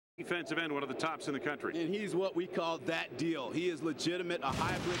Defensive end, one of the tops in the country. And he's what we call that deal. He is legitimate, a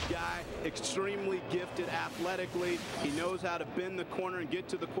hybrid guy, extremely gifted athletically. He knows how to bend the corner and get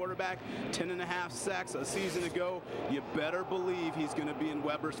to the quarterback. 10.5 sacks a season ago. You better believe he's going to be in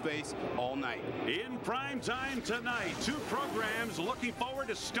Weber's face all night. In prime time tonight, two programs looking forward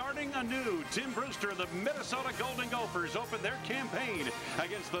to starting anew. Tim Brewster and the Minnesota Golden Gophers open their campaign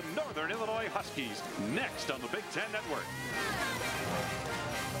against the Northern Illinois Huskies. Next on the Big Ten Network.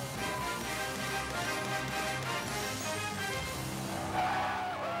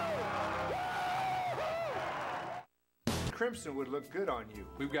 Crimson would look good on you.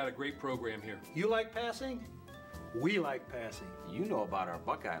 We've got a great program here. You like passing? We like passing. You know about our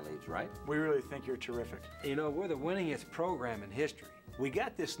Buckeye Leagues, right? We really think you're terrific. You know, we're the winningest program in history. We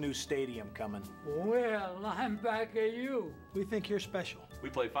got this new stadium coming. Well, I'm back at you. We think you're special.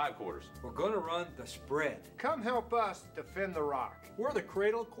 We play 5 quarters. We're going to run the spread. Come help us defend the rock. We're the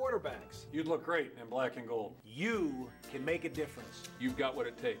cradle quarterbacks. You'd look great in black and gold. You can make a difference. You've got what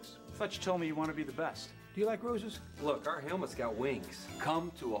it takes. I thought you told me you want to be the best. Do you like roses? Look, our helmet's got wings.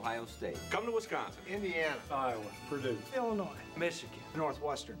 Come to Ohio State. Come to Wisconsin. Indiana. Iowa. Purdue. Illinois. Michigan.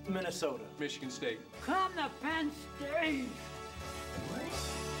 Northwestern. Minnesota. Michigan State. Come to Penn State.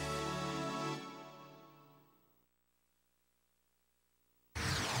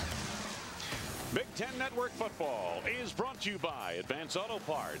 Big Ten Network football is brought to you by Advance Auto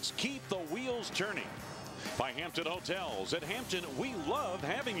Parts. Keep the wheels turning. By Hampton Hotels. At Hampton, we love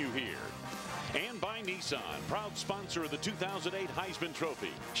having you here. And by Nissan, proud sponsor of the 2008 Heisman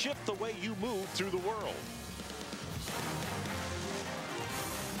Trophy. Shift the way you move through the world.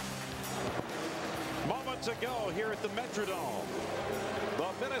 Moments ago here at the Metrodome, the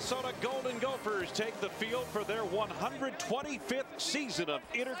Minnesota Golden Gophers take the field for their 125th season of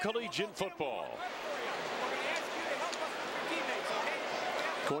intercollegiate football.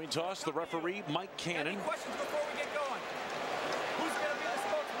 Coin toss, the referee, Mike Cannon. Any questions before we get going? Who's going to be the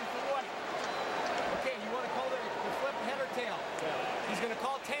spokesman for what? Okay, you want to call it the flip, head or tail? He's going to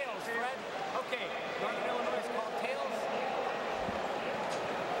call tails, Fred. Okay, Northern Illinois is called tails.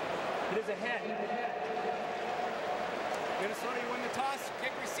 It is a head. Minnesota, you win the toss, kick,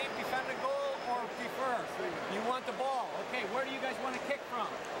 receive, defend the goal, or defer. You want the ball. Okay, where do you guys want to kick from?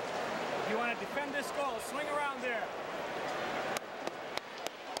 You want to defend this goal, swing around there.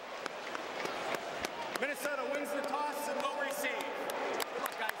 Minnesota wins the toss and will receive. Good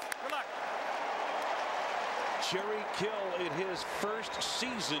luck, guys. Good luck. Jerry Kill in his first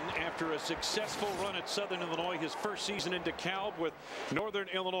season after a successful run at Southern Illinois, his first season in DeKalb with Northern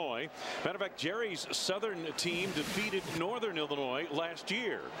Illinois. Matter of fact, Jerry's Southern team defeated Northern Illinois last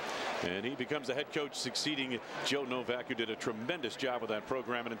year. And he becomes the head coach, succeeding Joe Novak, who did a tremendous job with that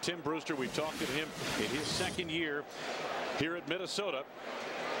program. And Tim Brewster, we've talked to him in his second year here at Minnesota.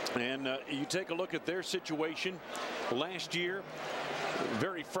 And you take a look at their situation last year.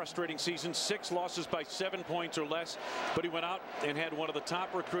 Very frustrating season, 6 losses by 7 points or less, but he went out and had one of the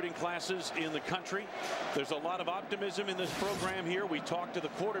top recruiting classes in the country. There's a lot of optimism in this program here. We talked to the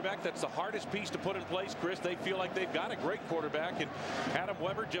quarterback. That's the hardest piece to put in place, Chris. They feel like they've got a great quarterback, and Adam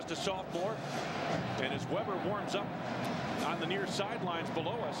Weber, just a sophomore. And as Weber warms up on the near sidelines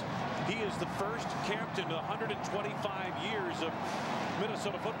below us, he is the first captain in 125 years of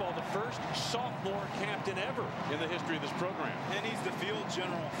Minnesota football, the first sophomore captain ever in the history of this program. And he's the field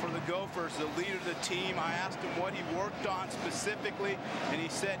general for the Gophers, the leader of the team. I asked him what he worked on specifically, and he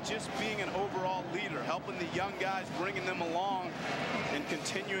said just being an overall leader, helping the young guys, bringing them along, and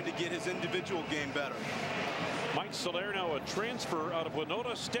continuing to get his individual game better. Mike Salerno, a transfer out of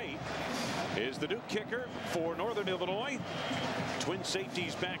Winona State, is the new kicker for Northern Illinois. Twin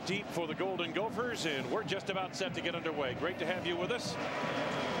safeties back deep for the Golden Gophers, and we're just about set to get underway. Great to have you with us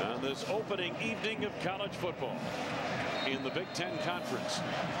on this opening evening of college football in the Big Ten Conference.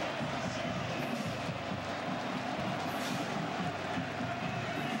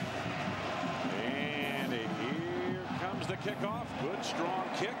 And here comes the kickoff. Good, strong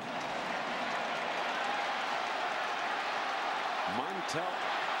kick. Montel.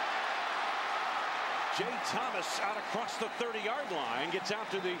 Jay Thomas out across the 30-yard line, gets out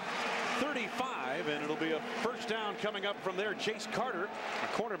to the 35, and it'll be a first down coming up from there. Chase Carter, a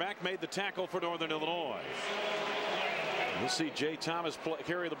cornerback, made the tackle for Northern Illinois. We'll see Jay Thomas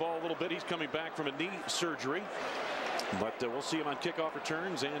carry the ball a little bit. He's coming back from a knee surgery, but we'll see him on kickoff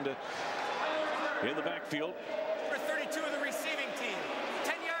returns and in the backfield. Number 32 of the receiving team,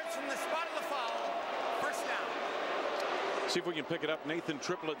 10 yards from the spot of the foul, first down. See if we can pick it up. Nathan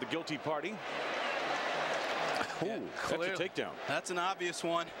Triplett, the guilty party. Yeah, that's a takedown. That's an obvious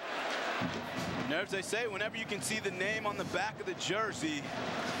one. And as they say, whenever you can see the name on the back of the jersey,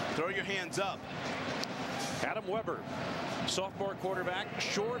 Throw your hands up. Adam Weber, sophomore quarterback,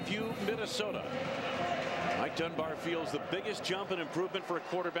 Shoreview, Minnesota. Mike Dunbar feels the biggest jump in improvement for a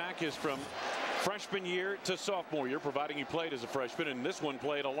quarterback is from freshman year to sophomore year, providing he played as a freshman, and this one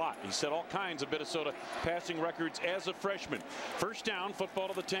played a lot. He set all kinds of Minnesota passing records as a freshman. First down, football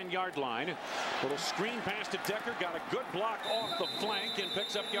to the 10-yard line. Little screen pass to Decker, got a good block off the flank and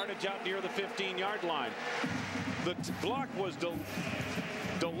picks up yardage out near the 15-yard line. The block was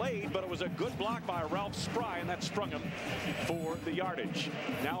delayed, but it was a good block by Ralph Spry, and that sprung him for the yardage.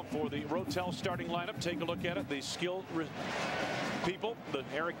 Now for the Rotel starting lineup, take a look at it. The skilled people, the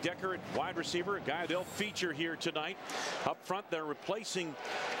Eric Decker at wide receiver, a guy they'll feature here tonight. Up front, they're replacing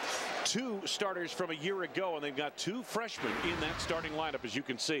 2 starters from a year ago, and they've got 2 freshmen in that starting lineup, as you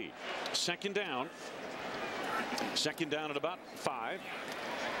can see. Second down at about 5.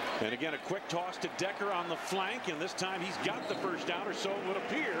 And again, a quick toss to Decker on the flank, and this time he's got the first down, or so it would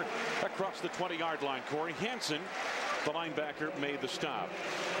appear, across the 20-yard line. Corey Hansen, the linebacker, made the stop.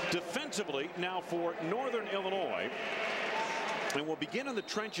 Defensively, now for Northern Illinois, and we'll begin in the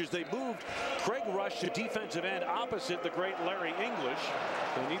trenches. They moved Craig Rush to defensive end opposite the great Larry English.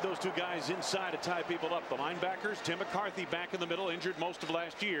 They need those 2 guys inside to tie people up. The linebackers, Tim McCarthy back in the middle, injured most of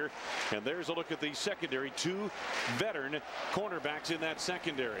last year. And there's a look at the secondary. 2 veteran cornerbacks in that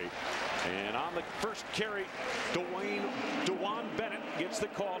secondary. And on the first carry, DeJuan Bennett gets the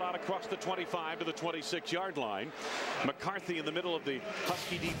call out across the 25 to the 26-yard line. McCarthy in the middle of the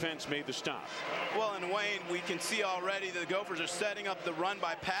Husky defense made the stop. Well, and Wayne, we can see already the Gophers are setting up the run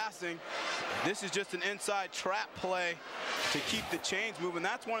by passing. This is just an inside trap play to keep the chains moving.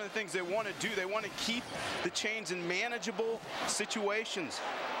 That's one of the things they want to do. They want to keep the chains in manageable situations.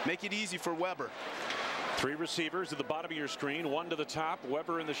 Make it easy for Weber. 3 receivers at the bottom of your screen, 1 to the top.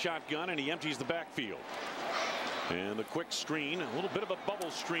 Weber in the shotgun, and he empties the backfield. And the quick screen, a little bit of a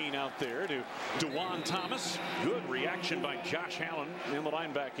bubble screen out there to DeJuan Thomas. Good reaction by Josh Allen in the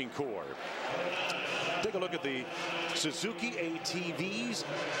linebacking core. Take a look at the Suzuki ATV's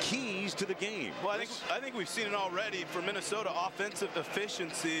keys to the game. Well, I think we've seen it already for Minnesota. Offensive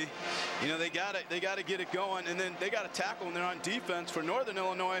efficiency, you know, they got to get it going, and then they got to tackle when they're on defense. For Northern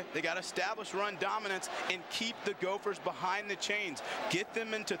Illinois, they got to establish run dominance and keep the Gophers behind the chains. Get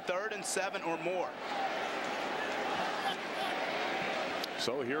them into 3rd and 7 or more.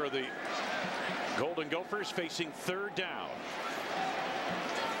 So here are the Golden Gophers facing 3rd down.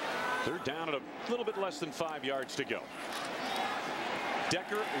 3rd down at a little bit less than 5 yards to go.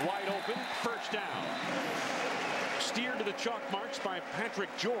 Decker wide open, first down. Steered to the chalk marks by Patrick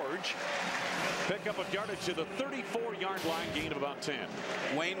George. Pick up a yardage to the 34-yard line, gain of about 10.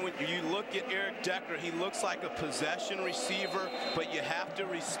 Wayne, when you look at Eric Decker, he looks like a possession receiver, but you have to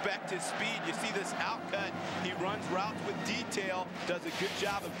respect his speed. You see this outcut. He runs routes with detail, does a good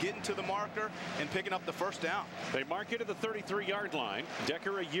job of getting to the marker and picking up the first down. They mark it at the 33-yard line.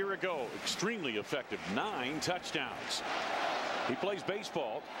 Decker a year ago, extremely effective, 9 touchdowns. He plays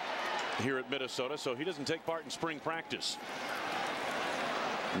baseball here at Minnesota, so he doesn't take part in spring practice.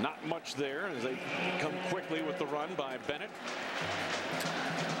 Not much there as they come quickly with the run by Bennett.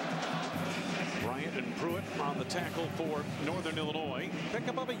 Bryant and Pruitt on the tackle for Northern Illinois. Pick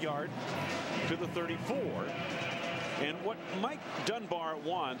up of a yard to the 34. And what Mike Dunbar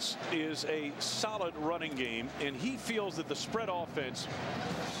wants is a solid running game, and he feels that the spread offense,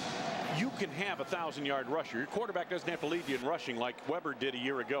 you can have a 1,000-yard rusher. Your quarterback doesn't have to lead you in rushing like Weber did a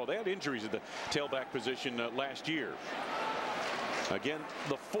year ago. They had injuries at the tailback position last year. Again,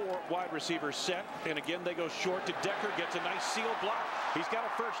 the 4 wide receivers set, and again they go short to Decker, gets a nice seal block. He's got a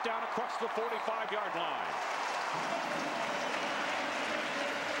first down across the 45-yard line.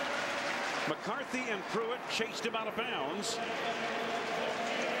 McCarthy and Pruitt chased him out of bounds.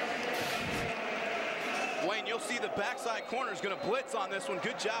 Wayne, you'll see the backside corner is going to blitz on this one.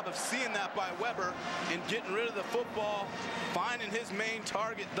 Good job of seeing that by Weber and getting rid of the football, finding his main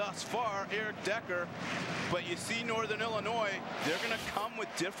target thus far, Eric Decker. But you see Northern Illinois, they're going to come with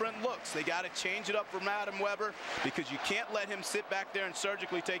different looks. They got to change it up from Adam Weber because you can't let him sit back there and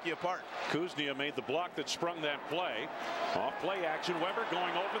surgically take you apart. Kuznia made the block that sprung that play. Off play action, Weber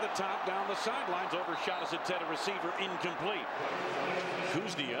going over the top down the sidelines, overshot his intended receiver, incomplete.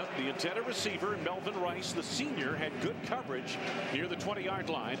 Kuznia, the intended receiver, Melvin Rice, the senior, had good coverage near the 20-yard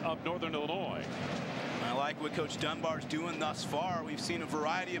line of Northern Illinois. I like what Coach Dunbar's doing thus far. We've seen a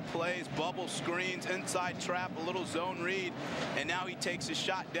variety of plays, bubble screens, inside trap, a little zone read, and now he takes a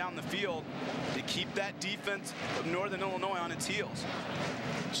shot down the field to keep that defense of Northern Illinois on its heels.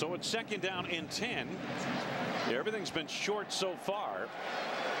 So it's 2nd down and 10. Everything's been short so far.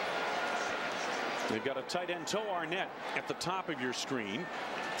 They've got a tight end, Toe Arnett, at the top of your screen.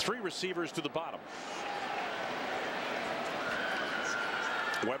 3 receivers to the bottom.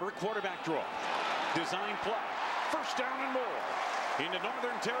 Weber, quarterback draw. Design play. First down and more. Into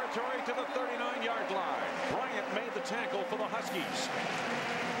Northern Territory to the 39-yard line. Bryant made the tackle for the Huskies.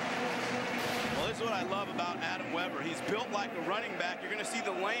 Well, this is what I love about Adam Weber. He's built like a running back. You're going to see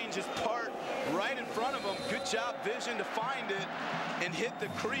the lane just part right in front of him. Good job, vision, to find it and hit the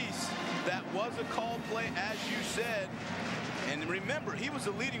crease. That was a called play, as you said. And remember, he was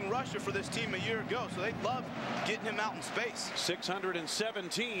the leading rusher for this team a year ago, so they love getting him out in space.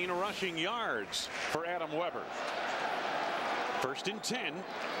 617 rushing yards for Adam Weber. First and 10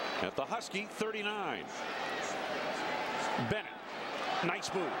 at the Husky 39. Bennett,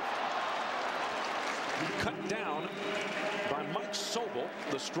 nice move. Cut down by Mike Sobel,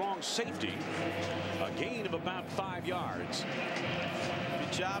 the strong safety. A gain of about 5 yards.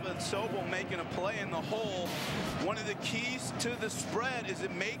 Good job of Sobel making a play in the hole. One of the keys to the spread is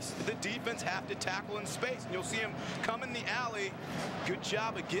it makes the defense have to tackle in space. And you'll see him come in the alley. Good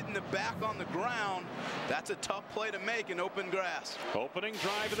job of getting the back on the ground. That's a tough play to make in open grass. Opening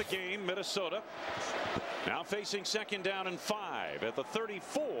drive of the game, Minnesota. Now facing second down and 5 at the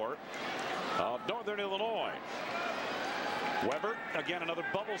 34 of Northern Illinois. Weber, again, another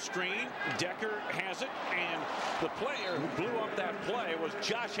bubble screen. Decker has it, and the player who blew up that play was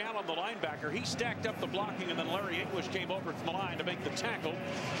Josh Allen, the linebacker. He stacked up the blocking, and then Larry English came over from the line to make the tackle.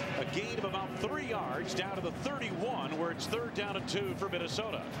 A gain of about 3 yards down to the 31, where it's third down and 2 for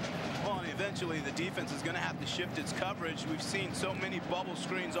Minnesota. Well, and eventually the defense is going to have to shift its coverage. We've seen so many bubble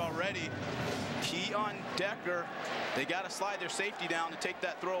screens already. Key on Decker. They got to slide their safety down to take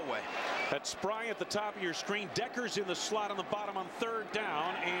that throw away. That's Spry at the top of your screen. Decker's in the slot on the bottom on third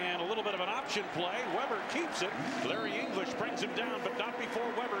down, and a little bit of an option play. Weber keeps it. Larry English brings him down, but not before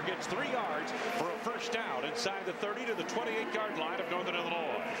Weber gets 3 yards for a first down inside the 30 to the 28-yard line of Northern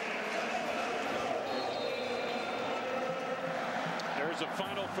Illinois. There's a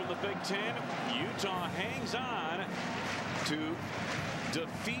final from the Big Ten. Utah hangs on to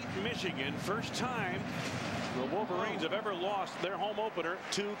defeat Michigan. First time the Wolverines have ever lost their home opener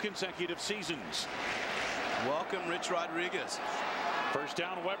 2 consecutive seasons. Welcome, Rich Rodriguez. First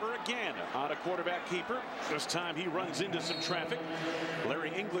down, Weber again on a quarterback keeper. This time he runs into some traffic.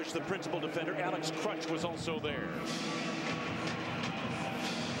 Larry English, the principal defender. Alex Crutch was also there.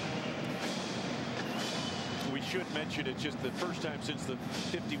 We should mention it's just the first time since the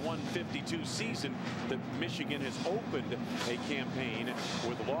 51-52 season that Michigan has opened a campaign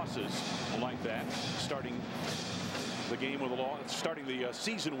with losses like that, starting the game with a loss, starting the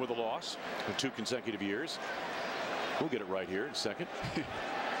season with a loss in 2 consecutive years. We'll get it right here in a second.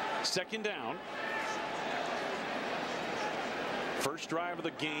 Second down. First drive of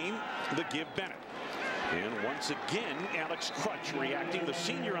the game, the give Bennett. And once again, Alex Crutch reacting. The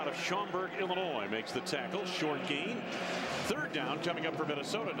senior out of Schaumburg, Illinois, makes the tackle. Short gain. Third down coming up for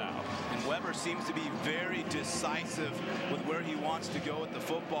Minnesota now. And Weber seems to be very decisive with where he wants to go with the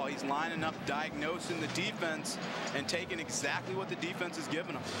football. He's lining up, diagnosing the defense, and taking exactly what the defense is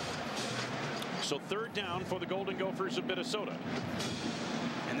giving him. So third down for the Golden Gophers of Minnesota.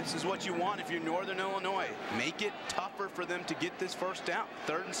 And this is what you want if you're Northern Illinois. Make it tougher for them to get this first down.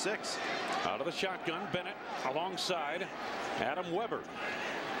 3rd and 6. Out of the shotgun, Bennett alongside Adam Weber.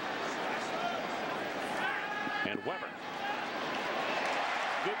 And Weber.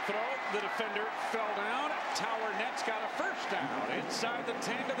 Good throw. The defender fell down. Tower Net's got a first down inside the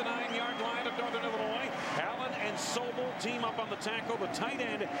 10 to the 9-yard line of Northern Illinois. Allen and Sobel team up on the tackle. The tight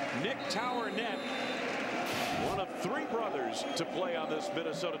end, Nick Tower Net, one of 3 brothers to play on this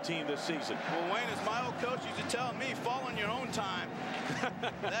Minnesota team this season. Well, Wayne, as my old coach used to tell me, fall on your own time.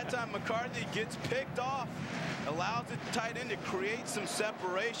 That time McCarthy gets picked off, allows the tight end to create some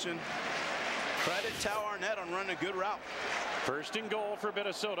separation. Credit Tower Arnett on running a good route. First and goal for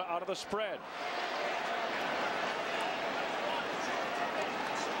Minnesota out of the spread.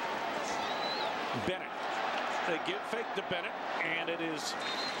 Bennett. They give fake to Bennett, and it is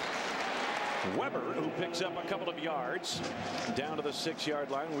Weber who picks up a couple of yards down to the 6-yard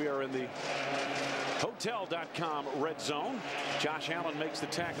line. We are in the Hotel.com red zone. Josh Allen makes the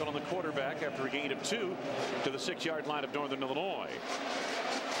tackle on the quarterback after a gain of 2 to the 6-yard line of Northern Illinois.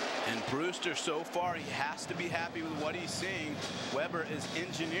 And Brewster, so far, he has to be happy with what he's seeing. Weber is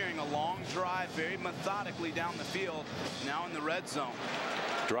engineering a long drive very methodically down the field, now in the red zone.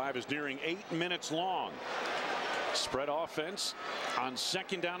 Drive is nearing 8 minutes long. Spread offense on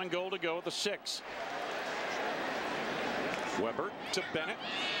second down and goal to go at the 6. Weber to Bennett.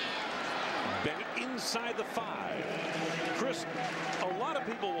 Bennett inside the 5. Chris, a lot of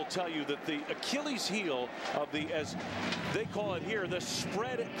people will tell you that the Achilles heel of the, as they call it here, the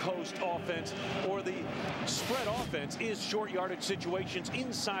spread coast offense or the spread offense is short yardage situations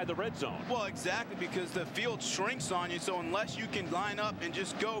inside the red zone. Well, exactly, because the field shrinks on you, so unless you can line up and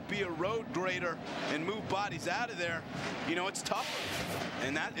just go be a road grader and move bodies out of there, you know, it's tough.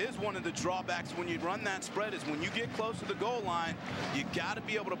 And that is one of the drawbacks when you run that spread, is when you get close to the goal line, you got to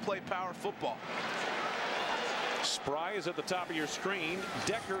be able to play power football. Spry is at the top of your screen.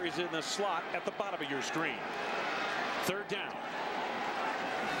 Decker is in the slot at the bottom of your screen. 3rd down.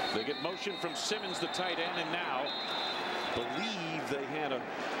 They get motion from Simmons, the tight end, and now believe they had a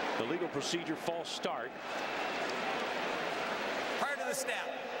illegal procedure false start. Prior to the snap,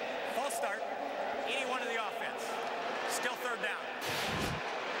 false start, 81 of the offense. Still 3rd down.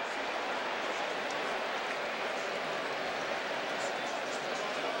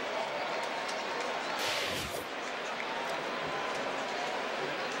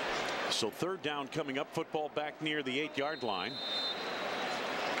 So 3rd down coming up. Football back near the 8-yard line.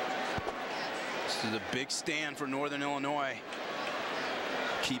 This is a big stand for Northern Illinois.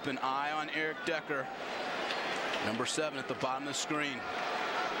 Keep an eye on Eric Decker, number 7 at the bottom of the screen.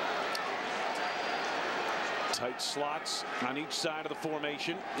 Tight slots on each side of the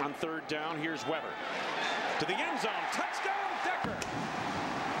formation. On 3rd down, here's Weber to the end zone. Touchdown, Decker.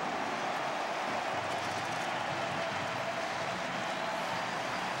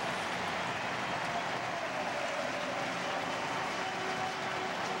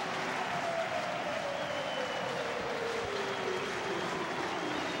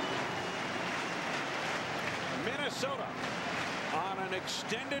 Minnesota on an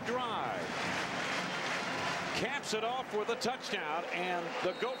extended drive caps it off with a touchdown, and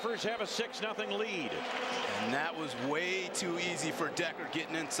the Gophers have a 6-0 lead. And that was way too easy for Decker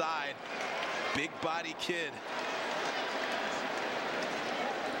getting inside. Big body kid.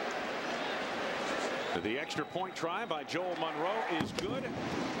 The extra point try by Joel Monroe is good.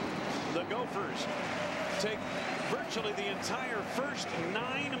 The Gophers take virtually the entire first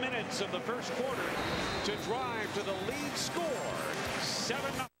 9 minutes of the first quarter to drive to the lead score.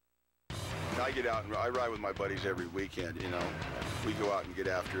 7-0. I get out and I ride with my buddies every weekend. You know, we go out and get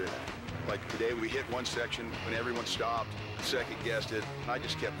after it. Like today, we hit one section when everyone stopped, second guessed it, and I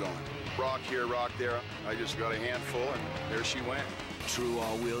just kept going. Rock here, rock there. I just got a handful, and there she went. True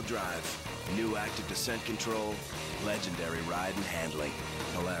all-wheel drive, new active descent control, legendary ride and handling.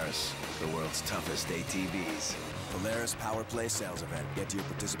 Polaris, the world's toughest ATVs. Polaris Power Play sales event. Get to your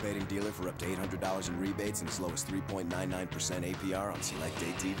participating dealer for up to $800 in rebates and as low as 3.99% APR on select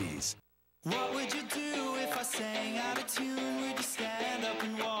ATVs. What would you do if I sang out of tune? Would you stand up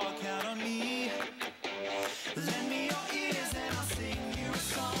and walk out on me? Lend me your ears and I'll sing you a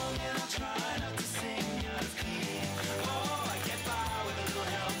song, and I'll try not to sing out of key. Oh, I get by with a little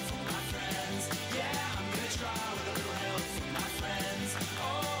help from my friends. Yeah, I'm gonna try with a little help from my friends.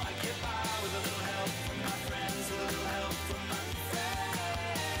 Oh, I get by with a little help from my friends, a little help from my friends.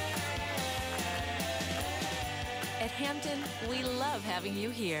 At Hampton, we love having you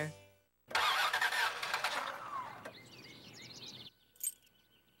here.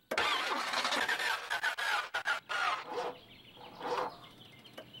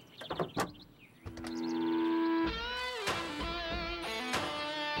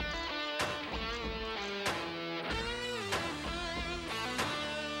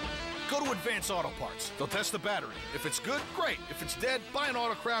 Go to Advance Auto Parts. They'll test the battery. If it's good, great. If it's dead, buy an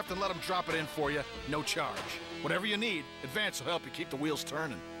Autocraft and let them drop it in for you, no charge. Whatever you need, Advance will help you keep the wheels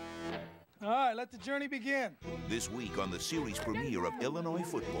turning. All right, let the journey begin. This week on the series premiere of Illinois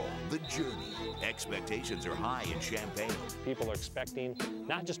football, The Journey. Expectations are high in Champaign. People are expecting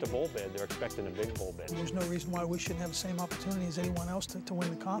not just a bowl bid, they're expecting a big bowl bid. There's no reason why we shouldn't have the same opportunity as anyone else to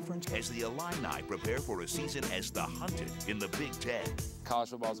win the conference. As the Illini prepare for a season as the hunted in the Big Ten. College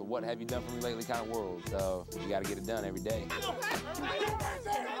football is a what have you done for me lately kind of world, so you got to get it done every day.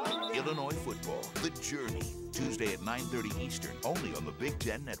 Illinois football, The Journey. Tuesday at 9:30 Eastern, only on the Big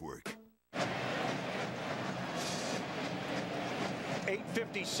Ten Network.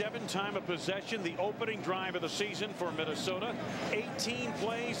 8:57 time of possession, the opening drive of the season for Minnesota. 18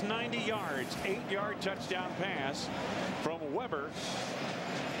 plays, 90 yards, 8-yard touchdown pass from Weber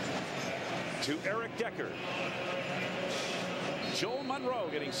to Eric Decker. Joel Monroe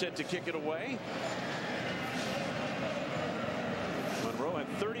getting set to kick it away. Monroe had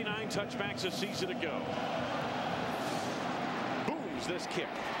 39 touchbacks a season ago. Booms this kick.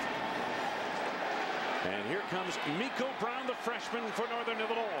 And here comes Miko Brown, the freshman for Northern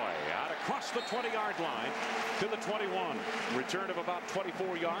Illinois, out across the 20-yard line to the 21. Return of about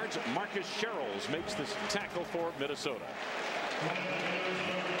 24 yards. Marcus Sherrills makes this tackle for Minnesota.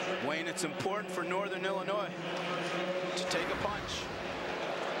 Wayne, it's important for Northern Illinois to take a punch.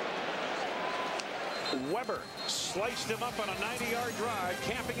 Weber sliced him up on a 90-yard drive,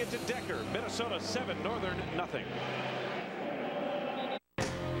 capping it to Decker. Minnesota 7, Northern nothing.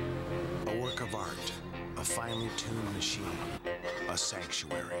 A work of art, a finely tuned machine, a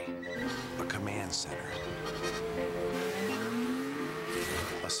sanctuary, a command center,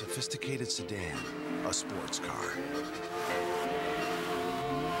 a sophisticated sedan, a sports car.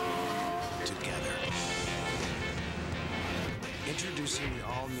 Together. Introducing the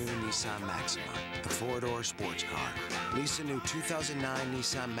all-new Nissan Maxima, the four-door sports car. Lease a new 2009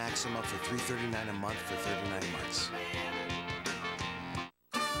 Nissan Maxima for $339 a month for 39 months.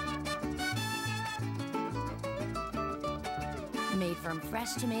 Made from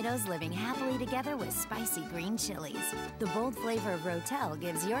fresh tomatoes living happily together with spicy green chilies. The bold flavor of Rotel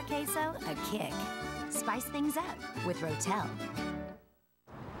gives your queso a kick. Spice things up with Rotel.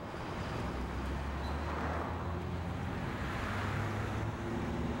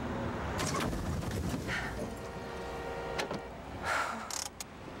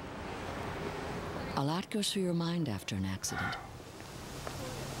 A lot goes through your mind after an accident.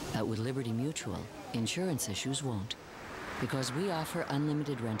 But with Liberty Mutual, insurance issues won't. Because we offer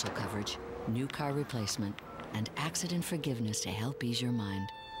unlimited rental coverage, new car replacement, and accident forgiveness to help ease your mind.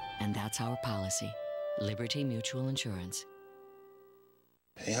 And that's our policy. Liberty Mutual Insurance.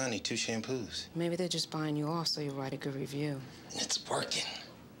 Hey, honey, 2 shampoos. Maybe they're just buying you off so you write a good review. It's working.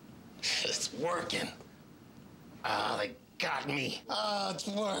 It's working. Ah, they got me. Ah, it's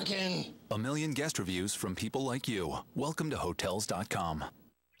working. A million guest reviews from people like you. Welcome to Hotels.com.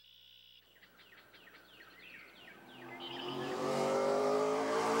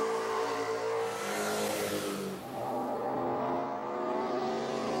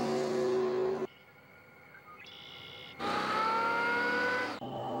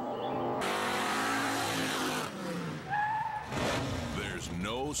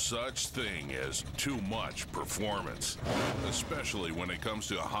 No such thing as too much performance, especially when it comes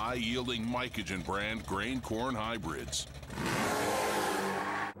to high-yielding mycogen brand grain corn hybrids.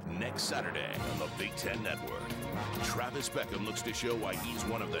 Next Saturday on the Big Ten Network, Travis Beckham looks to show why he's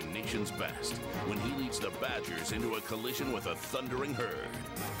one of the nation's best when he leads the Badgers into a collision with a thundering herd.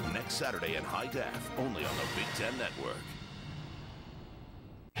 Next Saturday in high def, only on the Big Ten Network.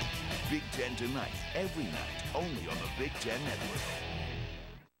 Big Ten tonight, every night, only on the Big Ten Network.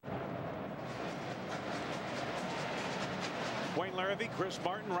 Wayne Larrivee, Chris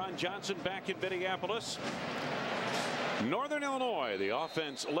Martin, Ron Johnson back in Minneapolis. Northern Illinois, the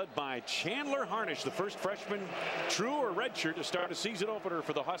offense led by Chandler Harnish, the first freshman, true or redshirt, to start a season opener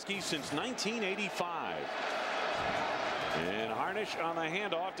for the Huskies since 1985. And Harnish on the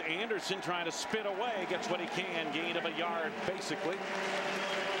handoff to Anderson, trying to spin away, gets what he can, gain of a yard, basically.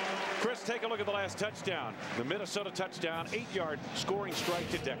 Chris, take a look at the last touchdown. The Minnesota touchdown, 8-yard scoring strike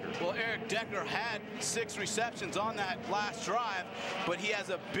to Decker. Well, Eric Decker had 6 receptions on that last drive, but he has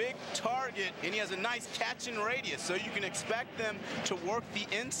a big target and he has a nice catching radius, so you can expect them to work the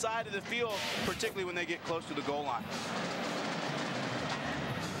inside of the field, particularly when they get close to the goal line.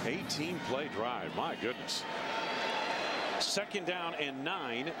 18-play drive, my goodness. 2nd down and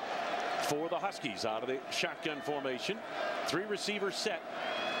 9 for the Huskies out of the shotgun formation. 3 receivers set.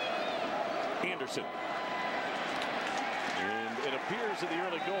 Anderson. And it appears in the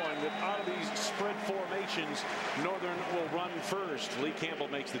early going that out of these spread formations, Northern will run first. Lee Campbell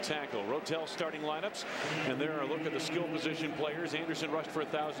makes the tackle. Rotel starting lineups. And there, a look at the skill position players. Anderson rushed for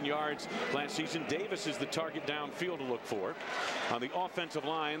 1,000 yards last season. Davis is the target downfield to look for. On the offensive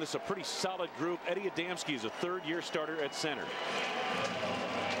line, this is a pretty solid group. Eddie Adamski is a 3rd-year starter at center.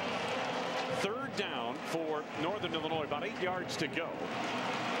 3rd down for Northern Illinois, about 8 yards to go.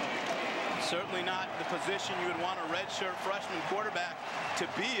 Certainly not the position you would want a redshirt freshman quarterback to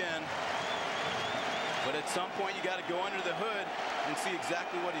be in. But at some point, you got to go under the hood and see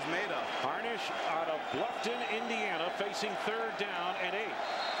exactly what he's made of. Harnish out of Bluffton, Indiana, facing 3rd down and 8.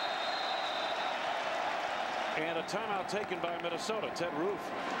 And a timeout taken by Minnesota. Ted Roof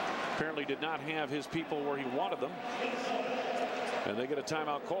apparently did not have his people where he wanted them. And they get a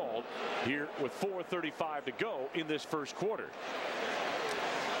timeout called here with 4:35 to go in this first quarter.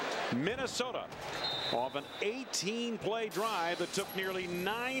 Minnesota off an 18-play drive that took nearly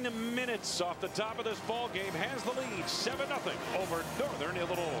 9 minutes off the top of this ball game has the lead 7-0 over Northern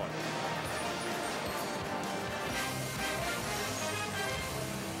Illinois.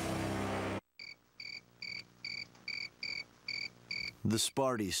 The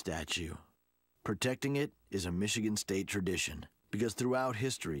Sparty statue. Protecting it is a Michigan State tradition, because throughout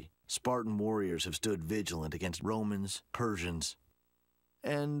history, Spartan warriors have stood vigilant against Romans, Persians,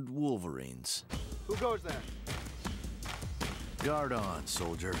 and Wolverines. Who goes there? Guard on,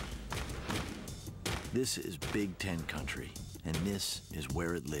 soldier. This is Big Ten country, and this is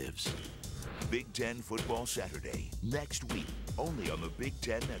where it lives. Big Ten Football Saturday, next week, only on the Big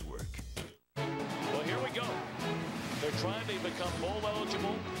Ten Network. Well, here we go. They're trying to become bowl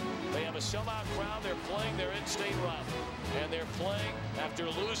eligible. They have a sellout crowd. They're playing their in-state rival. And they're playing after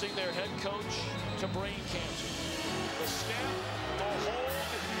losing their head coach to brain cancer. The snap, the hold,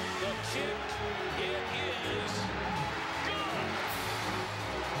 the kick, it is good.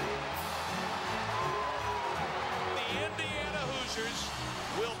 The Indiana Hoosiers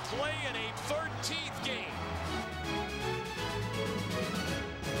will play in a 13th game.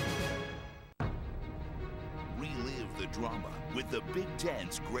 Relive the drama with the Big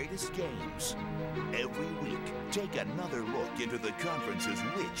Ten's greatest games. Every week, take another look into the conference's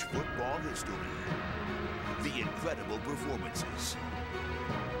rich football history. The incredible performances.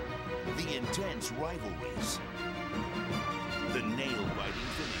 The intense rivalries. The nail-biting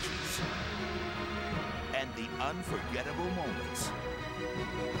finishes. And the unforgettable moments.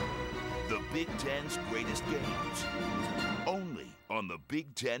 The Big Ten's greatest games. Only on the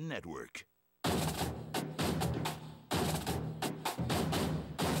Big Ten Network.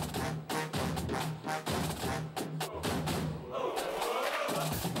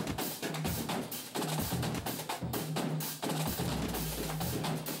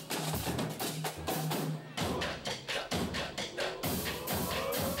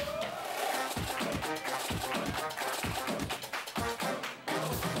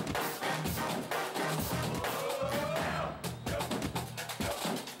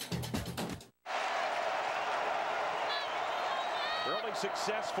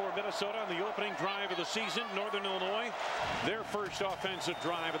 Success for Minnesota on the opening drive of the season. Northern Illinois, their first offensive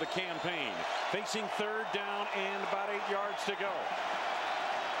drive of the campaign. Facing third down and about 8 yards to go.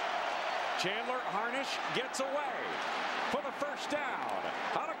 Chandler, Harnish gets away for the first down.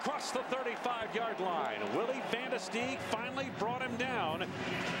 Out across the 35-yard line. Willie Van de Steeg finally brought him down.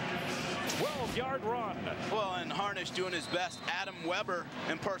 12-yard run. Well, and Harnish doing his best Adam Weber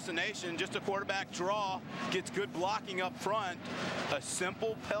impersonation. Just a quarterback draw. Gets good blocking up front. A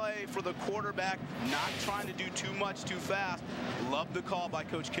simple play for the quarterback. Not trying to do too much too fast. Love the call by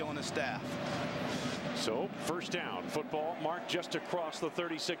Coach Kill and his staff. So, first down. Football marked just across the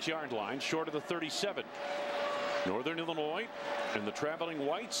 36-yard line. Short of the 37. Northern Illinois and the traveling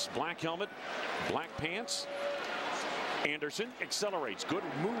whites. Black helmet, black pants. Anderson accelerates. Good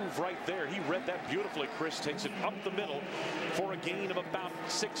move right there. He read that beautifully. Chris takes it up the middle for a gain of about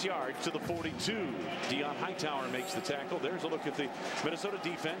 6 yards to the 42. Dion Hightower makes the tackle. There's a look at the Minnesota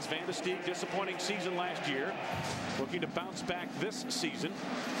defense. Van de Steeg, disappointing season last year. Looking to bounce back this season.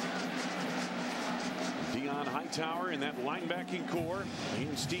 Dion Hightower in that linebacking core. He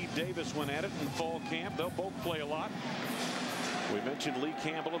and Steve Davis went at it in fall camp. They'll both play a lot. We mentioned Lee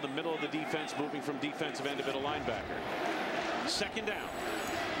Campbell in the middle of the defense, moving from defensive end to middle linebacker. Second down.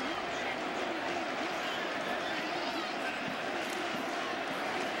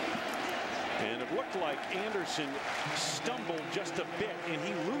 And it looked like Anderson stumbled just a bit, and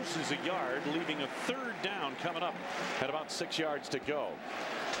he loses a yard, leaving a third down coming up at about 6 yards to go.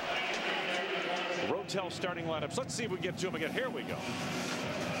 Rotel starting lineups. Let's see if we get to them again. Here we go.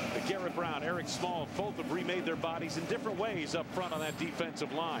 Garrett Brown, Eric Small, both have remade their bodies in different ways up front on that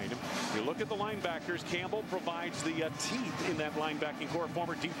defensive line. You look at the linebackers. Campbell provides the teeth in that linebacking core,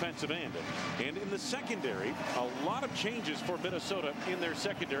 former defensive end. And in the secondary, a lot of changes for Minnesota in their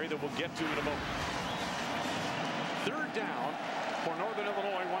secondary that we'll get to in a moment. Third down for Northern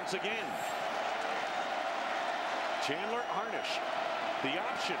Illinois once again. Chandler, Harnish, the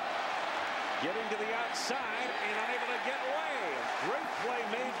option. Getting to the outside and unable to get away. Great play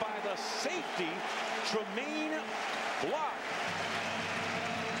made by the safety, Tremaine Block.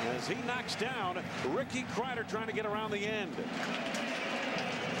 As he knocks down Ricky Kreider trying to get around the end.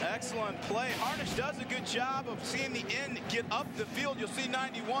 Excellent play. Harnish does a good job of seeing the end get up the field. You'll see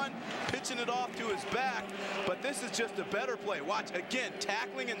 91 pitching it off to his back, but this is just a better play. Watch again,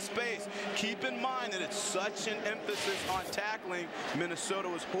 tackling in space. Keep in mind that it's such an emphasis on tackling. Minnesota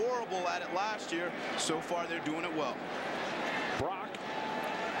was horrible at it last year. So far, they're doing it well. Brock,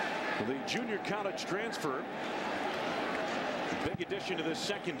 the junior college transfer. Big addition to this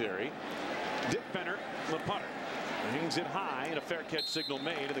secondary. Dick Benner, the punter. Hangs it high, and a fair catch signal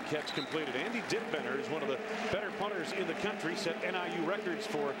made, and the catch completed. Andy Dickbenner is one of the better punters in the country. Set NIU records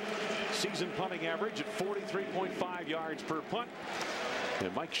for season punting average at 43.5 yards per punt.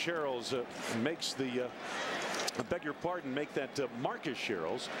 And Mike Sherrills makes the, I beg your pardon, make that Marcus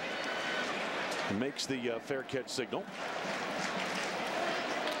Sherrills makes the fair catch signal.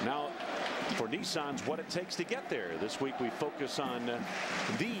 Now for Nissan's what it takes to get there. This week we focus on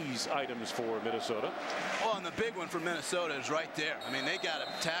these items for Minnesota. Well, and the big one for Minnesota is right there. I mean, they got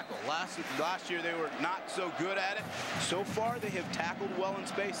to tackle. Last year they were not so good at it. So far they have tackled well in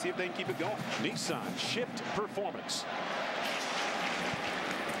space. See if they can keep it going. Nissan shift performance.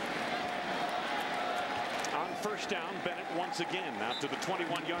 On first down, Bennett once again out to the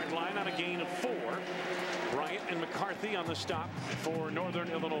 21-yard line on a gain of 4. Bryant and McCarthy on the stop for Northern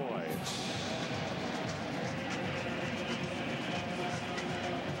Illinois.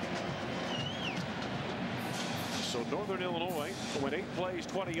 So Northern Illinois went 8 plays,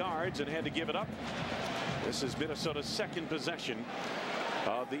 20 yards, and had to give it up. This is Minnesota's second possession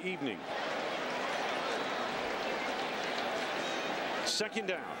of the evening. Second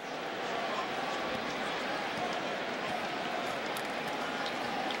down.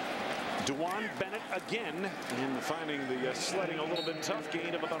 Dewan Bennett again, and finding the sledding a little bit tough,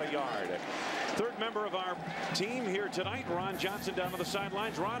 gain of about a yard. Third member of our team here tonight, Ron Johnson, down on the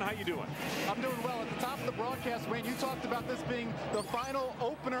sidelines. Ron, how you doing? I'm doing well. At the top of the broadcast, Wayne, you talked about this being the final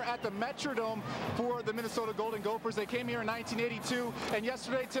opener at the Metrodome for the Minnesota Golden Gophers. They came here in 1982, and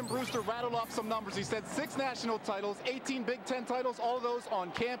yesterday Tim Brewster rattled off some numbers. He said 6 national titles, 18 Big Ten titles, all of those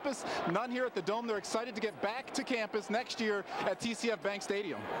on campus, none here at the Dome. They're excited to get back to campus next year at TCF Bank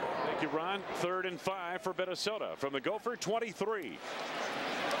Stadium. Thank you, Ron. 3rd and 5 for Minnesota from the Gopher 23.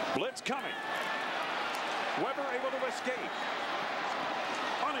 Blitz coming. Weber able to escape.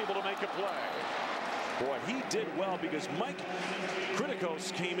 Unable to make a play. Boy, he did well because Mike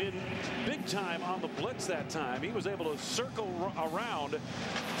Kritikos came in big time on the blitz that time. He was able to circle around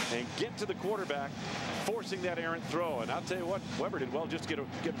and get to the quarterback, forcing that errant throw. And I'll tell you what, Weber did well just to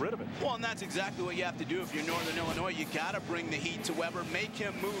get rid of it. Well, and that's exactly what you have to do if you're Northern Illinois. You got to bring the heat to Weber, make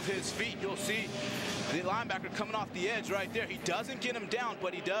him move his feet. You'll see the linebacker coming off the edge right there. He doesn't get him down,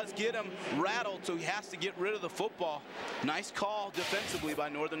 but he does get him rattled, so he has to get rid of the football. Nice call defensively by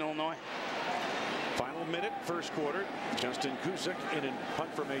Northern Illinois. Final minute, first quarter. Justin Kusick in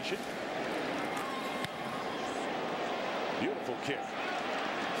punt formation. Beautiful kick.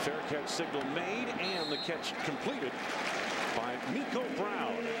 Fair catch signal made, and the catch completed by Miko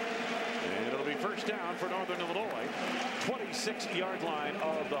Brown. And it'll be first down for Northern Illinois. 26-yard line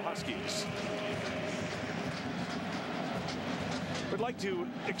of the Huskies. We'd like to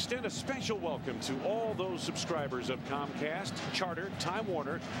extend a special welcome to all those subscribers of Comcast, Charter, Time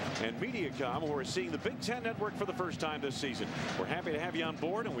Warner, and Mediacom who are seeing the Big Ten Network for the first time this season. We're happy to have you on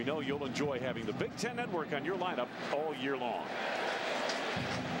board, and we know you'll enjoy having the Big Ten Network on your lineup all year long.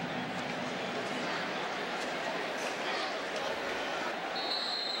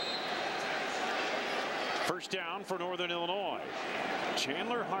 First down for Northern Illinois.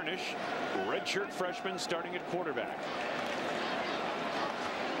 Chandler Harnish, redshirt freshman, starting at quarterback.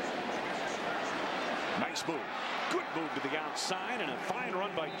 Nice move. Good move to the outside, and a fine run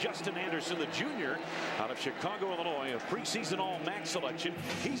by Justin Anderson, the junior out of Chicago, Illinois, a preseason All-MAC selection.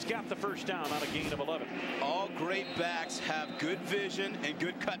 He's got the first down on a gain of 11. All great backs have good vision and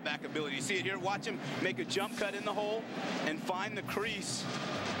good cutback ability. You see it here. Watch him make a jump cut in the hole and find the crease,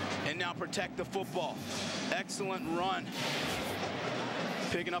 and now protect the football. Excellent run.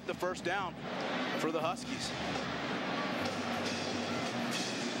 Picking up the first down for the Huskies.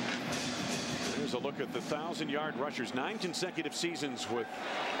 Here's a look at the 1,000-yard rushers. 9 consecutive seasons with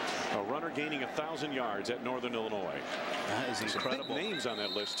a runner gaining 1,000 yards at Northern Illinois. That is incredible. Some big names on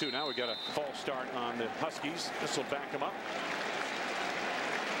that list, too. Now we got a false start on the Huskies. This will back them up.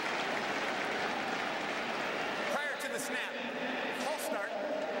 Prior to the snap, false start,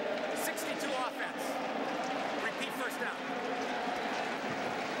 62 offense. Repeat first down.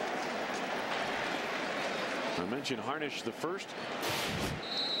 I mentioned Harnish the first.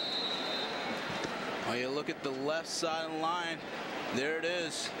 Oh, you look at the left side of the line. There it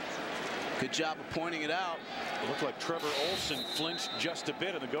is. Good job of pointing it out. It looked like Trevor Olson flinched just a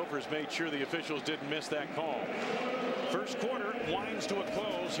bit, and the Gophers made sure the officials didn't miss that call. First quarter winds to a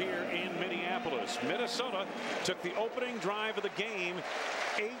close here in Minneapolis. Minnesota took the opening drive of the game.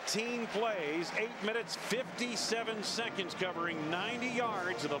 18 plays, 8 minutes, 57 seconds, covering 90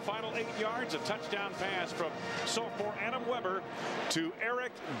 yards. And the final 8 yards, a touchdown pass from sophomore Adam Weber to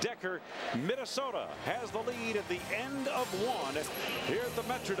Eric Decker. Minnesota has the lead at the end of 1 here at the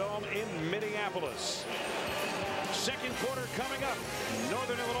Metrodome in Minneapolis. Second quarter coming up.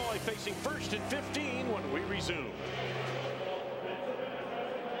 Northern Illinois facing 1st and 15 when we resume.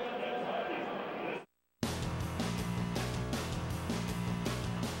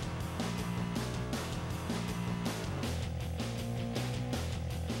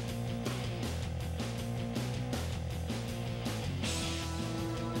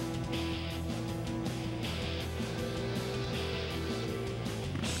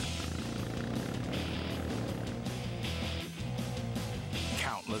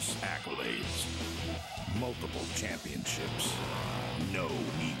 countless accolades, multiple championships, no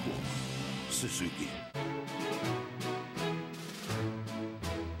equal. Suzuki.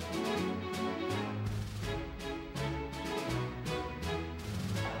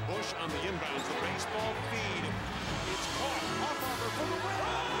 Bush on the inbounds, the baseball feed. It's caught. Off Arbor for the win.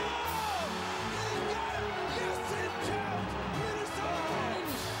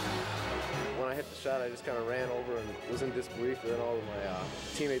 When I hit the shot, I just kind of ran over and was in disbelief. And then all of my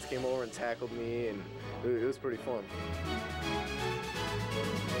teammates came over and tackled me, and it was pretty fun.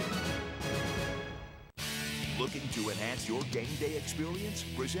 Looking to enhance your game day experience?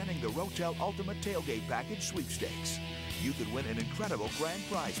 Presenting the Rotel Ultimate Tailgate Package Sweepstakes. You could win an incredible grand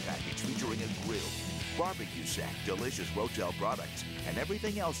prize package featuring a grill, barbecue set, delicious Rotel products, and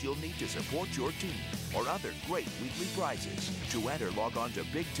everything else you'll need to support your team, or other great weekly prizes. To enter, log on to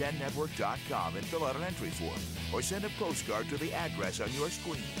Big10Network.com and fill out an entry form, or send a postcard to the address on your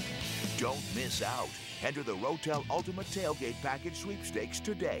screen. Don't miss out. Enter the Rotel Ultimate Tailgate Package Sweepstakes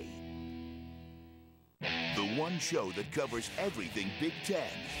today. The one show that covers everything Big Ten.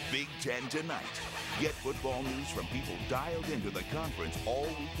 Big Ten Tonight. Get football news from people dialed into the conference all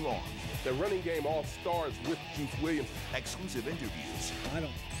week long. The running game all stars with Juice Williams. Exclusive interviews. I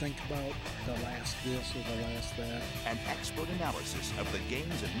don't think about the last this or the last that. And expert analysis of the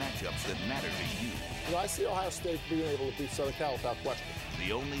games and matchups that matter to you. You know, I see Ohio State being able to beat Southern Cal without question.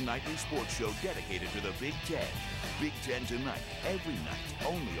 The only nightly sports show dedicated to the Big Ten. Big Ten Tonight. Every night.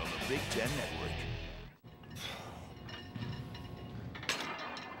 Only on the Big Ten Network.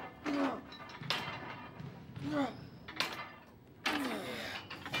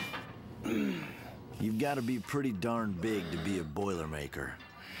 You've got to be pretty darn big to be a Boilermaker.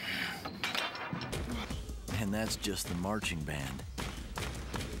 And that's just the marching band.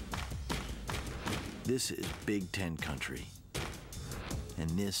 This is Big Ten country. And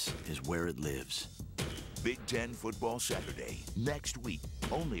this is where it lives. Big Ten Football Saturday, next week,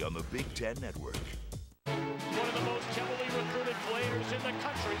 only on the Big Ten Network. One of the most heavily recruited players in the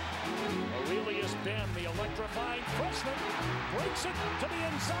country. Aurelius Ben, the electrifying freshman, breaks it to the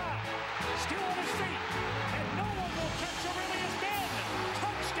inside. Still on his feet, and no one will catch Aurelius Ben.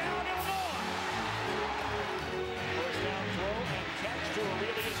 Touchdown, Illinois. First down throw and catch to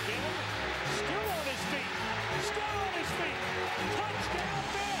Aurelius Ben. Still on his feet. Still on his feet. Touchdown,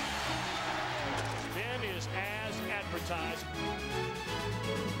 Ben. Ben is as advertised.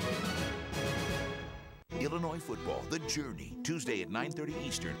 Illinois football, The Journey, Tuesday at 9:30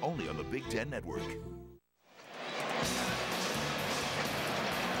 Eastern, only on the Big Ten Network.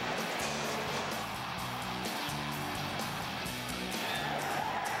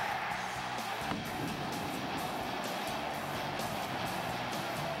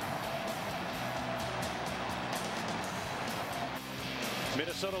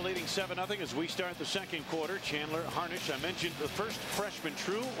 Minnesota leading 7-0 as we start the second quarter. Chandler, Harnish, I mentioned the first freshman,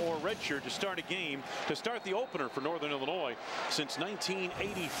 true or redshirt, to start a game, to start the opener for Northern Illinois since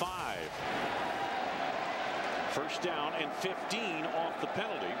 1985. First down and 15 off the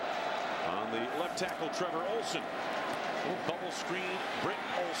penalty on the left tackle, Trevor Olson. Bubble screen, Britt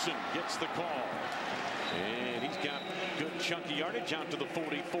Olson gets the call. And he's got good chunky yardage out to the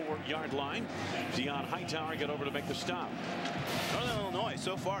 44-yard line. Deion Hightower got over to make the stop. Northern Illinois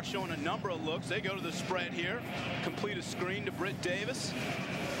so far showing a number of looks. They go to the spread here. Complete a screen to Britt Davis.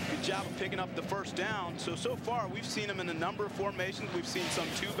 Good job of picking up the first down. So far we've seen him in a number of formations. We've seen some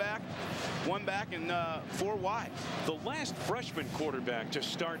 2-back, 1-back, and 4 wide. The last freshman quarterback to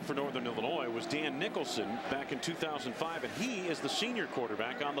start for Northern Illinois was Dan Nicholson back in 2005, and he is the senior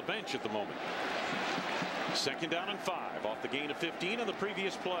quarterback on the bench at the moment. Second down and 5 off the gain of 15 on the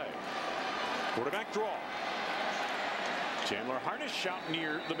previous play. Quarterback draw. Chandler Harnish out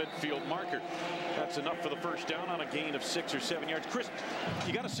near the midfield marker. That's enough for the first down on a gain of 6 or 7 yards. Chris,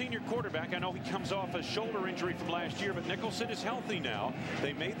 you got a senior quarterback. I know he comes off a shoulder injury from last year, but Nicholson is healthy now.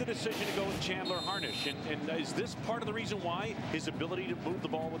 They made the decision to go with Chandler Harnish. And is this part of the reason why? His ability to move the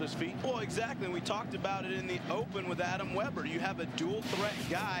ball with his feet? Well, exactly. We talked about it in the open with Adam Weber. You have a dual threat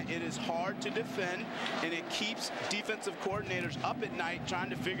guy. It is hard to defend, and it keeps defensive coordinators up at night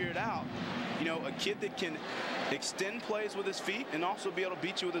trying to figure it out. You know, a kid that can extend plays with his feet and also be able to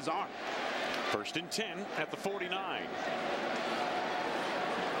beat you with his arm. First and 10 at the 49.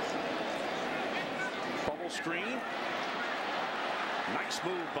 Bubble screen. Nice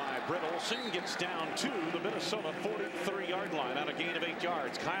move by Britt Olson. Gets down to the Minnesota 43-yard line on a gain of 8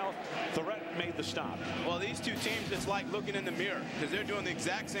 yards. Kyle Thorett made the stop. Well, these two teams, it's like looking in the mirror because they're doing the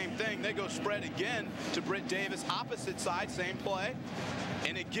exact same thing. They go spread again to Britt Davis, opposite side, same play.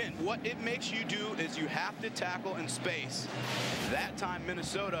 And again, what it makes you do is you have to tackle in space. That time,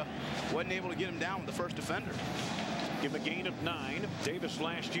 Minnesota wasn't able to get him down with the first defender. Give him a gain of 9. Davis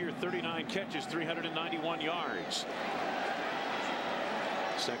last year, 39 catches, 391 yards.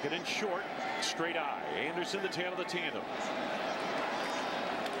 Second and short, straight eye. Anderson, the tail of the tandem.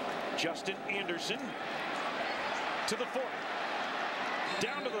 Justin Anderson to the 40.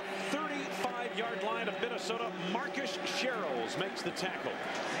 Down to the 35-yard line of Minnesota. Marcus Sherrills makes the tackle.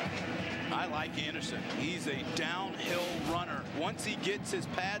 I like Anderson. He's a downhill runner. Once he gets his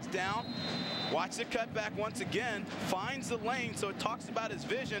pads down, watch the cutback once again, finds the lane, so it talks about his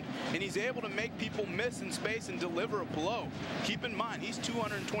vision, and he's able to make people miss in space and deliver a blow. Keep in mind, he's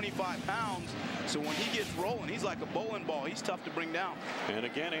 225 pounds, so when he gets rolling, he's like a bowling ball. He's tough to bring down. And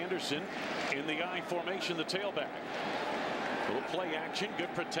again, Anderson in the I formation, the tailback. Little play action,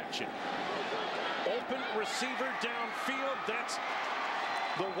 good protection. Open receiver downfield. That's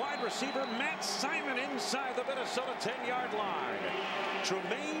the wide receiver, Matt Simon, inside the Minnesota 10-yard line.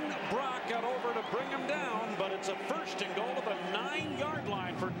 Tremaine Brock got over to bring him down, but it's a first and goal at the 9-yard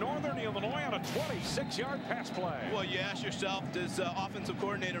line for Northern Illinois on a 26-yard pass play. Well, you ask yourself, does offensive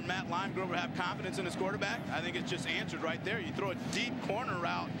coordinator Matt Limegrover have confidence in his quarterback? I think it's just answered right there. You throw a deep corner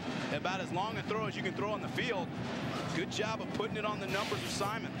route, about as long a throw as you can throw on the field. Good job of putting it on the numbers of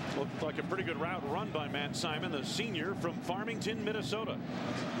Simon. Looked like a pretty good route run by Matt Simon, the senior from Farmington, Minnesota.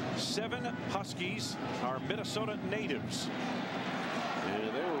 7 Huskies are Minnesota natives.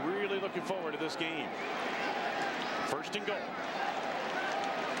 And they were really looking forward to this game. First and goal.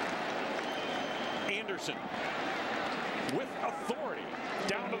 Anderson with authority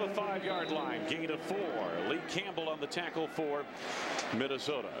down to the 5-yard line. Gain of 4. Lee Campbell on the tackle for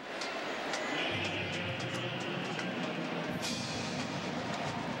Minnesota.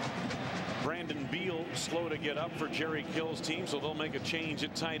 Brandon Beal slow to get up for Jerry Kill's team, so they'll make a change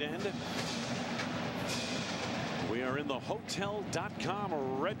at tight end. We are in the Hotel.com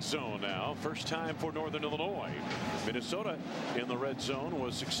red zone now. First time for Northern Illinois. Minnesota in the red zone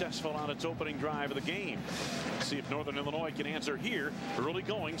was successful on its opening drive of the game. See if Northern Illinois can answer here early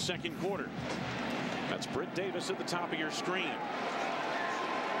going second quarter. That's Britt Davis at the top of your screen.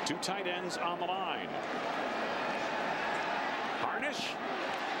 2 tight ends on the line. Harnish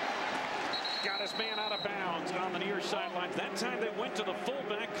got his man out of bounds on the near sidelines. That time they went to the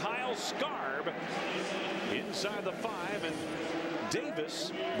fullback, Kyle Scarb, inside the 5, and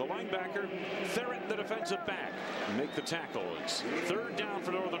Davis, the linebacker, Ferret, the defensive back, make the tackle. It's third down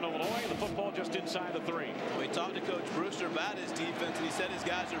for Northern Illinois. The football just inside the 3. We talked to Coach Brewster about his defense, and he said his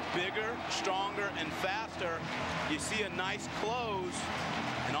guys are bigger, stronger, and faster. You see a nice close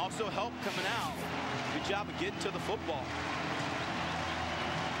and also help coming out. Good job of getting to the football.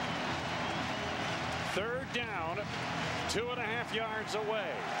 Third down, 2.5 yards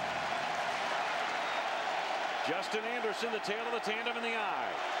away. Justin Anderson, the tail of the tandem in the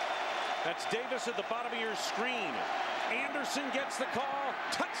eye. That's Davis at the bottom of your screen. Anderson gets the call.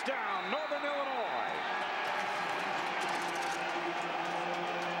 Touchdown, Northern Illinois.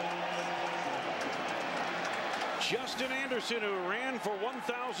 Justin Anderson, who ran for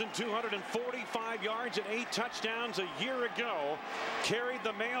 1,245 yards and 8 touchdowns a year ago, carried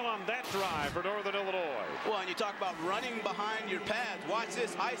the mail on that drive for Northern Illinois. Well, and you talk about running behind your pads. Watch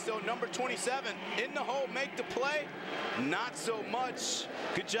this, ISO number 27 in the hole, make the play. Not so much.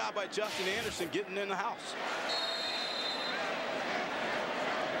 Good job by Justin Anderson getting in the house.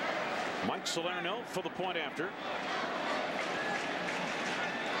 Mike Salerno for the point after.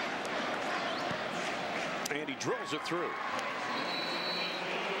 And he drills it through.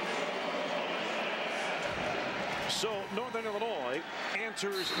 So Northern Illinois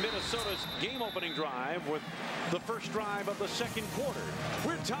answers Minnesota's game-opening drive with the first drive of the second quarter.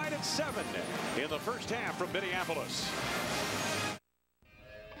 We're tied at 7 in the first half from Minneapolis.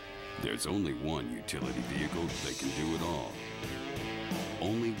 There's only one utility vehicle that can do it all.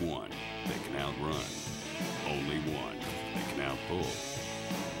 Only one that can outrun. Only one that can outpull.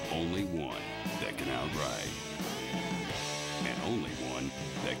 Only one that can outride. And only one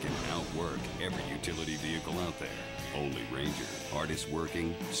that can outwork every utility vehicle out there. Only Ranger. Hardest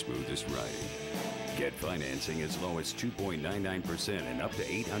working, smoothest riding. Get financing as low as 2.99% and up to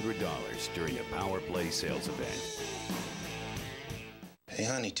 $800 during the Power Play sales event. Hey,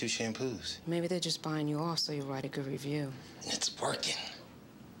 honey, 2 shampoos. Maybe they're just buying you off so you write a good review. It's working.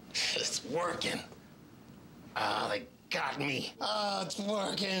 It's working. They got me. It's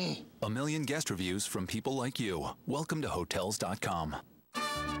working. A million guest reviews from people like you. Welcome to Hotels.com.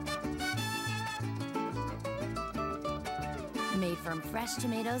 Made from fresh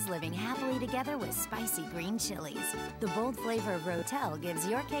tomatoes living happily together with spicy green chilies. The bold flavor of Rotel gives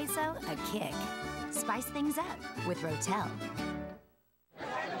your queso a kick. Spice things up with Rotel.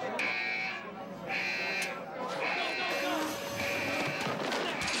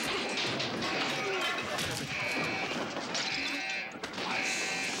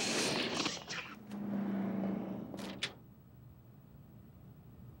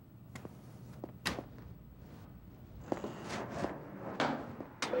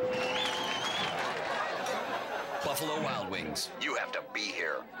 Buffalo Wild Wings. You have to be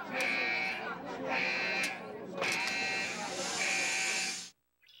here.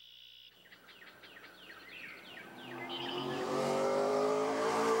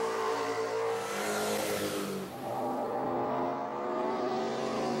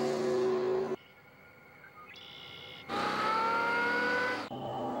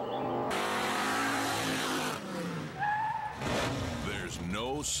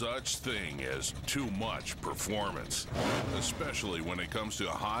 No such thing as too much performance, especially when it comes to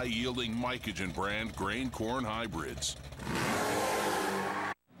high-yielding mycogen brand grain corn hybrids.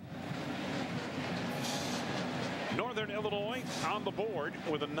 Northern Illinois on the board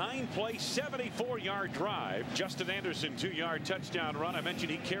with a 9-play, 74-yard drive. Justin Anderson, 2-yard touchdown run. I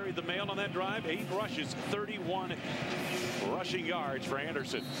mentioned he carried the mail on that drive. 8 rushes, 31 rushing yards for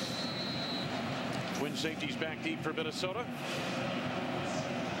Anderson. Twin safeties back deep for Minnesota.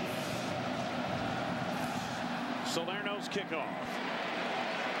 Salerno's kickoff.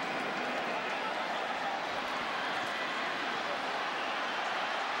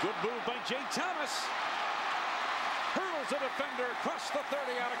 Good move by Jay Thomas. Hurls a defender across the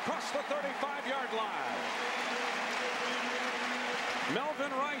 30 out across the 35-yard line.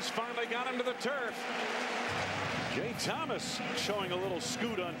 Melvin Rice finally got him to the turf. Jay Thomas showing a little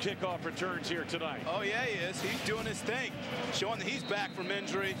scoot on kickoff returns here tonight. Oh, yeah, he is. He's doing his thing, showing that he's back from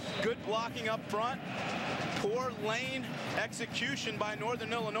injury. Good blocking up front. Poor lane execution by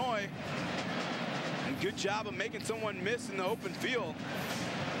Northern Illinois. And good job of making someone miss in the open field.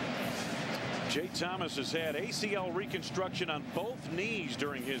 Jay Thomas has had ACL reconstruction on both knees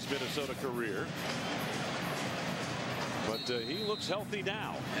during his Minnesota career. But he looks healthy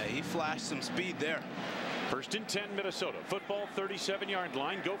now. Yeah, he flashed some speed there. 1st and 10 Minnesota. Football 37-yard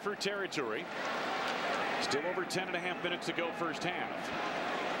line. Gopher territory. Still over 10.5 minutes to go first half.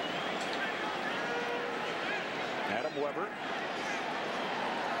 Adam Weber.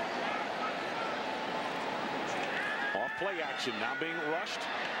 Off play action now being rushed.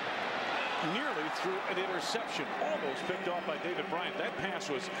 Nearly through an interception. Almost picked off by David Bryant. That pass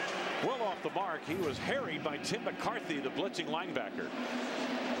was well off the mark. He was harried by Tim McCarthy, the blitzing linebacker.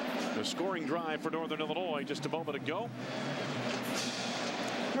 The scoring drive for Northern Illinois just a moment ago.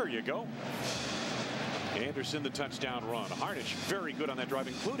 There you go. Anderson, the touchdown run. Harnish very good on that drive,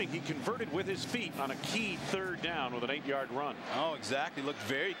 including he converted with his feet on a key 3rd down with an 8-yard run. Oh, exactly. Looked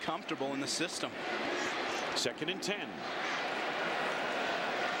very comfortable in the system. 2nd and 10.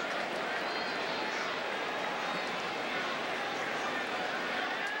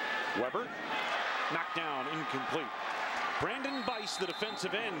 Weber knocked down, incomplete. Brandon Bice, the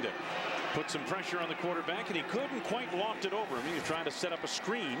defensive end, put some pressure on the quarterback, and he couldn't quite loft it over him. He was trying to set up a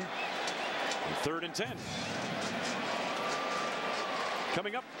screen. 3rd and 10.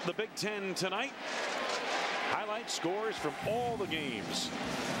 Coming up, the Big Ten tonight. Highlight scores from all the games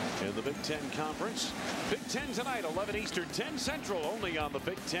in the Big Ten Conference. Big Ten tonight, 11 Eastern, 10 Central, only on the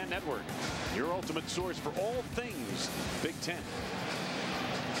Big Ten Network. Your ultimate source for all things Big Ten.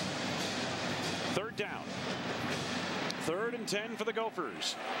 3rd down. 3rd and 10 for the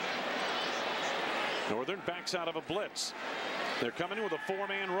Gophers. Northern backs out of a blitz. They're coming in with a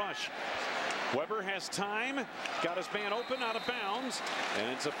 4-man rush. Weber has time, got his man open, out of bounds,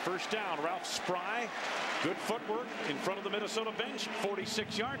 and it's a 1st down. Ralph Spry, good footwork in front of the Minnesota bench,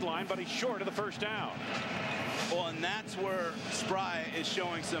 46-yard line, but he's short of the 1st down. Well, and that's where Spry is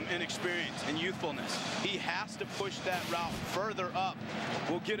showing some inexperience and youthfulness. He has to push that route further up.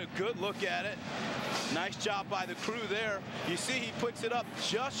 We'll get a good look at it. Nice job by the crew there. You see he puts it up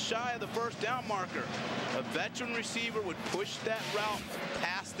just shy of the 1st down marker. A veteran receiver would push that route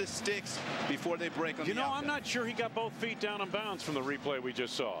past the sticks before they break on the outlet. I'm not sure he got both feet down in bounds from the replay we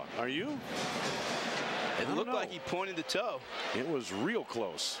just saw. Are you? It looked like he pointed the toe. It was real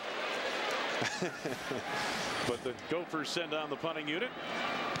close. But the Gophers send on the punting unit.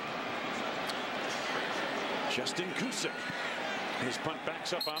 Justin Kusick. His punt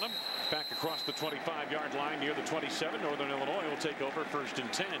backs up on him. Back across the 25-yard line near the 27. Northern Illinois will take over 1st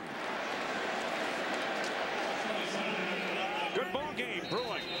and 10. Good ball game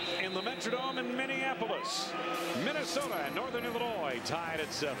brewing in in the Metrodome in Minneapolis. Minnesota and Northern Illinois tied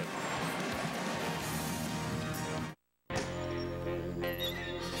at 7.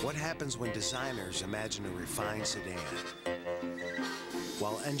 What happens when designers imagine a refined sedan,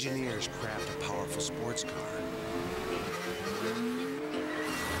 while engineers craft a powerful sports car?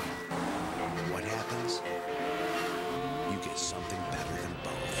 What happens? You get something better than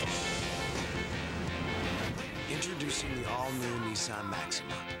both. Introducing the all-new Nissan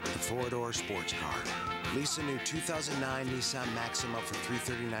Maxima, the 4-door sports car. Lease a new 2009 Nissan Maxima for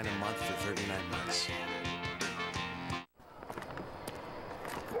 $339 a month for 39 months.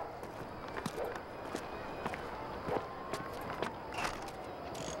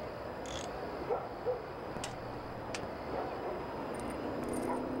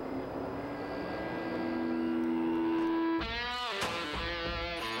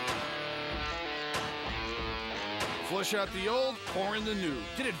 Flush out the old, pour in the new.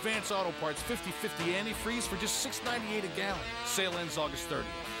 Get Advance Auto Parts 50/50 antifreeze for just $6.98 a gallon. Sale ends August 30th.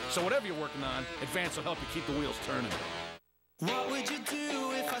 So whatever you're working on, Advance will help you keep the wheels turning. What would you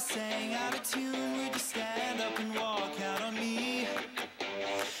do if I sang out of tune? Would you stand up and walk out on me?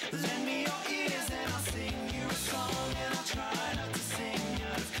 Lend me your ears and I'll sing you a song, and I'll try not to sing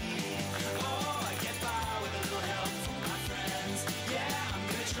out of key. Oh, I get by with a little help from my friends. Yeah, I'm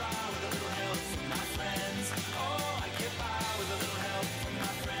gonna try with a little help from my friends. Oh, I get by with a little help from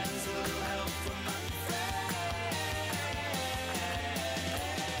my friends, a little help from my friends.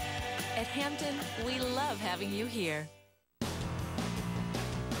 At Hampton, we love having you here.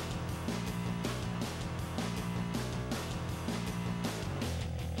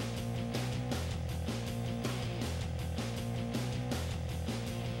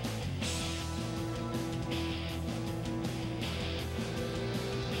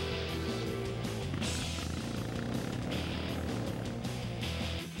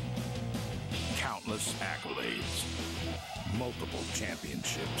 Countless accolades, multiple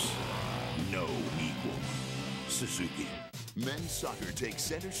championships, no equal. Suzuki. Men's soccer takes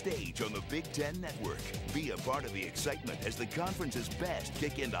center stage on the Big Ten Network. Be a part of the excitement as the conference's best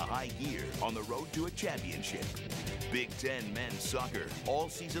kick into high gear on the road to a championship. Big Ten men's soccer all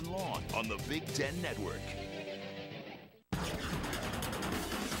season long on the Big Ten Network.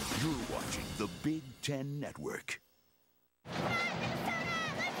 You're watching the Big Ten Network.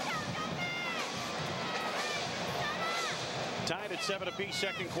 Tied at 7 apiece,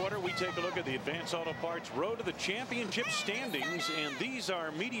 second quarter. We take a look at the Advance Auto Parts Road to the Championship standings, and these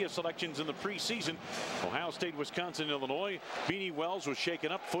are media selections in the preseason. Ohio State, Wisconsin, Illinois. Beanie Wells was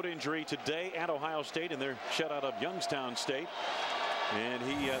shaken up, foot injury today at Ohio State in their shutout of Youngstown State. And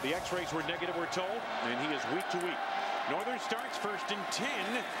the x-rays were negative, we're told, and he is week to week. Northern starts first and 10,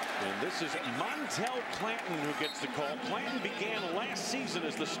 and this is Montel Clanton who gets the call. Clanton began last season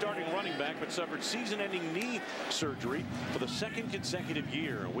as the starting running back, but suffered season-ending knee surgery for the second consecutive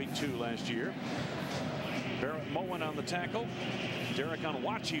year, week 2 last year. Barrett Moen on the tackle. Derek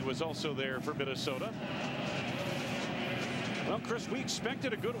Onwachi was also there for Minnesota. Well, Chris, we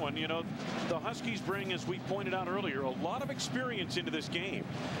expected a good one. You know, the Huskies bring, as we pointed out earlier, a lot of experience into this game.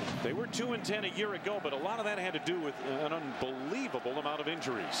 They were 2-10 a year ago, but a lot of that had to do with an unbelievable amount of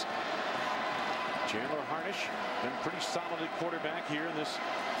injuries. Chandler Harnish, been pretty solid at quarterback here in this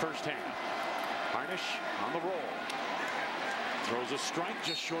first half. Harnish on the roll. Throws a strike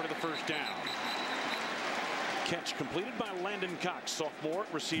just short of the first down. Catch completed by Landon Cox, sophomore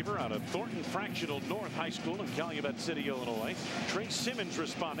receiver out of Thornton Fractional North High School in Calumet City, Illinois. Trey Simmons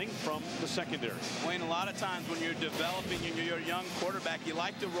responding from the secondary. Wayne, a lot of times when you're developing and you're a young quarterback, you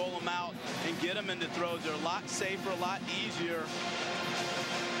like to roll them out and get them into throws. They're a lot safer, a lot easier.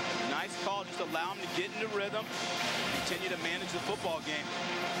 Nice call. Just allow them to get into rhythm, continue to manage the football game.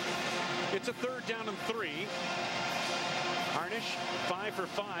 It's a 3rd down and 3. Harnish 5 for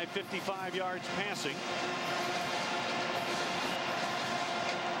 5, 55 yards passing.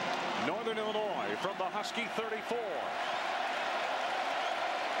 Northern Illinois from the Husky 34.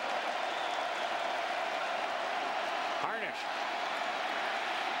 Harnish.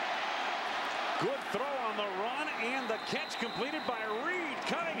 Good throw on the run, and the catch completed by Reed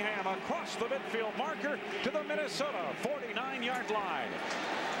Cunningham across the midfield marker to the Minnesota 49-yard line.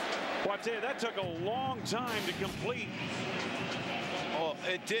 Well, I tell you, that took a long time to complete. Oh,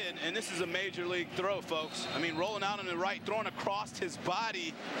 it did, and this is a major league throw, folks. I mean, rolling out on the right, throwing across his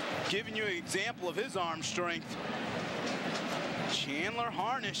body, giving you an example of his arm strength. Chandler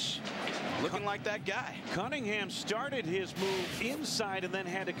Harnish looking like that guy. Cunningham started his move inside and then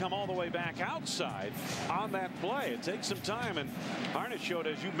had to come all the way back outside on that play. It takes some time, and Harnish showed,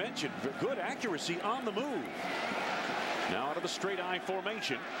 as you mentioned, good accuracy on the move. Now out of the straight I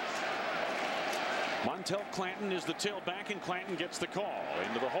formation. Montel Clanton is the tailback, and Clanton gets the call.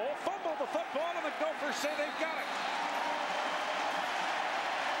 Into the hole, fumble the football, and the Gophers say they've got it.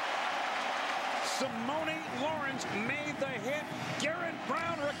 Simone Lawrence made the hit. Garrett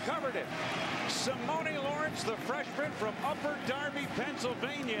Brown recovered it. Simone Lawrence, the freshman from Upper Darby,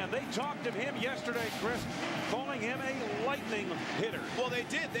 Pennsylvania. They talked of him yesterday, Chris, calling him a lightning hitter. Well, they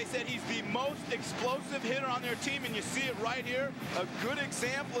did. They said he's the most explosive hitter on their team, and you see it right here. A good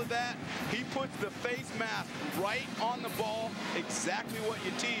example of that. He puts the face mask right on the ball, exactly what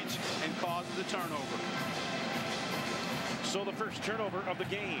you teach, and causes a turnover. So the first turnover of the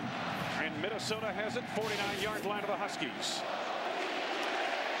game. And Minnesota has it, 49-yard line of the Huskies.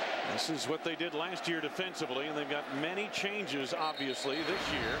 This is what they did last year defensively, and they've got many changes, obviously,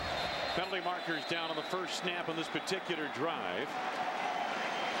 this year. Penalty markers down on the first snap on this particular drive.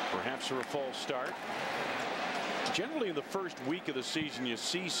 Perhaps for a false start. Generally in the first week of the season you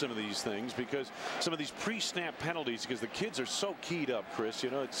see some of these things because some of these pre-snap penalties, because the kids are so keyed up, Chris. You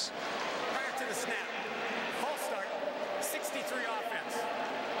know, it's prior to the snap. False start, 63 offense.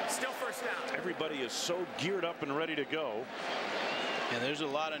 Still first down. Everybody is so geared up and ready to go. Yeah, there's a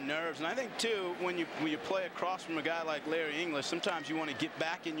lot of nerves, and I think too when you play across from a guy like Larry English, sometimes you want to get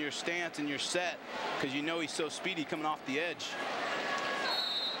back in your stance and your set because you know he's so speedy coming off the edge.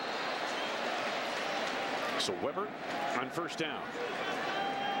 So Weber on first down.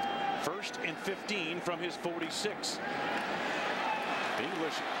 1st and 15 from his 46.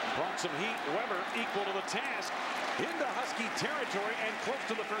 English brought some heat. Weber equal to the task. Into Husky territory and close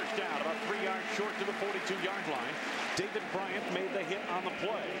to the first down. About 3 yards short to the 42-yard line. David Bryant made the hit on the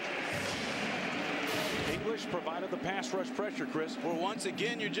play. English provided the pass rush pressure, Chris. Well, once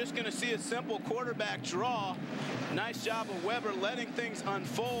again, you're just going to see a simple quarterback draw. Nice job of Weber letting things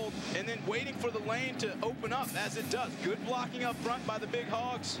unfold and then waiting for the lane to open up as it does. Good blocking up front by the Big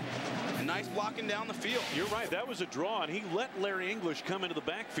Hogs. And nice blocking down the field. You're right. That was a draw, and he let Larry English come into the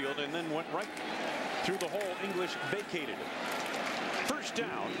backfield and then went right through the hole. English vacated it. First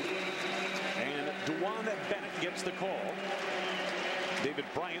down, and DeJuan Bennett gets the call. David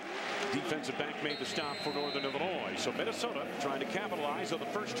Bryant, defensive back, made the stop for Northern Illinois. So Minnesota trying to capitalize on the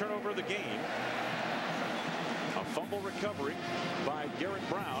first turnover of the game. A fumble recovery by Garrett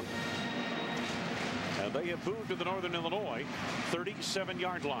Brown. And they have moved to the Northern Illinois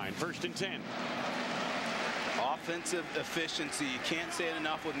 37-yard line. 1st and 10. Offensive efficiency. You can't say it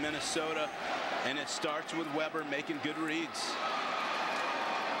enough with Minnesota. And it starts with Weber making good reads.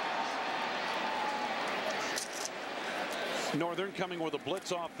 Northern coming with a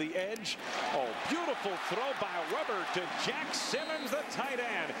blitz off the edge. Oh, beautiful throw by Weber to Jack Simmons, the tight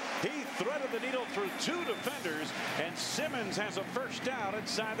end. He threaded the needle through 2 defenders, and Simmons has a first down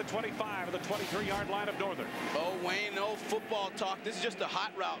inside the 25 of the 23-yard line of Northern. Oh, Wayne, no football talk. This is just a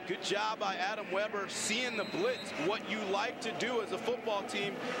hot route. Good job by Adam Weber seeing the blitz. What you like to do as a football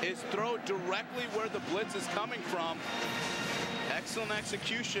team is throw directly where the blitz is coming from. Excellent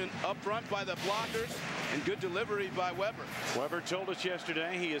execution up front by the blockers and good delivery by Weber. Weber told us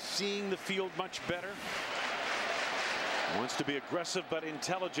yesterday he is seeing the field much better. Wants to be aggressive but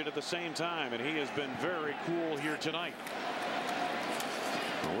intelligent at the same time, and he has been very cool here tonight.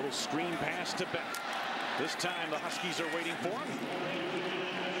 A little screen pass to Beck. This time the Huskies are waiting for him.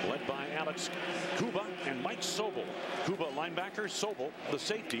 Led by Alex Kuba and Mike Sobel. Kuba linebacker, Sobel the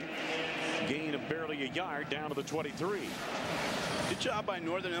safety. Gain of barely a yard down to the 23. Good job by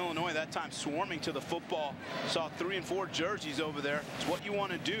Northern Illinois that time swarming to the football. Saw 3 and 4 jerseys over there. It's what you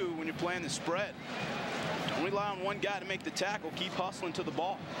want to do when you're playing the spread. Don't rely on one guy to make the tackle. Keep hustling to the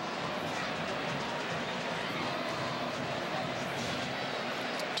ball.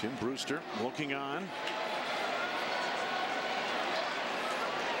 Tim Brewster looking on.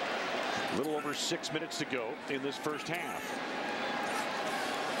 A little over 6 minutes to go in this first half.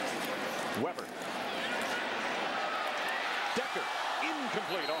 Weber. Decker,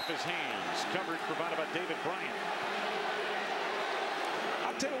 incomplete off his hands. Coverage provided by David Bryant.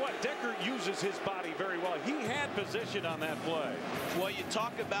 I'll tell you what, Decker uses his body very well. He had position on that play. Well, you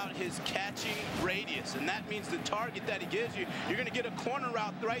talk about his catching radius, and that means the target that he gives you. You're going to get a corner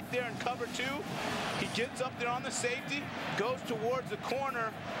route right there in cover 2. He gets up there on the safety, goes towards the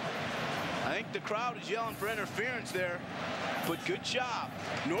corner. I think the crowd is yelling for interference there, but good job.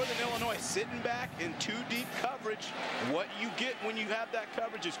 Northern Illinois sitting back in 2 deep coverage. What you get when you have that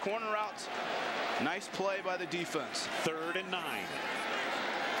coverage is corner routes. Nice play by the defense. 3rd and 9.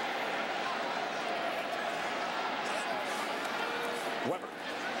 Weber.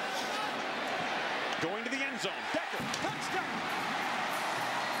 Going to the end zone. Decker. Touchdown.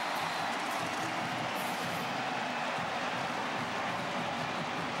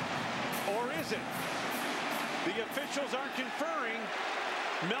 is it? The officials are conferring.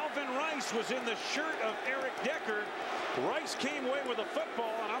 Melvin Rice was in the shirt of Eric Decker. Rice came away with a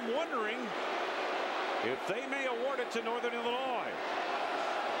football, and I'm wondering if they may award it to Northern Illinois.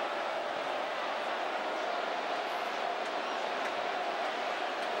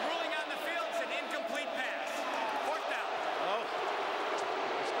 Ruling on the field, it's an incomplete pass. 4th down. Oh,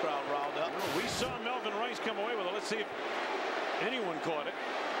 this crowd riled up. We saw Melvin Rice come away with it. Let's see if anyone caught it.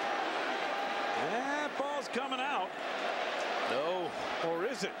 That ball's coming out. No. Or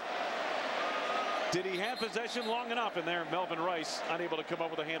is it? Did he have possession long enough in there? Melvin Rice unable to come up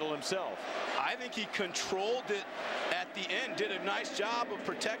with a handle himself. I think he controlled it at the end, did a nice job of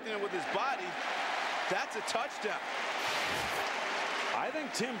protecting it with his body. That's a touchdown. I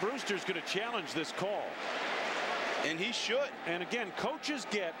think Tim Brewster's going to challenge this call. And he should. And again, coaches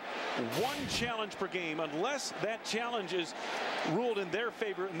get one challenge per game unless that challenge is ruled in their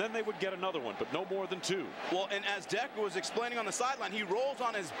favor, and then they would get another one, but no more than 2. Well, and as Decker was explaining on the sideline, he rolls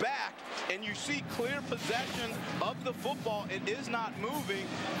on his back, and you see clear possession of the football. It is not moving.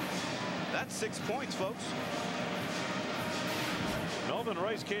 That's 6 points, folks. Melvin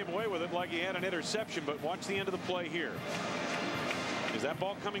Rice came away with it like he had an interception, but watch the end of the play here. Is that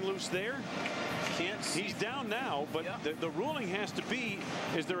ball coming loose there? Can't see. He's down now, but the ruling has to be,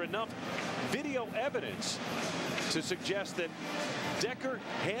 is there enough video evidence to suggest that Decker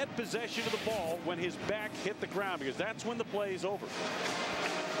had possession of the ball when his back hit the ground, because that's when the play is over.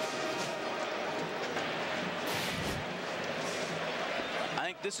 I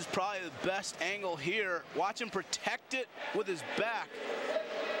think this is probably the best angle here. Watch him protect it with his back.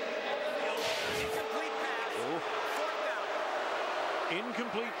 Incomplete pass. 4th down.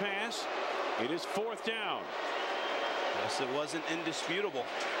 Incomplete pass. It is 4th down. Yes, it wasn't indisputable.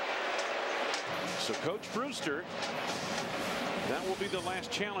 So Coach Brewster, that will be the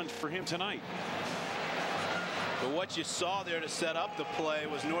last challenge for him tonight. But what you saw there to set up the play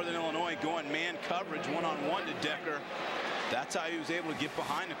was Northern Illinois going man coverage one-on-one to Decker. That's how he was able to get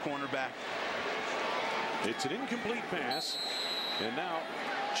behind the cornerback. It's an incomplete pass. And now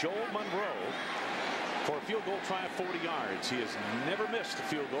Joel Monroe for a field goal try of 40 yards. He has never missed a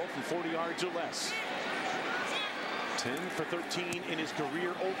field goal from 40 yards or less. 10 for 13 in his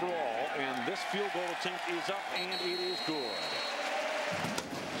career overall, and this field goal attempt is up, and it is good.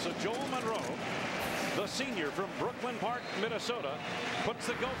 So Joel Monroe, the senior from Brooklyn Park, Minnesota, puts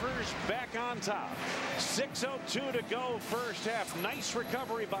the Gophers back on top. 6:02 to go first half. Nice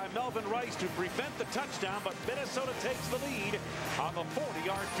recovery by Melvin Rice to prevent the touchdown, but Minnesota takes the lead on the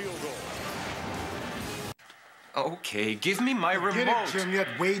 40-yard field goal. Okay, give me my remote. Get it, Jim. You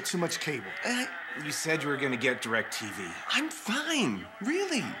had way too much cable. You said you were going to get DirecTV. I'm fine,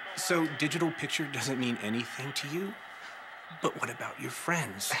 really. So digital picture doesn't mean anything to you? But what about your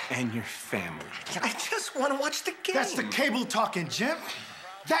friends and your family? I just want to watch the game. That's the cable talking, Jim.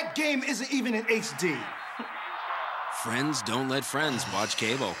 That game isn't even in HD. Friends don't let friends watch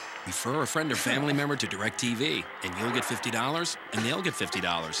cable. Refer a friend or family member to DirecTV, and you'll get $50, and they'll get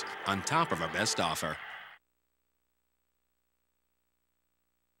 $50 on top of our best offer.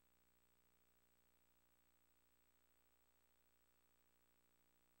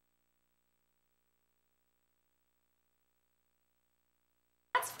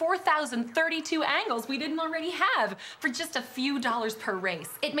 That's 4,032 angles we didn't already have for just a few dollars per race.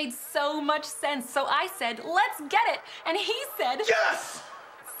 It made so much sense, so I said, let's get it. And he said, yes!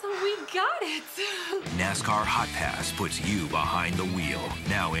 So we got it. NASCAR Hot Pass puts you behind the wheel.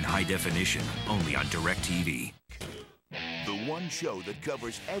 Now in high definition, only on DirecTV. The one show that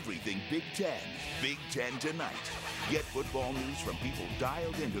covers everything Big Ten. Big Ten Tonight. Get football news from people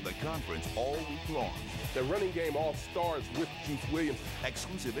dialed into the conference all week long. The running game all stars with Juice Williams.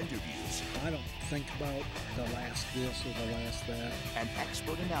 Exclusive interviews. I don't think about the last this or the last that. And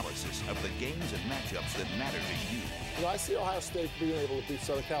expert analysis of the games and matchups that matter to you. You know, I see Ohio State being able to beat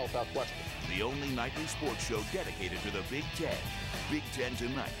Southern Cal without question. The only nightly sports show dedicated to the Big Ten. Big Ten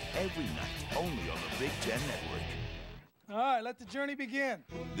Tonight, every night, only on the Big Ten Network. All right, let the journey begin.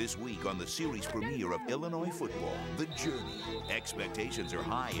 This week on the series premiere of Illinois football, The Journey. Expectations are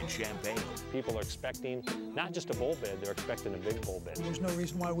high in Champaign. People are expecting not just a bowl bid, they're expecting a big bowl bid. There's no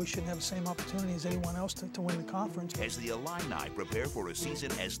reason why we shouldn't have the same opportunity as anyone else to win the conference. As the Illini prepare for a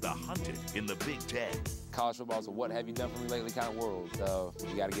season as the hunted in the Big Ten. College football is a what have you done for me lately kind of world, so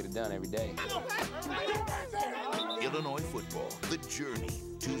you got to get it done every day. Illinois football, The Journey.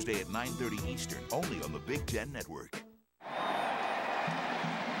 Tuesday at 9:30 Eastern, only on the Big Ten Network.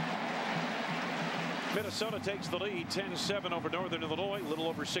 Minnesota takes the lead 10-7 over Northern Illinois, a little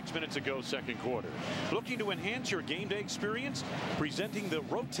over 6 minutes ago, second quarter. Looking to enhance your game day experience? Presenting the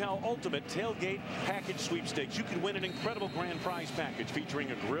Rotel Ultimate Tailgate Package Sweepstakes. You can win an incredible grand prize package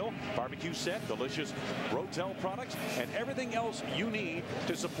featuring a grill, barbecue set, delicious Rotel products, and everything else you need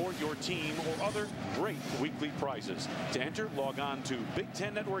to support your team or other great weekly prizes. To enter, log on to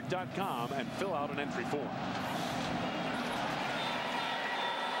Big10Network.com and fill out an entry form.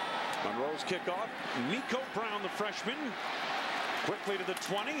 Monroe's kickoff. Nico Brown, the freshman, quickly to the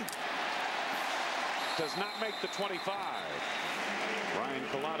 20. Does not make the 25. Ryan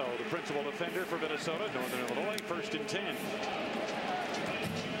Collado, the principal defender for Minnesota. Northern Illinois, 1st and 10.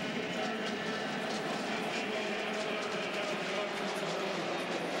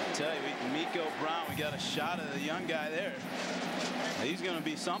 I tell you, Nico Brown, we got a shot of the young guy there. He's going to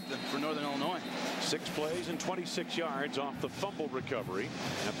be something for Northern Illinois. 6 plays and 26 yards off the fumble recovery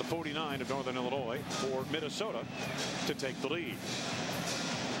at the 49 of Northern Illinois for Minnesota to take the lead.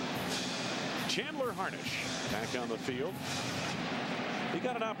 Chandler Harnish back on the field. He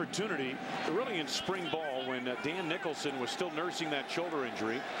got an opportunity really in spring ball when Dan Nicholson was still nursing that shoulder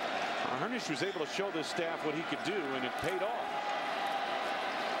injury. Harnish was able to show this staff what he could do, and it paid off.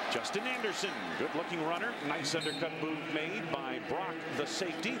 Justin Anderson, good-looking runner. Nice undercut move made by Brock, the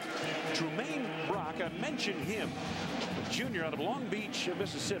safety. Trumaine Brock, I mentioned him. Junior out of Long Beach,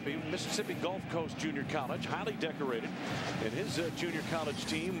 Mississippi. Mississippi Gulf Coast Junior College, highly decorated. And his junior college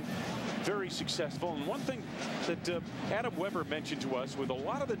team, very successful. And one thing that Adam Weber mentioned to us, with a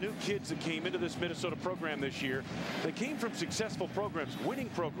lot of the new kids that came into this Minnesota program this year, they came from successful programs, winning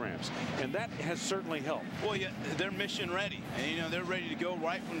programs, and that has certainly helped. Well, yeah, they're mission ready, and you know they're ready to go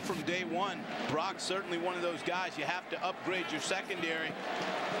right from day one. Brock's certainly one of those guys. You have to upgrade your secondary.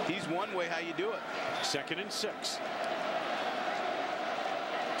 He's one way how you do it. 2nd and 6.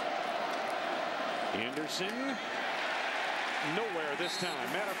 Anderson nowhere this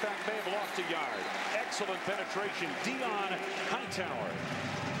time. Matter of fact, may have lost a yard. Excellent penetration. Dion Hightower,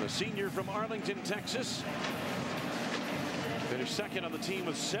 the senior from Arlington, Texas. Finished 2nd on the team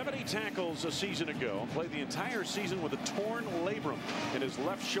with 70 tackles a season ago. Played the entire season with a torn labrum in his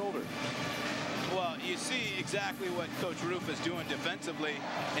left shoulder. Well, you see exactly what Coach Roof is doing defensively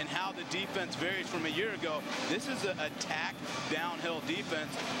and how the defense varies from a year ago. This is an attack downhill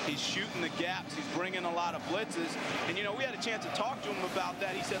defense. He's shooting the gaps. He's bringing a lot of blitzes. And, you know, we had a chance to talk to him about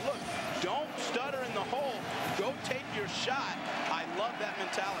that. He said, look, don't stutter in the hole. Go take your shot. I love that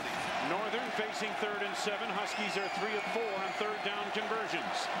mentality. Northern facing 3rd and 7. Huskies are 3 of 4 on 3rd down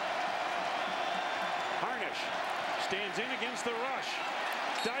conversions. Harnish stands in against the rush.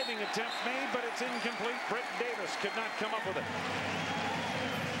 Diving attempt made, but it's incomplete. Brett Davis could not come up with it.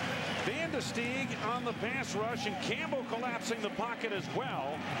 Van de Steeg on the pass rush, and Campbell collapsing the pocket as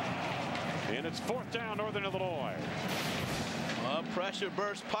well. And it's 4th down, Northern Illinois. Pressure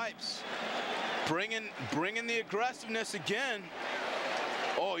burst pipes. Bringing the aggressiveness again.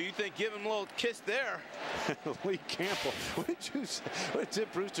 Oh, you think give him a little kiss there? Lee Campbell, what Tim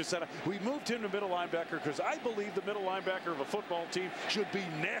Brewster said, we moved him to middle linebacker because I believe the middle linebacker of a football team should be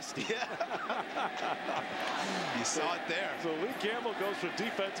nasty. Yeah. You saw it there. So Lee Campbell goes from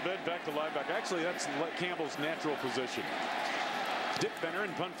defensive end back to linebacker. Actually, that's Campbell's natural position. Dip Benner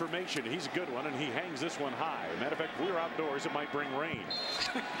in punt formation. He's a good one, and he hangs this one high. Matter of fact, we're outdoors. It might bring rain.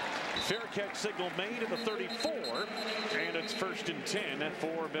 Fair catch signal made at the 34, and it's 1st and 10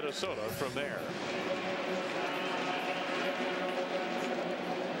 for Minnesota from there.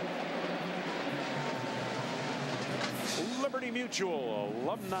 Liberty Mutual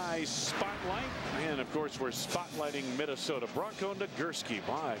Alumni Spotlight, and of course we're spotlighting Minnesota. Bronco Nagurski.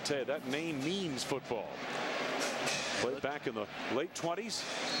 Boy, I tell you, that name means football. Played back in the late 20s.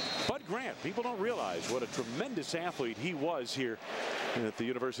 Bud Grant, people don't realize what a tremendous athlete he was here at the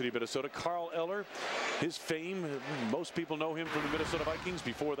University of Minnesota. Carl Eller, his fame, most people know him from the Minnesota Vikings.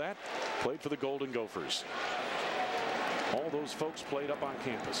 Before that, played for the Golden Gophers. All those folks played up on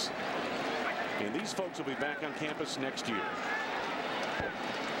campus. And these folks will be back on campus next year.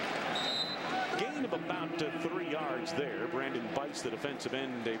 Gain of about 3 yards there. Brandon Bites, the defensive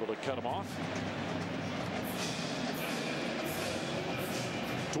end, able to cut him off.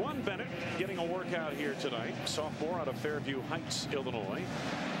 Dwan Bennett getting a workout here tonight. Sophomore out of Fairview Heights, Illinois.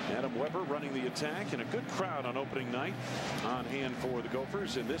 Adam Weber running the attack, and a good crowd on opening night on hand for the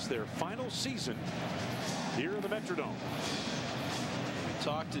Gophers in this their final season here in the Metrodome.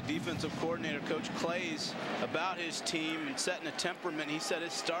 Talked to defensive coordinator Coach Clays about his team and setting a temperament. He said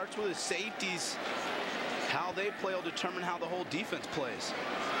it starts with his safeties. How they play will determine how the whole defense plays.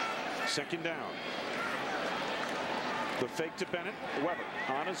 2nd down. The fake to Bennett. Weber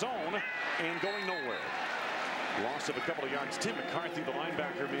on his own and going nowhere. Loss of a couple of yards. Tim McCarthy, the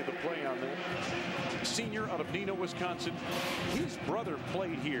linebacker, made the play on that. Senior out of Neenah, Wisconsin. His brother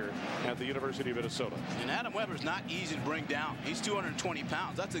played here at the University of Minnesota. And Adam Weber's not easy to bring down. He's 220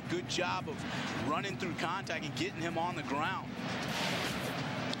 pounds. That's a good job of running through contact and getting him on the ground.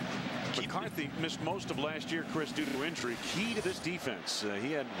 McCarthy missed most of last year, Chris, due to injury. Key to this defense.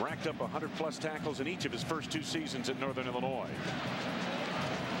 He had racked up 100+ tackles in each of his first 2 seasons at Northern Illinois.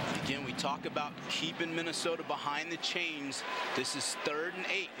 Again, we talk about keeping Minnesota behind the chains. This is 3rd and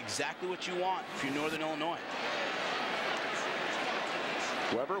 8, exactly what you want if you're Northern Illinois.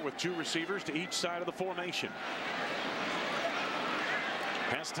 Weber with 2 receivers to each side of the formation.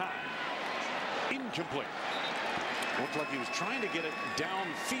 Pass time. Incomplete. Looked like he was trying to get it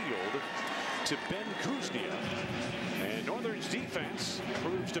downfield to Ben Kuznia. And Northern's defense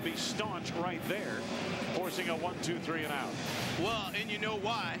proves to be staunch right there, forcing a 1-2-3 and out. Well, and you know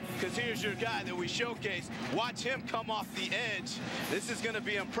why? Because here's your guy that we showcased. Watch him come off the edge. This is going to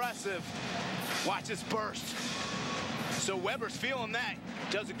be impressive. Watch this burst. So Weber's feeling that.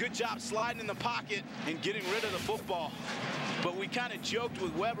 Does a good job sliding in the pocket and getting rid of the football. But we kind of joked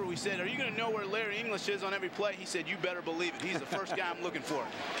with Weber. We said, are you going to know where Larry English is on every play? He said, you better believe it. He's the first guy I'm looking for.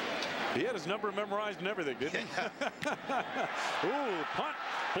 He had his number memorized and everything, didn't he? Ooh, punt,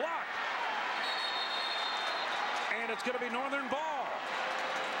 block. And it's going to be Northern ball.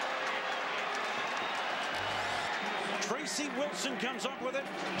 Tracy Wilson comes up with it.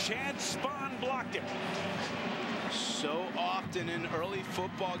 Chad Spahn blocked it. So often in early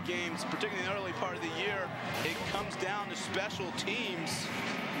football games, particularly in the early part of the year, it comes down to special teams.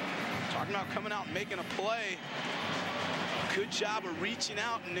 Talking about coming out and making a play. Good job of reaching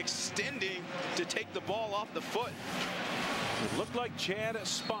out and extending to take the ball off the foot. It looked like Chad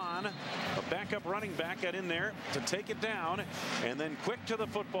Spahn, a backup running back, got in there to take it down, and then quick to the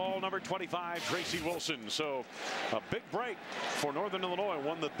football, number 25, Tracy Wilson. So a big break for Northern Illinois,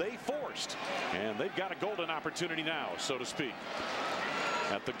 one that they forced, and they've got a golden opportunity now, so to speak.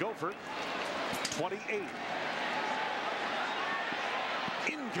 At the Gopher 28.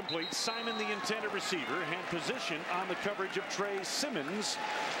 Incomplete. Simon, the intended receiver, had position on the coverage of Trey Simmons,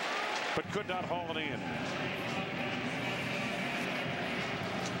 but could not haul it in.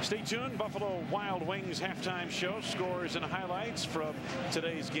 Stay tuned. Buffalo Wild Wings halftime show, scores and highlights from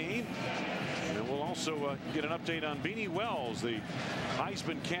today's game. And we'll also get an update on Beanie Wells, the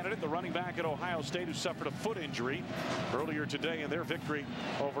Heisman candidate, the running back at Ohio State, who suffered a foot injury earlier today in their victory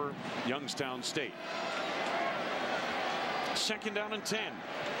over Youngstown State. 2nd down and 10.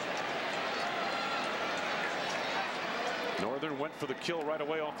 Northern went for the kill right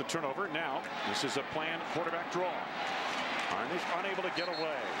away off the turnover. Now this is a planned quarterback draw. Harnish unable to get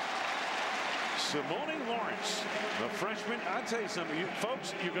away. Simone Lawrence, the freshman. I'll tell you something, you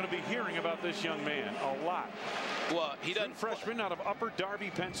folks, you're going to be hearing about this young man a lot. Well, he doesn't. Freshman out of Upper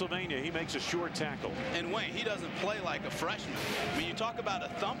Darby, Pennsylvania. He makes a sure tackle. And Wayne, he doesn't play like a freshman. I mean, you talk about a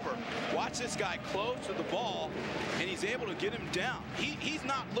thumper. Watch this guy close to the ball, and he's able to get him down. He's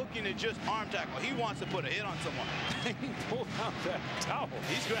not looking to just arm tackle. He wants to put a hit on someone. He pulled out that towel.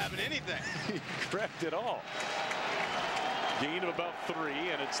 He's grabbing anything. He grabbed it all. Gain of about 3,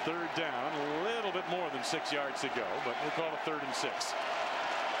 and it's 3rd down. A little bit more than 6 yards to go, but we'll call it 3rd and 6.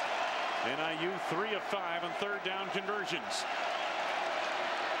 NIU 3 of 5 on 3rd down conversions.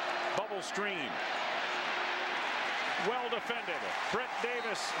 Bubble screen. Well defended. Brett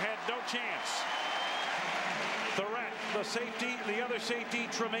Davis had no chance. Threat, the safety, the other safety,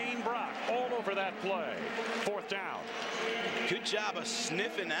 Tremaine Brock, all over that play. 4th down. Good job of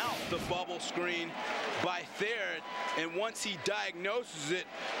sniffing out the bubble screen by Thayer, and once he diagnoses it,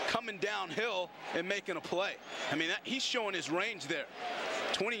 coming downhill and making a play. I mean, he's showing his range there.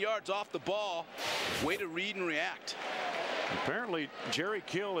 20 yards off the ball. Way to read and react. Apparently, Jerry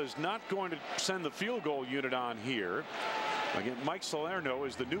Kill is not going to send the field goal unit on here. Again, Mike Salerno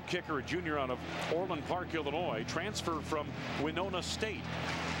is the new kicker, a junior out of Orland Park, Illinois, transferred from Winona State.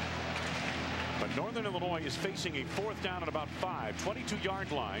 But Northern Illinois is facing a 4th down at about 5,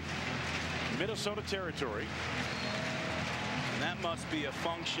 22-yard line, Minnesota territory. And that must be a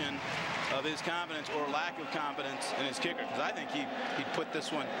function of his confidence or lack of confidence in his kicker, because I think he'd put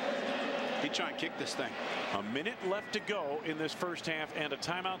this one, he'd try and kick this thing. A minute left to go in this first half, and a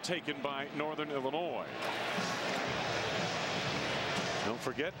timeout taken by Northern Illinois. Don't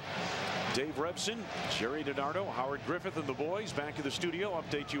forget, Dave Rebson, Jerry DiNardo, Howard Griffith, and the boys back in the studio.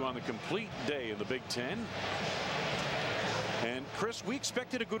 Update you on the complete day in the Big Ten. And Chris, we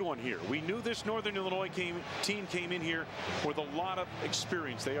expected a good one here. We knew this Northern Illinois team came in here with a lot of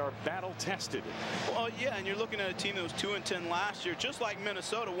experience. They are battle tested. Well, yeah, and you're looking at a team that was 2-10 last year, just like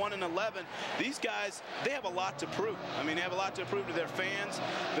Minnesota, 1-11. These guys, they have a lot to prove. I mean, they have a lot to prove to their fans,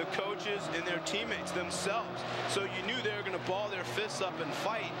 the coaches, and their teammates themselves. So you knew they were going to ball their fists up and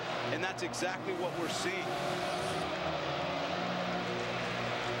fight, and that's exactly what we're seeing.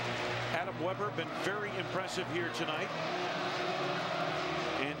 Adam Weber been very impressive here tonight.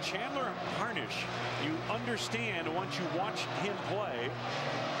 And Chandler Harnish, you understand once you watch him play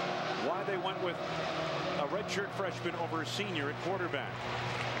why they went with a redshirt freshman over a senior at quarterback.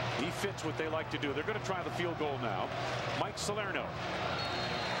 He fits what they like to do. They're going to try the field goal now. Mike Salerno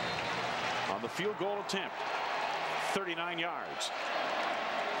on the field goal attempt. 39 yards.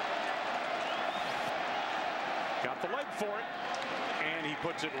 Got the leg for it. And he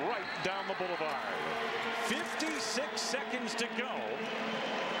puts it right down the boulevard. 56 seconds to go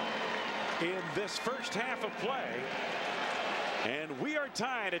in this first half of play. And we are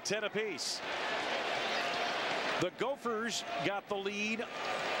tied at 10 apiece. The Gophers got the lead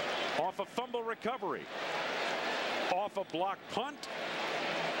off a fumble recovery, off a block punt.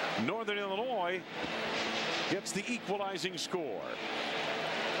 Northern Illinois gets the equalizing score.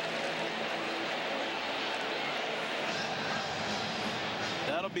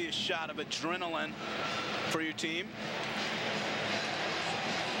 That'll be a shot of adrenaline for your team.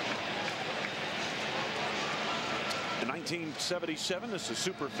 In 1977, this is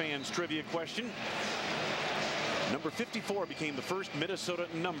Super Fans trivia question. Number 54 became the first Minnesota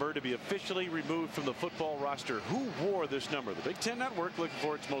number to be officially removed from the football roster. Who wore this number? The Big Ten Network looking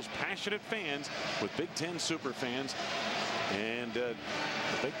for its most passionate fans with Big Ten super fans. And the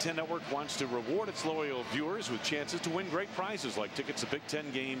Big Ten Network wants to reward its loyal viewers with chances to win great prizes like tickets to Big Ten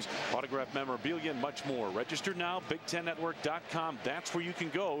games, autographed memorabilia, and much more. Register now, BigTenNetwork.com. That's where you can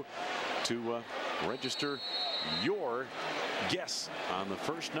go to register your guess on the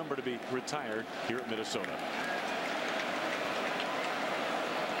first number to be retired here at Minnesota.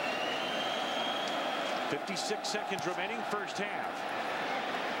 56 seconds remaining, first half.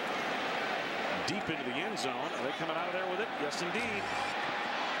 Deep into the end zone. Are they coming out of there with it? Yes, indeed.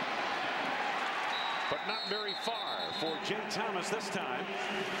 But not very far for Jay Thomas this time.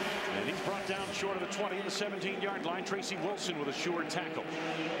 And he's brought down short of the 20 and the 17-yard line. Tracy Wilson with a sure tackle.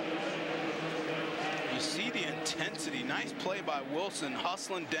 You see the intensity. Nice play by Wilson,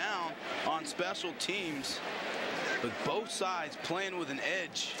 hustling down on special teams. But both sides playing with an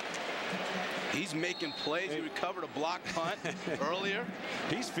edge. He's making plays. He recovered a block punt earlier.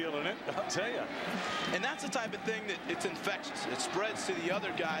 He's feeling it, I'll tell you. And that's the type of thing that it's infectious. It spreads to the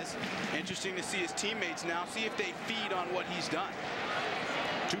other guys. Interesting to see his teammates now, see if they feed on what he's done.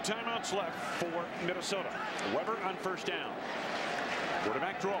 2 timeouts left for Minnesota. Weber on first down.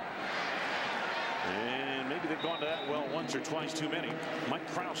 Quarterback draw. And maybe they've gone to that well once or twice too many. Mike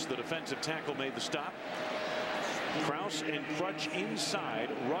Krause, the defensive tackle, made the stop. Krause and Crutch inside,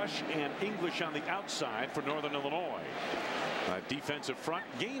 Rush and English on the outside for Northern Illinois. Defensive front,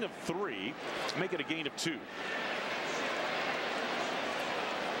 gain of 3, make it a gain of 2.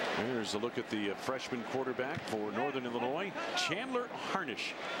 There's a look at the freshman quarterback for Northern Illinois, Chandler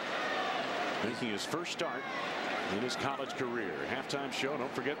Harnish, making his first start in his college career. Halftime show.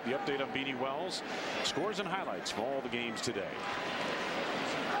 Don't forget the update on Beanie Wells. Scores and highlights from all the games today.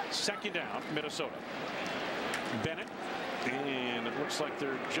 Second down, Minnesota. Bennett, and it looks like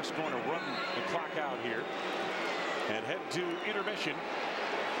they're just going to run the clock out here and head to intermission.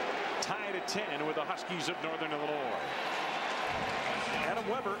 Tied at 10 with the Huskies of Northern Illinois. Adam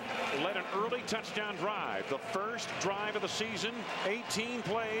Weber led an early touchdown drive, the first drive of the season. 18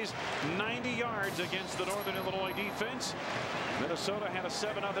 plays, 90 yards against the Northern Illinois defense. Minnesota had a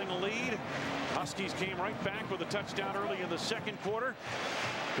 7-0 lead. Huskies came right back with a touchdown early in the second quarter.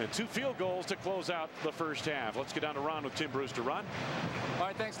 And 2 field goals to close out the first half. Let's get down to Ron with Tim Brewster. Ron? All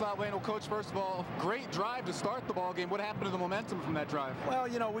right, thanks a lot, Wayne. Well, Coach, first of all, great drive to start the ball game. What happened to the momentum from that drive? Well,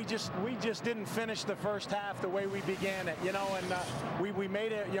 you know, we just didn't finish the first half the way we began it, you know, and we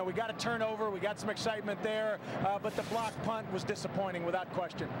made it, you know, we got a turnover, we got some excitement there, but the block punt was disappointing without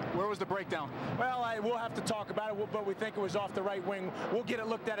question. Where was the breakdown? Well, we'll have to talk about it, but we think it was off the right wing. We'll get it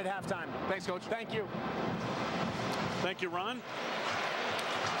looked at halftime. Thanks, Coach. Thank you. Thank you, Ron.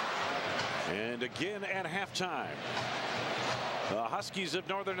 And again at halftime, the Huskies of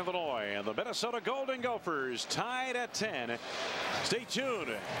Northern Illinois and the Minnesota Golden Gophers tied at 10. Stay tuned.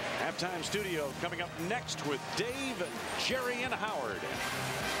 Halftime studio coming up next with Dave, Jerry, and Howard.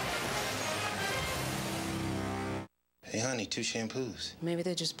 Hey, honey, 2 shampoos. Maybe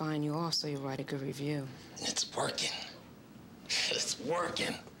they're just buying you off so you write a good review. It's working.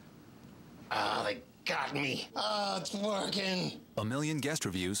 working. Ah, they got me. Ah, it's working. A million guest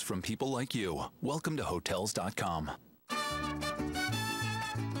reviews from people like you. Welcome to Hotels.com.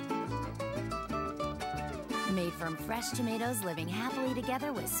 Made from fresh tomatoes living happily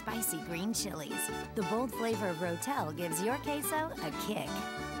together with spicy green chilies. The bold flavor of Rotel gives your queso a kick.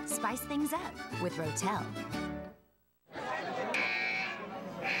 Spice things up with Rotel.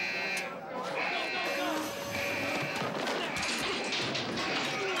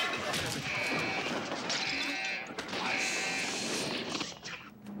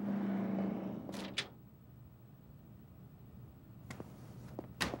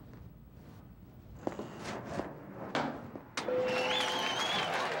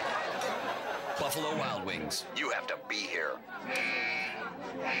 Buffalo Wild Wings. You have to be here.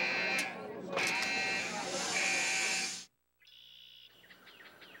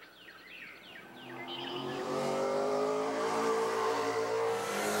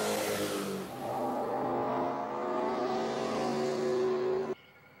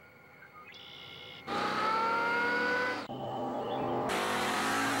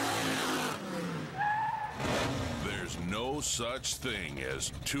 No such thing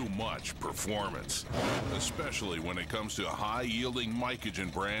as too much performance, especially when it comes to high-yielding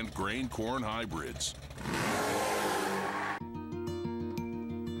mycogen brand grain corn hybrids.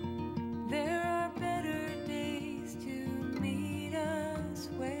 There are better days to meet us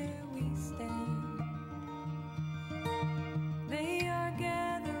where we stand. They are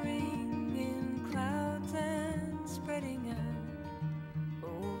gathering in clouds and spreading out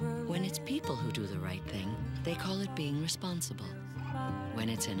over. When it's people who do the right thing, they call it being responsible. When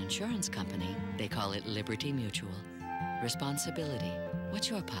it's an insurance company, they call it Liberty Mutual. Responsibility.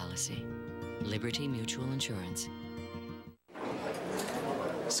 What's your policy? Liberty Mutual Insurance.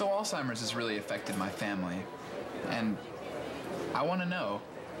 So Alzheimer's has really affected my family. And I want to know,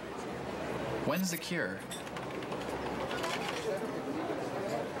 when's the cure?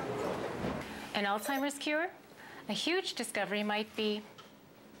 An Alzheimer's cure? A huge discovery might be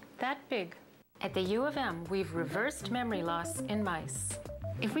that big. At the U of M, we've reversed memory loss in mice.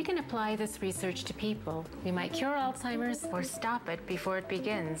 If we can apply this research to people, we might cure Alzheimer's or stop it before it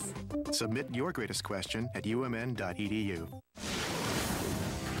begins. Submit your greatest question at umn.edu.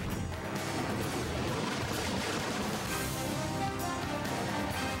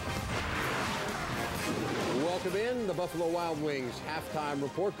 Welcome in, the Buffalo Wild Wings halftime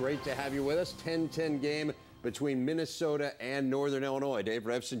report. Great to have you with us. 10-10 game between Minnesota and Northern Illinois. Dave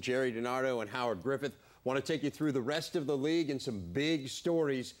Revson, Jerry DiNardo, and Howard Griffith want to take you through the rest of the league and some big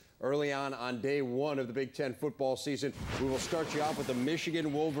stories early on day one of the Big Ten football season. We will start you off with the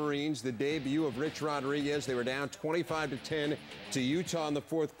Michigan Wolverines, the debut of Rich Rodriguez. They were down 25-10 to Utah in the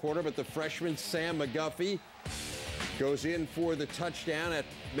fourth quarter, but the freshman Sam McGuffey goes in for the touchdown. That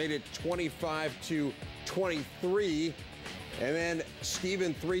made it 25-23. And then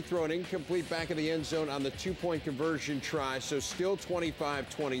Steven throw an incomplete back of the end zone on the two-point conversion try. So still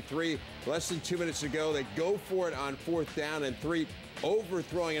 25-23. Less than 2 minutes to go. They go for it on fourth down and 3,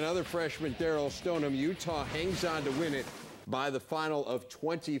 overthrowing another freshman, Darrell Stoneham. Utah hangs on to win it by the final of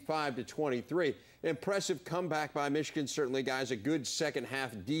 25-23. Impressive comeback by Michigan, certainly, guys. A good second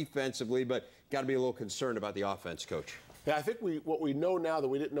half defensively, but got to be a little concerned about the offense, Coach. Yeah, I think what we know now that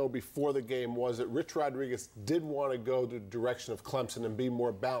we didn't know before the game was that Rich Rodriguez did want to go the direction of Clemson and be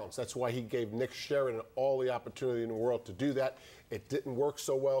more balanced. That's why he gave Nick Sheridan all the opportunity in the world to do that. It didn't work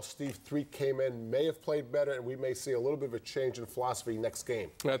so well. Steve Threet came in, may have played better, and we may see a little bit of a change in philosophy next game.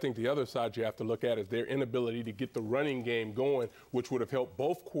 I think the other side you have to look at is their inability to get the running game going, which would have helped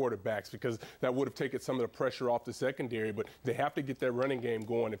both quarterbacks because that would have taken some of the pressure off the secondary. But they have to get their running game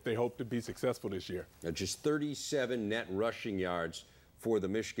going if they hope to be successful this year. Just 37 net rushing yards for the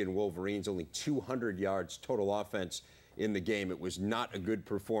Michigan Wolverines, only 200 yards total offense in the game. It was not a good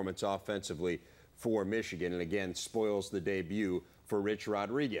performance offensively for Michigan, and again, spoils the debut for Rich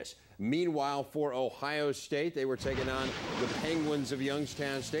Rodriguez. Meanwhile, for Ohio State, they were taking on the Penguins of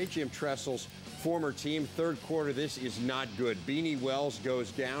Youngstown State, Jim Tressel's former team. Third quarter, this is not good. Beanie Wells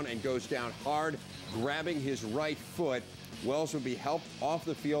goes down and goes down hard, grabbing his right foot. Wells would be helped off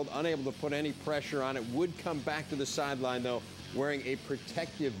the field, unable to put any pressure on it. Would come back to the sideline, though, wearing a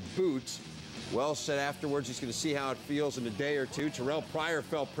protective boot. Wells said afterwards he's going to see how it feels in a day or two. Terrell Pryor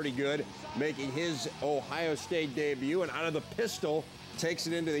felt pretty good, making his Ohio State debut, and out of the pistol, takes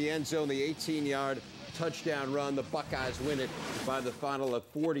it into the end zone, the 18-yard touchdown run. The Buckeyes win it by the final of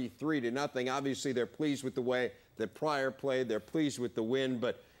 43-0. Obviously, they're pleased with the way that Pryor played. They're pleased with the win,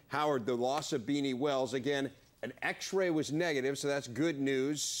 but Howard, the loss of Beanie Wells, again, An X-ray was negative, so that's good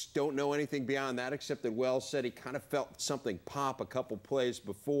news. Don't know anything beyond that, except that Wells said he kind of felt something pop a couple plays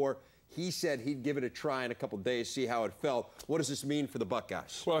before. He said he'd give it a try in a couple days, see how it felt. What does this mean for the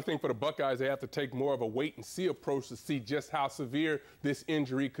Buckeyes? Well, I think for the Buckeyes, they have to take more of a wait-and-see approach to see just how severe this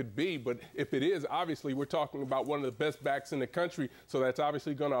injury could be. But if it is, obviously, we're talking about one of the best backs in the country, so that's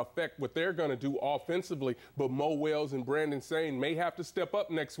obviously going to affect what they're going to do offensively. But Mo Wells and Brandon Sane may have to step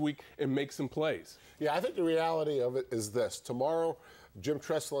up next week and make some plays. Yeah, I think the reality of it is this. Tomorrow, Jim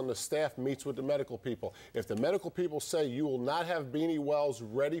Tressel and the staff meets with the medical people. If the medical people say you will not have Beanie Wells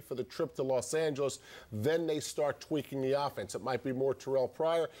ready for the trip to Los Angeles, then they start tweaking the offense. It might be more Terrell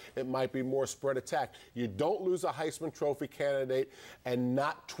Pryor. It might be more spread attack. You don't lose a Heisman Trophy candidate and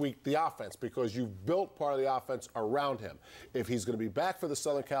not tweak the offense because you've built part of the offense around him. If he's going to be back for the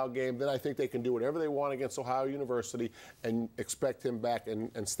Southern Cal game, then I think they can do whatever they want against Ohio University and expect him back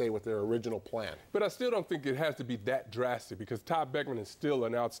and stay with their original plan. But I still don't think it has to be that drastic because Todd Beckman is still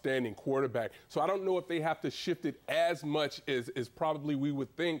an outstanding quarterback. So I don't know if they have to shift it as much as probably we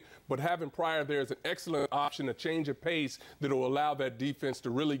would think, but having Pryor there is an excellent option, a change of pace that will allow that defense to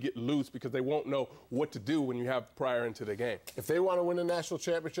really get loose because they won't know what to do when you have Pryor into the game. If they want to win the national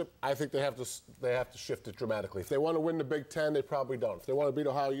championship, I think they have to shift it dramatically. If they want to win the Big Ten, they probably don't. If they want to beat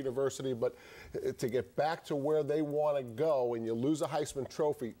Ohio University, but to get back to where they want to go and you lose a Heisman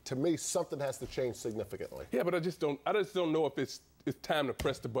Trophy, to me, something has to change significantly. Yeah, but I just don't know if it's time to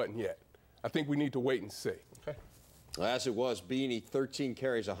press the button yet. I think we need to wait and see. Okay. Well, as it was, Beanie, 13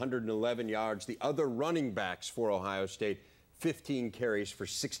 carries, 111 yards. The other running backs for Ohio State, 15 carries for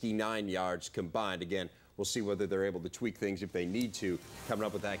 69 yards combined. Again, we'll see whether they're able to tweak things if they need to, coming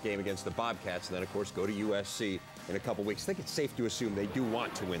up with that game against the Bobcats, and then, of course, go to USC in a couple weeks. I think it's safe to assume they do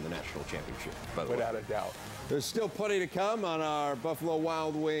want to win the national championship, by the way. Without a doubt. There's still plenty to come on our Buffalo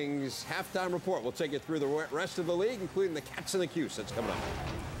Wild Wings halftime report. We'll take you through the rest of the league, including the Cats and the Cuse. That's coming up.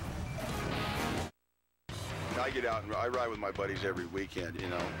 I get out and I ride with my buddies every weekend, you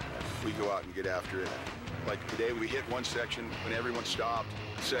know. We go out and get after it. Like today, we hit one section when everyone stopped,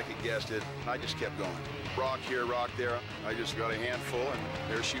 second guessed it, and I just kept going. Rock here, rock there. I just got a handful, and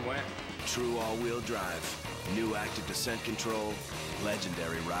there she went. True all-wheel drive, new active descent control,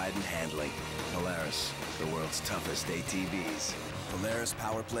 legendary ride and handling. Polaris, the world's toughest ATVs. Polaris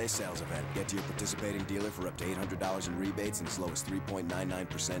Power Play sales event. Get to your participating dealer for up to $800 in rebates and as low as 3.99%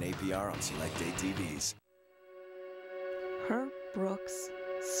 APR on select ATVs. Herb Brooks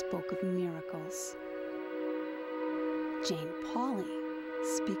spoke of miracles. Jane Pauley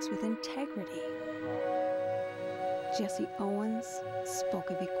speaks with integrity. Jesse Owens spoke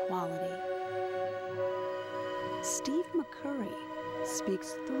of equality. Steve McCurry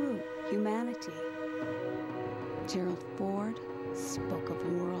speaks through humanity. Gerald Ford spoke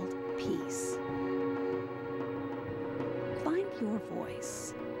of world peace. Find your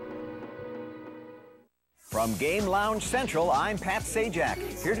voice. From Game Lounge Central, I'm Pat Sajak,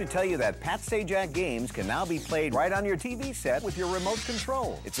 here to tell you that Pat Sajak games can now be played right on your TV set with your remote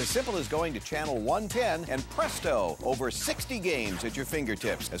control. It's as simple as going to channel 110 and presto, over 60 games at your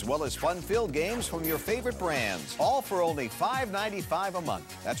fingertips, as well as fun-filled games from your favorite brands, all for only $5.95 a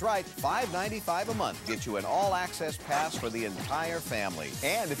month. That's right, $5.95 a month gets you an all-access pass for the entire family.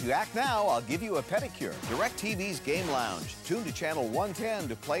 And if you act now, I'll give you a pedicure. DirecTV's Game Lounge. Tune to channel 110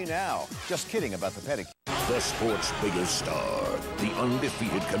 to play now. Just kidding about the pedicure. The sport's biggest star, the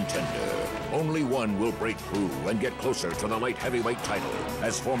undefeated contender. Only one will break through and get closer to the light heavyweight title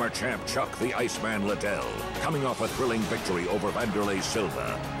as former champ Chuck the Iceman Liddell, coming off a thrilling victory over Vanderlei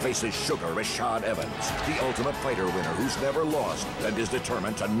Silva, faces Sugar Rashad Evans, the Ultimate Fighter winner who's never lost and is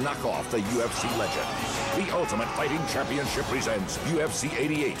determined to knock off the UFC legend. The Ultimate Fighting Championship presents UFC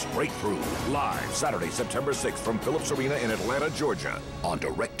 88 Breakthrough, live Saturday, September 6th from Phillips Arena in Atlanta, Georgia, on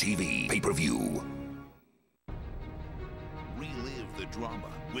DirecTV pay-per-view. Drama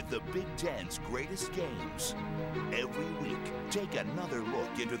with the Big Ten's greatest games. Every week, take another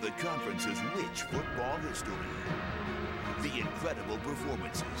look into the conference's rich football history. The incredible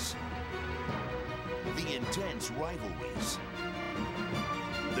performances. The intense rivalries.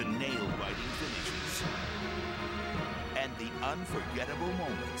 The nail-biting finishes. And the unforgettable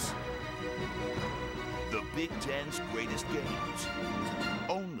moments. The Big Ten's greatest games.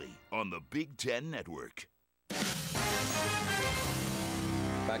 Only on the Big Ten Network.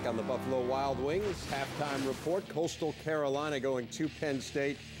 Back on the Buffalo Wild Wings halftime report. Coastal Carolina going to Penn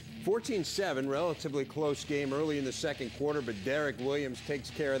State. 14-7, relatively close game early in the second quarter, but Derek Williams takes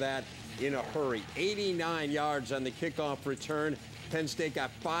care of that in a hurry. 89 yards on the kickoff return. Penn State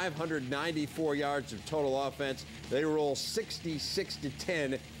got 594 yards of total offense. They roll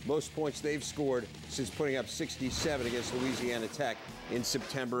 66-10, most points they've scored since putting up 67 against Louisiana Tech in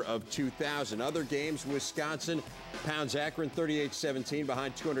September of 2000. Other games, Wisconsin pounds Akron 38-17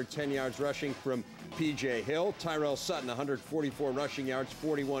 behind 210 yards rushing from P.J. Hill. Tyrell Sutton, 144 rushing yards,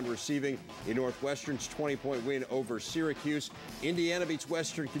 41 receiving in Northwestern's 20-point win over Syracuse. Indiana beats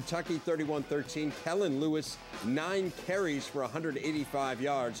Western Kentucky 31-13. Kellen Lewis, 9 carries for 185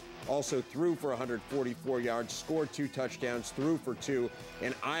 yards, also threw for 144 yards, scored 2 touchdowns, threw for 2.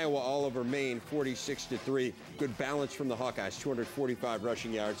 And Iowa all over Maine 46-3. Good balance from the Hawkeyes, 245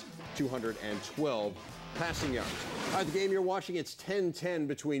 rushing yards, 212 passing yards. All right, the game you're watching, it's 10-10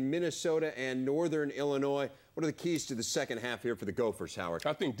 between Minnesota and Northern Illinois. What are the keys to the second half here for the Gophers, Howard?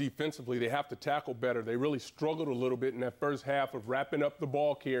 I think defensively they have to tackle better. They really struggled a little bit in that first half of wrapping up the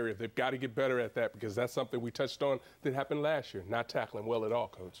ball carrier. They've got to get better at that because that's something we touched on that happened last year, not tackling well at all,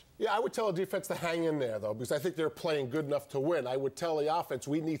 Coach. Yeah, I would tell the defense to hang in there, though, because I think they're playing good enough to win. I would tell the offense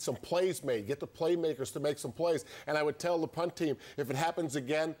we need some plays made, get the playmakers to make some plays. And I would tell the punt team, if it happens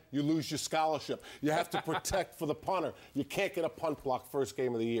again, you lose your scholarship. You have to protect for the punter. You can't get a punt block first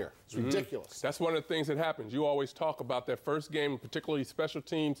game of the year. It's ridiculous. That's one of the things that happens. You always talk about that first game, particularly special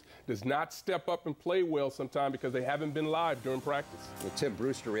teams, does not step up and play well sometimes because they haven't been live during practice. Well, Tim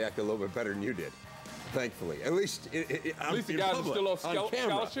Brewster reacted a little bit better than you did, thankfully. At least the guys are still on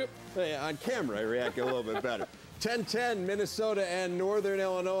scholarship? Yeah, on camera, I reacted a little bit better. 10-10, Minnesota and Northern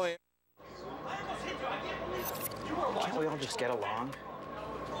Illinois. Can't we all just get along?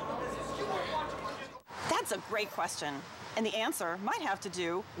 That's a great question. And the answer might have to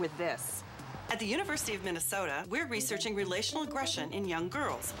do with this. At the University of Minnesota, we're researching relational aggression in young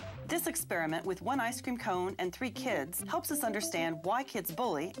girls. This experiment with 1 ice cream cone and 3 kids helps us understand why kids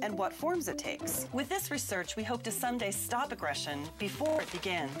bully and what forms it takes. With this research, we hope to someday stop aggression before it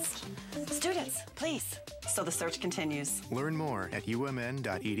begins. Students, please. So the search continues. Learn more at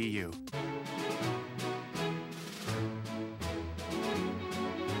umn.edu.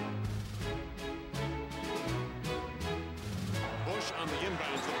 On the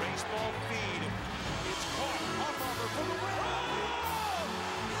inbounds, the baseball feed. It's caught off over from the rim.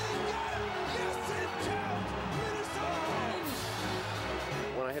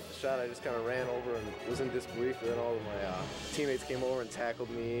 When I hit the shot, I just kind of ran over and was in disbelief. And then all of my teammates came over and tackled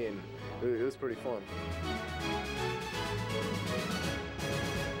me, and it was pretty fun.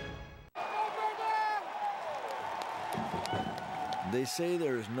 They say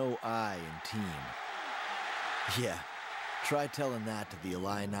there is no I in team. Yeah. Try telling that to the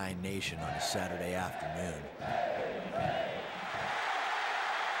Illini Nation on a Saturday afternoon.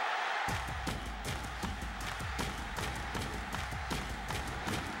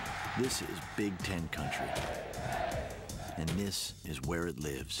 This is Big Ten country, and this is where it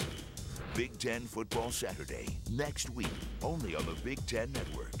lives. Big Ten Football Saturday, next week, only on the Big Ten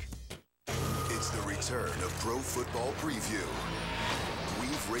Network. It's the return of Pro Football Preview.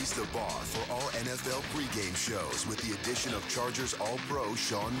 We've raised the bar for all NFL pregame shows with the addition of Chargers All-Pro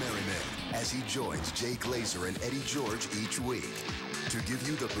Sean Merriman as he joins Jay Glazer and Eddie George each week to give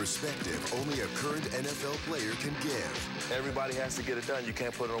you the perspective only a current NFL player can give. Everybody has to get it done. You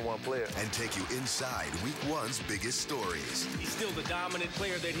can't put it on one player. And take you inside Week 1's biggest stories. He's still the dominant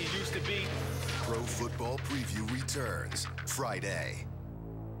player that he used to be. Pro Football Preview returns Friday.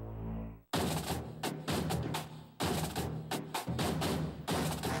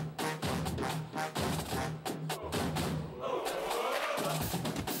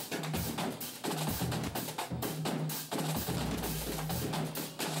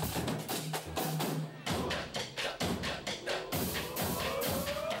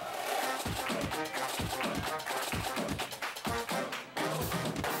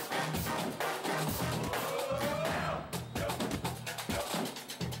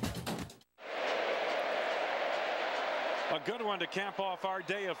 A good one to cap off our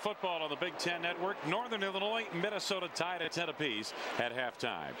day of football on the Big Ten Network. Northern Illinois, Minnesota tied at 10 apiece at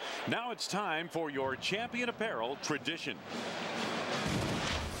halftime. Now it's time for your Champion Apparel tradition.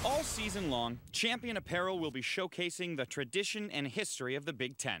 All season long, Champion Apparel will be showcasing the tradition and history of the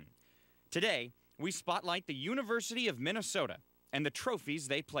Big Ten. Today, we spotlight the University of Minnesota and the trophies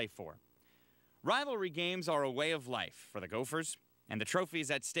they play for. Rivalry games are a way of life for the Gophers, and the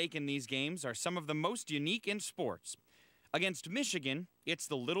trophies at stake in these games are some of the most unique in sports. Against Michigan, it's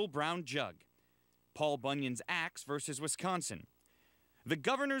the Little Brown Jug. Paul Bunyan's axe versus Wisconsin. The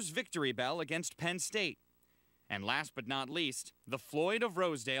Governor's Victory Bell against Penn State. And last but not least, the Floyd of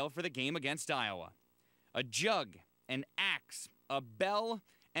Rosedale for the game against Iowa. A jug, an axe, a bell,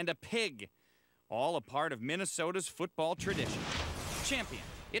 and a pig. All a part of Minnesota's football tradition. Champion.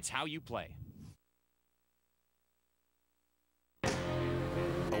 It's how you play.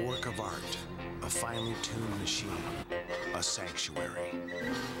 A work of art, a finely tuned machine, a sanctuary,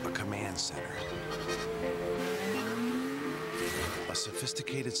 a command center, a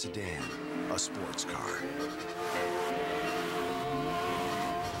sophisticated sedan, a sports car.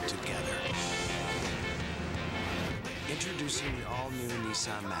 Together. Introducing the all-new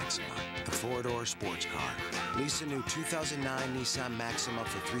Nissan Maxima, the four-door sports car. Lease a new 2009 Nissan Maxima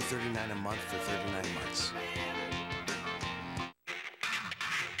for $339 a month for 39 months.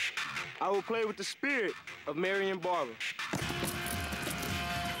 I will play with the spirit of Marion Barber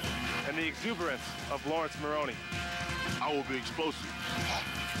and the exuberance of Lawrence Maroney. I will be explosive,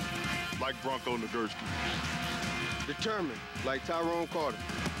 like Bronco Nagurski. Determined, like Tyrone Carter.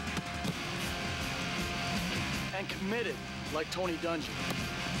 And committed, like Tony Dungy.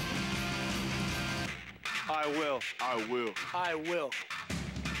 I will. I will. I will.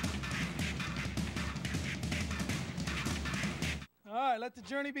 All right, let the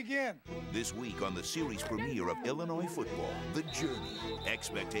journey begin. This week on the series premiere of Illinois football, The Journey.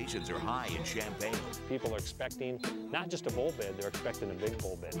 Expectations are high in Champaign. People are expecting not just a bowl bid, they're expecting a big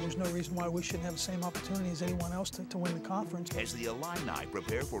bowl bid. There's no reason why we shouldn't have the same opportunity as anyone else to win the conference. As the Illini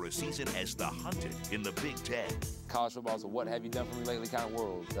prepare for a season as the hunted in the Big Ten. College football is a what have you done for me lately kind of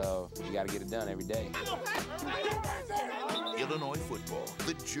world, so you got to get it done every day. Illinois football,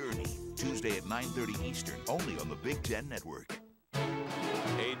 The Journey. Tuesday at 9:30 Eastern, only on the Big Ten Network.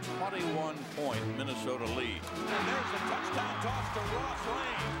 A 21-point Minnesota lead. And there's a touchdown toss to Ross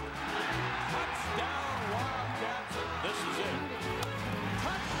Lane. Touchdown Wildcats. This is it.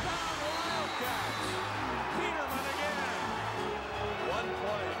 Touchdown Wildcats. Peterman again. One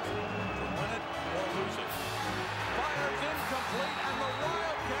play to win it or lose it. Fires incomplete, and the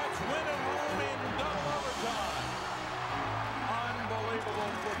Wildcats win at home in double overtime.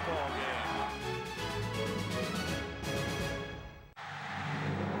 Unbelievable football game.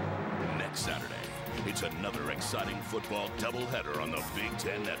 Saturday, it's another exciting football doubleheader on the Big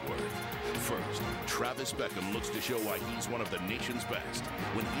Ten Network. First, Travis Beckham looks to show why he's one of the nation's best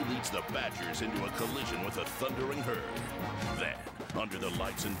when he leads the Badgers into a collision with a thundering herd. Then, under the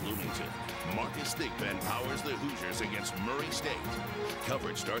lights in Bloomington, Marcus Thigpen powers the Hoosiers against Murray State.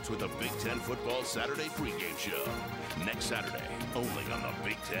 Coverage starts with a Big Ten football Saturday pregame show. Next Saturday, only on the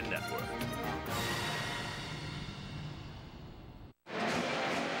Big Ten Network.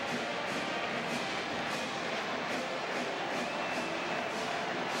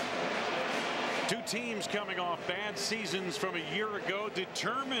 Two teams coming off bad seasons from a year ago,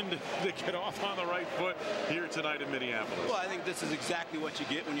 determined to get off on the right foot here tonight in Minneapolis. Well, I think this is exactly what you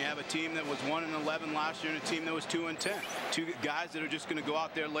get when you have a team that was 1-11 last year and a team that was 2-10. Two guys that are just going to go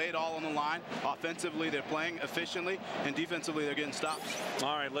out there, lay it all on the line. Offensively, they're playing efficiently, and defensively, they're getting stops.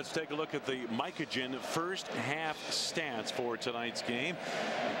 All right, let's take a look at the Mycogen first half stats for tonight's game.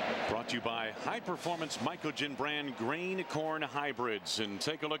 Brought to you by High Performance Mycogen brand grain corn hybrids. And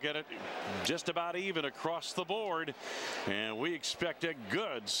take a look at it, just about even across the board, and we expect a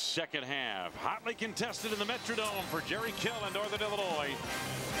good second half. Hotly contested in the Metrodome for Jerry Kill in Northern Illinois.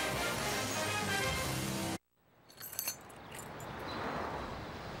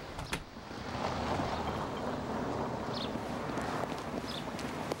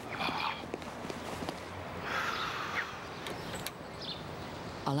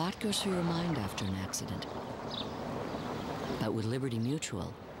 A lot goes through your mind after an accident. But with Liberty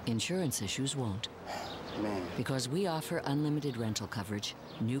Mutual, insurance issues won't. Man. Because we offer unlimited rental coverage,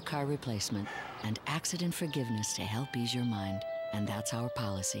 new car replacement, and accident forgiveness to help ease your mind. And that's our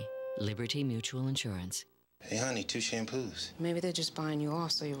policy. Liberty Mutual Insurance. Hey, honey, 2 shampoos. Maybe they're just buying you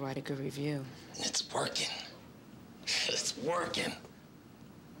off so you write a good review. It's working. It's working.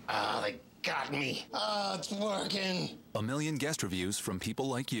 Ah, they got me. Ah, it's working. A million guest reviews from people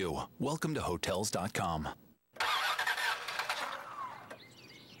like you. Welcome to Hotels.com.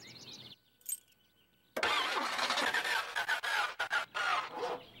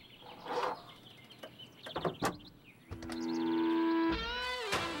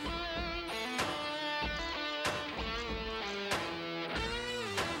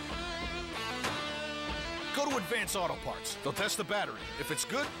 Go to Advance Auto Parts. They'll test the battery. If it's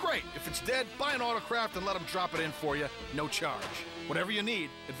good, great. If it's dead, buy an Autocraft and let them drop it in for you. No charge. Whatever you need,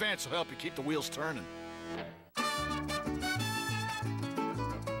 Advance will help you keep the wheels turning.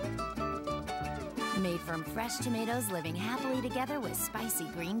 Made from fresh tomatoes living happily together with spicy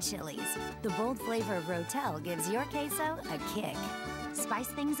green chilies. The bold flavor of Rotel gives your queso a kick. Spice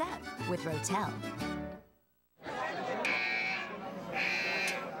things up with Rotel.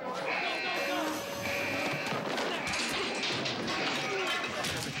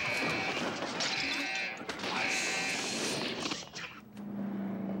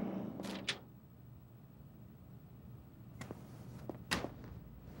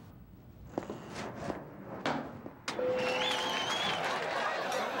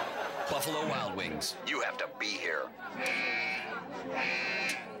 Buffalo Wild Wings. You have to be here.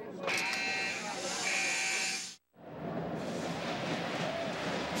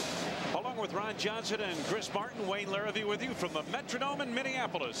 Along with Ron Johnson and Chris Martin, Wayne Larrivee with you from the Metrodome in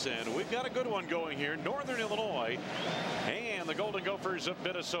Minneapolis. And we've got a good one going here. Northern Illinois and the Golden Gophers of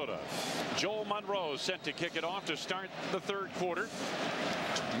Minnesota. Joel Monroe sent to kick it off to start the third quarter.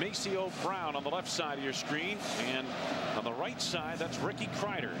 Maceo Brown on the left side of your screen. And on the right side, that's Ricky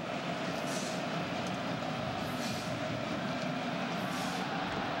Kreider.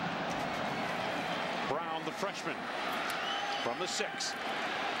 Brown, the freshman, from the 6.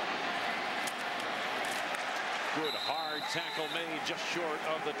 Good hard tackle made just short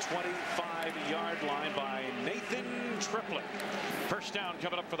of the 25-yard line by Nathan Triplett. First down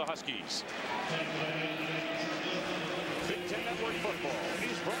coming up for the Huskies. Big Ten Network football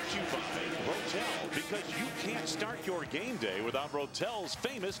is brought to you by Rotel, because you can't start your game day without Rotel's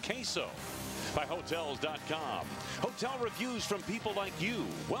famous queso. By Hotels.com. Hotel reviews from people like you.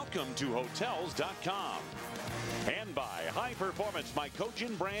 Welcome to Hotels.com. And by High Performance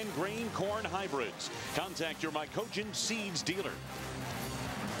Mycogen brand grain corn hybrids. Contact your Mycogen seeds dealer.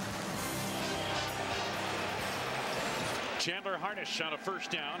 Chandler Harnish on a first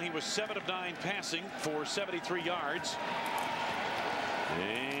down. He was 7 of 9 passing for 73 yards.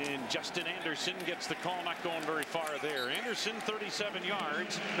 And Justin Anderson gets the call, not going very far there. Anderson, 37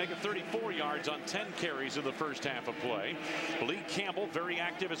 yards, making 34 yards on 10 carries in the first half of play. Lee Campbell, very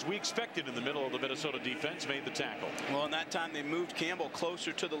active as we expected in the middle of the Minnesota defense, made the tackle. Well, in that time they moved Campbell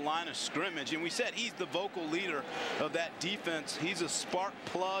closer to the line of scrimmage, and we said he's the vocal leader of that defense. He's a spark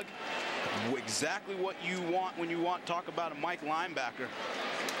plug, exactly what you want when you want to talk about a Mike linebacker.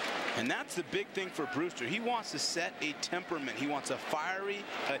 And that's the big thing for Brewster. He wants to set a temperament. He wants a fiery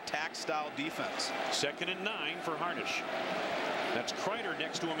attack-style defense. 2nd and 9 for Harnish. That's Kreider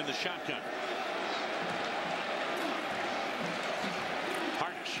next to him in the shotgun.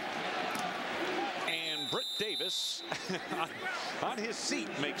 Harnish. And Britt Davis on his seat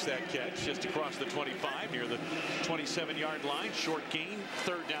makes that catch just across the 25 near the 27-yard line. Short gain.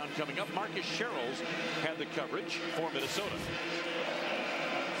 3rd down coming up. Marcus Sherrills had the coverage for Minnesota.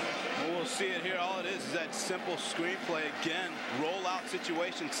 We'll see it here. All it is that simple screenplay. Again, rollout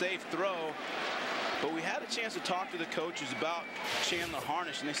situation, safe throw. But we had a chance to talk to the coaches about Chandler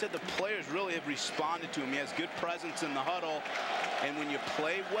Harnish, and they said the players really have responded to him. He has good presence in the huddle, and when you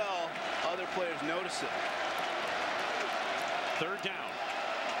play well, other players notice it. 3rd down.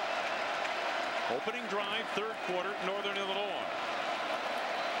 Opening drive, 3rd quarter, Northern Illinois.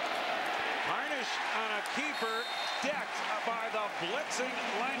 Harnish on a keeper, decked by the blitzing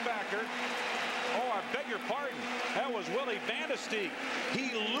linebacker. Oh, I beg your pardon. That was Willie Vandesteeg.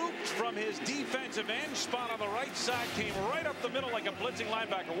 He looped from his defensive end spot on the right side, came right up the middle like a blitzing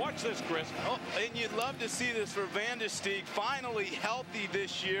linebacker. Watch this, Chris. Oh, and you'd love to see this for Vandesteeg. Finally healthy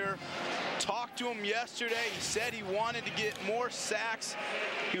this year. Talked to him yesterday. He said he wanted to get more sacks.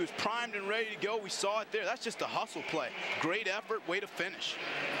 He was primed and ready to go. We saw it there. That's just a hustle play. Great effort, way to finish.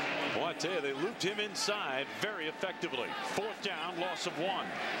 Well, I tell you, they looped him inside very effectively. 4th down, loss of 1.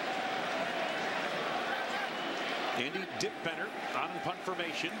 Andy Dickbenner on punt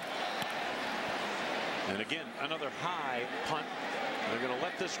formation. And again, another high punt. They're going to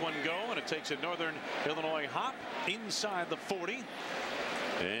let this one go, and it takes a Northern Illinois hop inside the 40.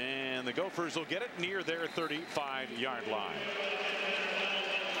 And the Gophers will get it near their 35-yard line.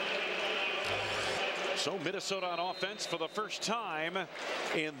 So Minnesota on offense for the first time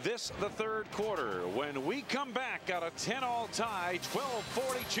in this, the 3rd quarter. When we come back, got a 10-all tie,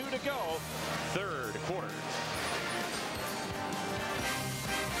 12:42 to go, 3rd quarter.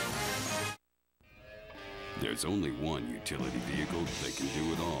 There's only one utility vehicle that can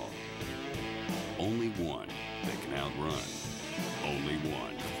do it all. Only one that can outrun. Only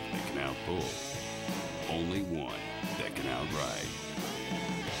one that can outpull. Only one that can outride.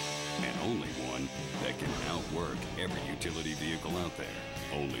 And only one that can outwork every utility vehicle out there.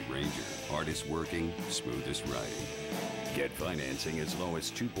 Only Ranger. Hardest working, smoothest riding. Get financing as low as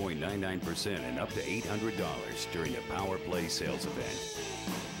 2.99% and up to $800 during the Power Play sales event.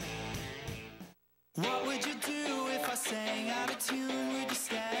 What would you do if I sang out of tune? Would you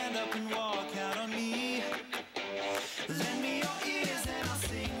stand up and walk out on me? Lend me your ears and I'll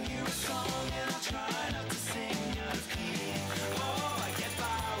sing you a song, and I'll try not to sing out of key. Oh, I get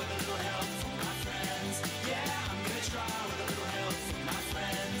by with a little help from my friends. Yeah, I'm gonna try with a little help from my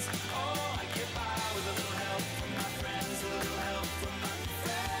friends. Oh, I get by with a little help from my friends. A little help from my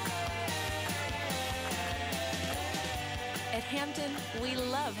friends. At Hampton, we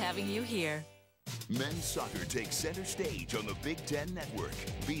love having you here. Men's soccer takes center stage on the Big Ten Network.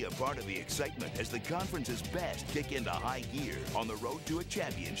 Be a part of the excitement as the conference's best kick into high gear on the road to a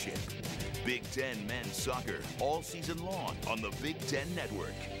championship. Big Ten men's soccer all season long on the Big Ten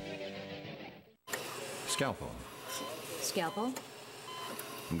Network. Scalpel. Scalpel?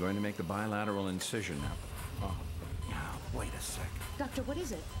 I'm going to make the bilateral incision now. Oh, wait a sec. Doctor, what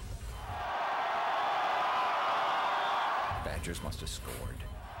is it? Badgers must have scored.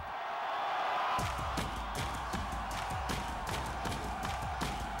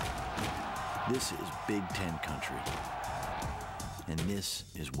 This is Big Ten country, and this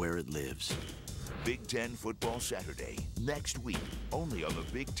is where it lives. Big Ten Football Saturday, next week, only on the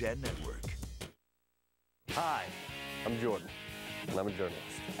Big Ten Network. Hi, I'm Jordan, and I'm a journalist.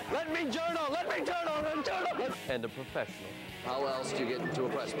 Let me journal! Let me journal! Let me journal! And a professional. How else do you get into a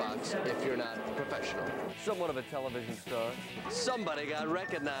press box if you're not a professional? Somewhat of a television star. Somebody got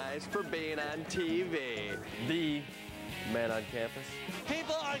recognized for being on TV. The man on campus.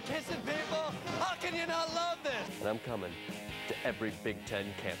 People are kissing people! How can you not love this? And I'm coming to every Big Ten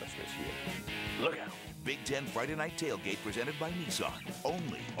campus this year. Look out. Big Ten Friday Night Tailgate presented by Nissan,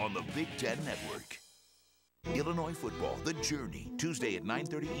 only on the Big Ten Network. Illinois football, The Journey, Tuesday at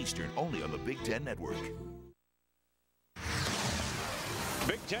 9:30 Eastern, only on the Big Ten Network.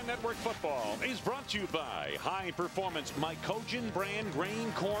 Big Ten Network football is brought to you by High Performance Mycogen brand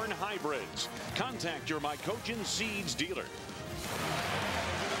grain corn hybrids. Contact your Mycogen seeds dealer.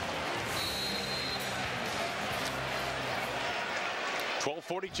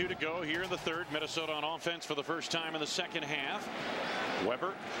 .12:42 to go here in the third. Minnesota on offense for the first time in the second half.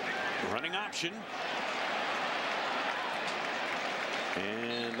 Weber running option.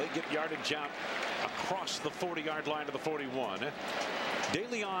 And they get yardage out across the 40-yard line to the 41.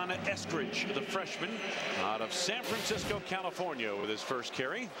 DeLeon Eskridge, the freshman out of San Francisco, California, with his first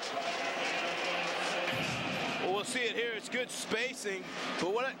carry. Well, we'll see it here. It's good spacing,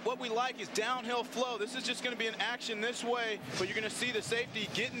 but what we like is downhill flow. This is just going to be an action this way, but you're going to see the safety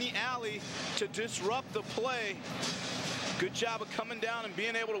get in the alley to disrupt the play. Good job of coming down and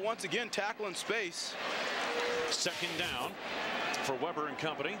being able to once again tackle in space. Second down for Weber and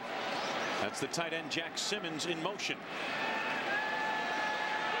company. That's the tight end Jack Simmons in motion.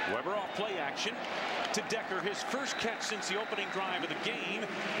 Weber off play action to Decker, his first catch since the opening drive of the game,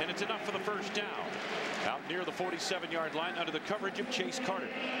 and it's enough for the first down. Out near the 47-yard line under the coverage of Chase Carter.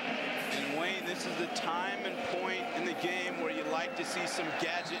 And Wayne, this is the time and point in the game where you like to see some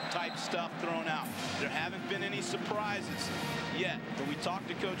gadget-type stuff thrown out. There haven't been any surprises yet. But we talked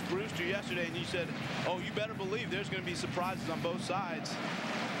to Coach Brewster yesterday, and he said, oh, you better believe there's going to be surprises on both sides.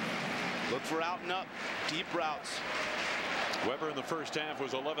 Look for out and up, deep routes. Weber in the first half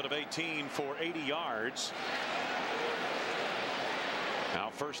was 11 of 18 for 80 yards. Now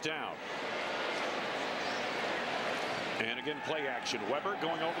first down. And again, play action. Weber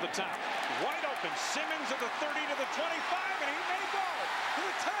going over the top. Wide open. Simmons at the 30 to the 25, and he may go to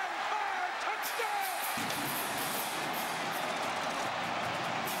the 10, 5, touchdown!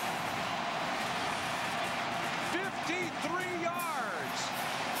 $53 yards.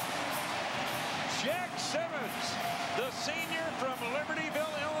 Jack Simmons, the senior from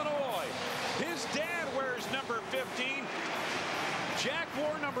Libertyville, Illinois. His dad wears number 15. Jack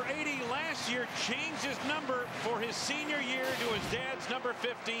wore number 80 last year, changed his number for his senior year to his dad's number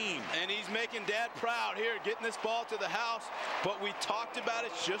 15. And he's making Dad proud here, getting this ball to the house. But we talked about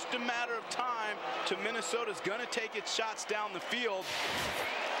it's just a matter of time to Minnesota's going to take its shots down the field.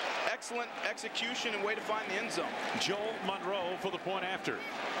 Excellent execution and way to find the end zone. Joel Monroe for the point after.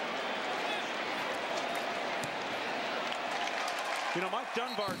 You know, Mike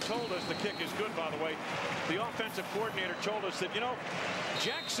Dunbar told us the kick is good, by the way. The offensive coordinator told us that, you know,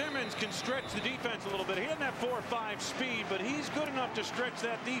 Jack Simmons can stretch the defense a little bit. He doesn't have 4 or 5 speed, but he's good enough to stretch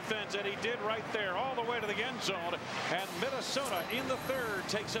that defense, and he did right there all the way to the end zone. And Minnesota in the third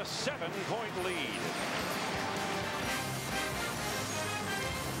takes a 7-point lead.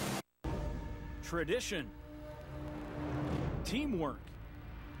 Tradition, teamwork,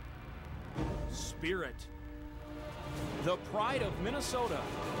 spirit, the pride of Minnesota.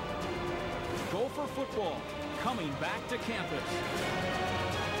 Gopher football coming back to campus.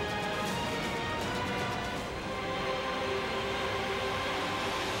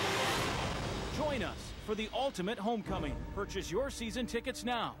 Join us for the ultimate homecoming. Purchase your season tickets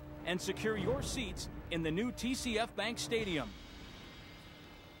now and secure your seats in the new TCF Bank Stadium.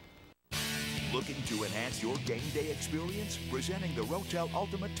 Looking to enhance your game day experience? Presenting the Rotel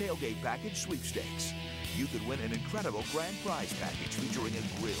Ultimate Tailgate Package Sweepstakes. You could win an incredible grand prize package featuring a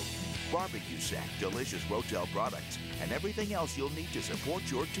grill, barbecue set, delicious Rotel products, and everything else you'll need to support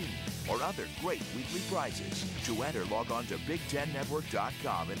your team, or other great weekly prizes. To enter, log on to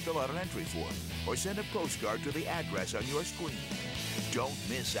Big10Network.com and fill out an entry form, or send a postcard to the address on your screen. Don't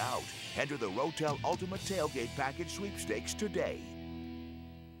miss out. Enter the Rotel Ultimate Tailgate Package Sweepstakes today.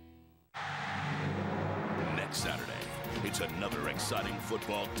 Next Saturday, it's another exciting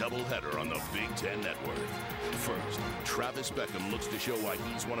football doubleheader on the Big Ten Network. First, Travis Beckham looks to show why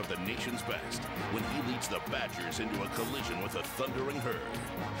he's one of the nation's best when he leads the Badgers into a collision with a thundering herd.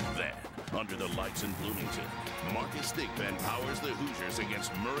 Then, under the lights in Bloomington, Marcus Thigpen powers the Hoosiers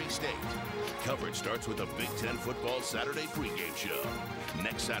against Murray State. Coverage starts with a Big Ten football Saturday pregame show.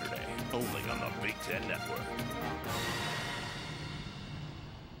 Next Saturday, only on the Big Ten Network.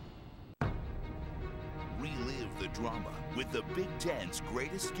 Relive the drama with the Big Ten's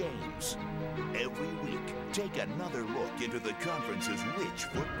greatest games. Every week, take another look into the conference's rich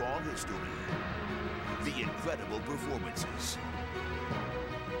football history. The incredible performances.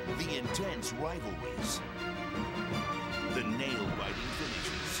 The intense rivalries. The nail-biting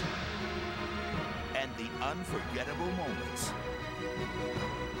finishes. And the unforgettable moments.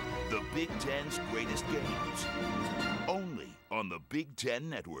 The Big Ten's greatest games. Only on the Big Ten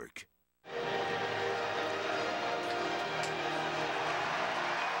Network.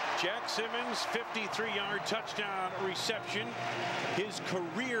 Jack Simmons, 53-yard touchdown reception. His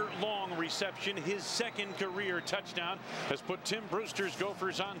career-long reception, his second career touchdown, has put Tim Brewster's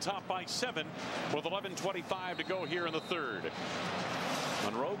Gophers on top by 7 with 11:25 to go here in the third.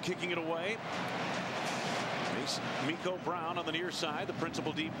 Monroe kicking it away. Miko Brown on the near side, the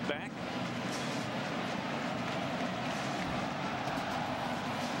principal deep back.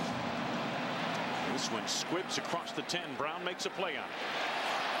 This one squibs across the 10. Brown makes a play on it.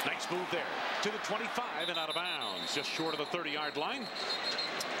 Nice move there to the 25 and out of bounds, just short of the 30-yard line.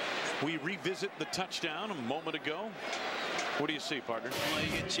 We revisit the touchdown a moment ago. What do you see, partner? Well, you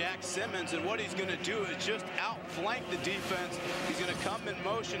get Jack Simmons, and what he's going to do is just outflank the defense. He's going to come in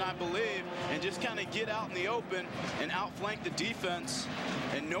motion, I believe, and just kind of get out in the open and outflank the defense,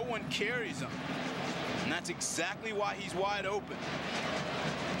 and no one carries him. And that's exactly why he's wide open.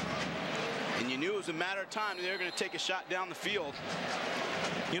 And you knew it was a matter of time that they were going to take a shot down the field.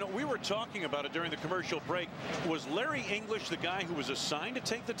 You know, we were talking about it during the commercial break. Was Larry English the guy who was assigned to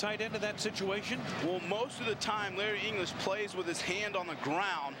take the tight end in that situation? Well, most of the time, Larry English plays with his hand on the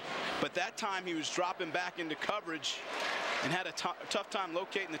ground, but that time he was dropping back into coverage and had a tough time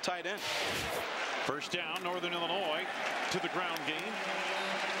locating the tight end. First down, Northern Illinois to the ground game.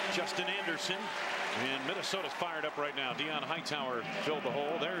 Justin Anderson. And Minnesota's fired up right now. Deion Hightower filled the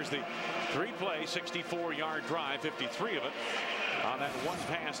hole. There's the 3-play, 64-yard drive, 53 of it on that one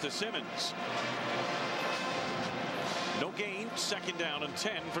pass to Simmons. No gain, second down and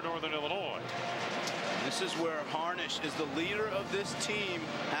 10 for Northern Illinois. This is where Harnish, is the leader of this team,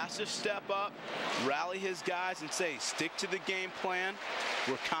 has to step up, rally his guys and say, stick to the game plan.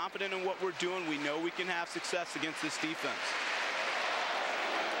 We're confident in what we're doing. We know we can have success against this defense.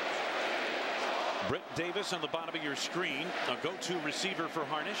 Britt Davis on the bottom of your screen, a go-to receiver for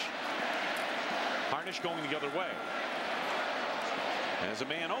Harnish. Harnish going the other way. As a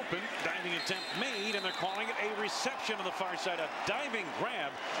man open, diving attempt made, and they're calling it a reception on the far side. A diving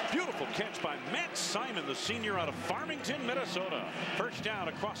grab. Beautiful catch by Matt Simon, the senior out of Farmington, Minnesota. First down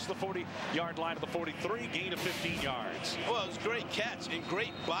across the 40-yard line of the 43, gain of 15 yards. Well, it was a great catch and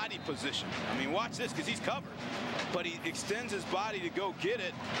great body position. I mean, watch this, because he's covered. But he extends his body to go get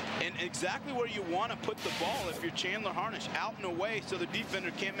it, and exactly where you want to put the ball if you're Chandler Harnish, out and away so the defender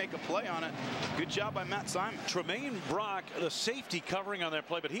can't make a play on it. Good job by Matt Simon. Tremaine Brock, the safety, covering on that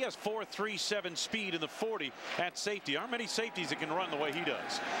play, but he has 4.37 speed in the 40 at safety. Aren't many safeties that can run the way he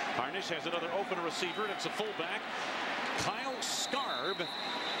does. Harnish has another open receiver, and it's a fullback, Kyle Scarb,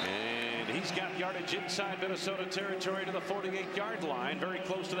 and he's got yardage inside Minnesota territory to the 48-yard line, very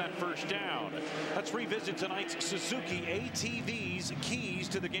close to that first down. Let's revisit tonight's Suzuki ATV's keys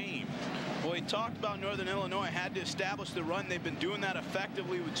to the game. Well, he talked about Northern Illinois had to establish the run. They've been doing that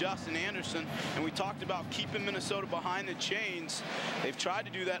effectively with Justin Anderson, and we talked about keeping Minnesota behind the chains. They've tried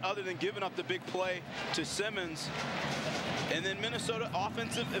to do that other than giving up the big play to Simmons. And then Minnesota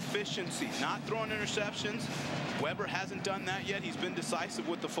offensive efficiency, not throwing interceptions. Weber hasn't done that yet. He's been decisive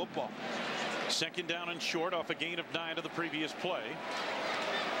with the football. Second down and short off a gain of 9 of the previous play.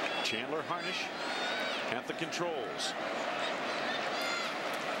 Chandler Harnish at the controls.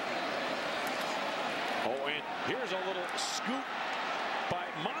 Oh, and here's a little scoop by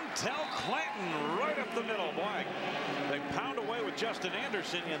Montel Clanton right up the middle. Boy, they pound away with Justin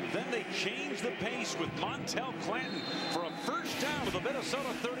Anderson, and then they change the pace with Montel Clanton for a first down to the Minnesota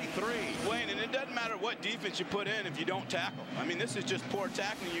 33. Wayne, and it doesn't matter what defense you put in if you don't tackle. I mean, this is just poor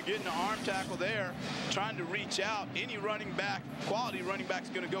tackling. You're getting an arm tackle there, trying to reach out. Any running back, quality running back, is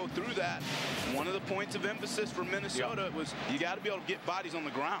going to go through that. One of the points of emphasis for Minnesota was you got to be able to get bodies on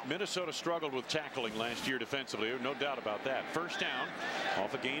the ground. Minnesota struggled with tackling last year defensively, no doubt about that. First down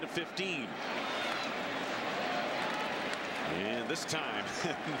off a gain of 15. And this time,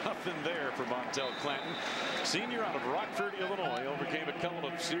 nothing there for Montel Clanton. Senior out of Rockford, Illinois, overcame a couple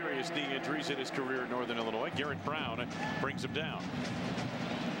of serious knee injuries in his career in Northern Illinois. Garrett Brown brings him down.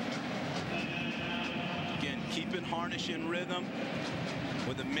 Again, keeping Harnish in rhythm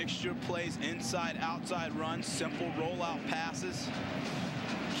with a mixture of plays, inside, outside runs, simple rollout passes.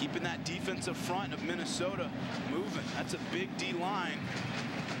 Keeping that defensive front of Minnesota moving. That's a big D line.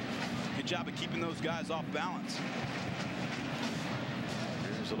 Good job of keeping those guys off balance.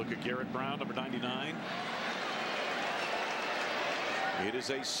 Here's a look at Garrett Brown, number 99. It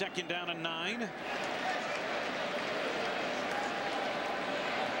is a second down and 9.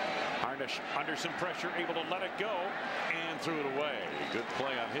 Harnish under some pressure, able to let it go and threw it away. Good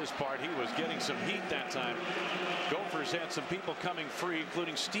play on his part. He was getting some heat that time. Gophers had some people coming free,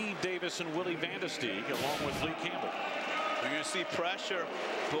 including Steve Davis and Willie Vandesteeg, along with Lee Campbell. You're going to see pressure,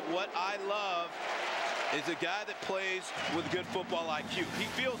 but what I love is a guy that plays with good football IQ. He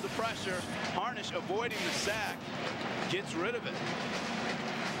feels the pressure. Harnish avoiding the sack, gets rid of it.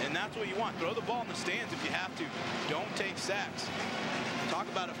 And that's what you want. Throw the ball in the stands if you have to. Don't take sacks. Talk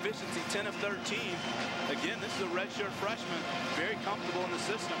about efficiency, 10 of 13. Again, this is a redshirt freshman, very comfortable in the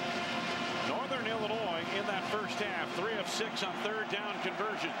system. Northern Illinois in that first half, 3 of 6 on third down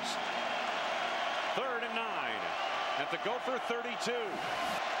conversions. 3rd and 9 at the Gopher 32.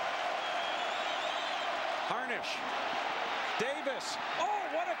 Harnish. Davis. Oh,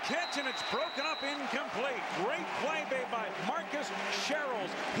 what a catch, and it's broken up, incomplete. Great play made by Marcus Sherrills.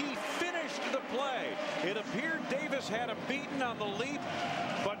 He finished the play. It appeared Davis had him beaten on the leap,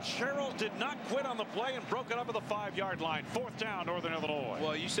 but Sherrills did not quit on the play and broke it up at the 5-yard line. 4th down, Northern Illinois.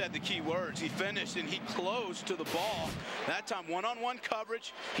 Well, you said the key words. He finished and he closed to the ball. That time, one-on-one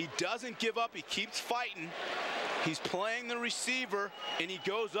coverage. He doesn't give up. He keeps fighting. He's playing the receiver, and he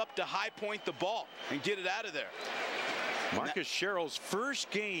goes up to high point the ball and get it out of there. Marcus Sherrills' first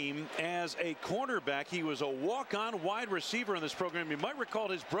game as a cornerback. He was a walk-on wide receiver in this program. You might recall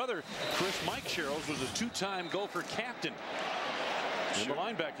his brother, Mike Sherrills, was a 2-time Gopher captain in the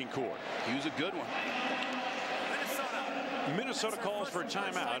linebacking corps. He was a good one. Minnesota calls for a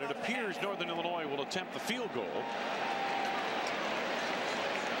timeout. It appears Northern Illinois will attempt the field goal.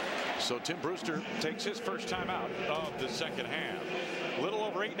 So Tim Brewster takes his first timeout of the second half. A little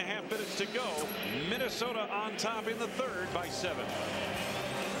over 8.5 minutes to go. Minnesota on top in the 3rd by 7.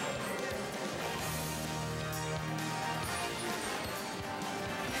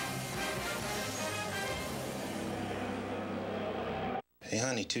 Hey,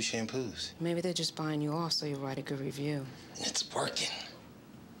 honey, 2 shampoos. Maybe they're just buying you off so you write a good review. It's working.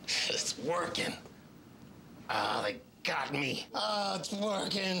 It's working. They got me. It's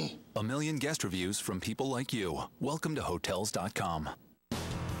working. A million guest reviews from people like you. Welcome to Hotels.com.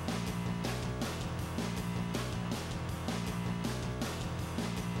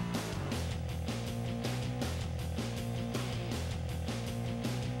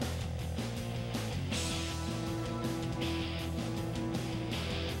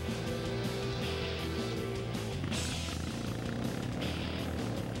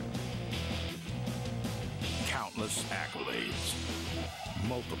 Countless accolades,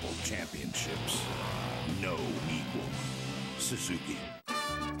 multiple championships, no equal. Suzuki.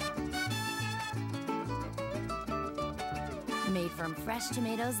 Made from fresh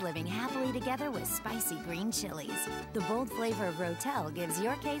tomatoes living happily together with spicy green chilies. The bold flavor of Rotel gives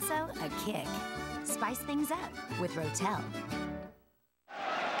your queso a kick. Spice things up with Rotel.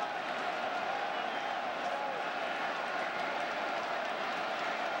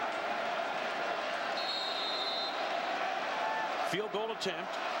 Field goal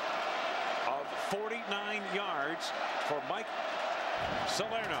attempt of 49 yards for Mike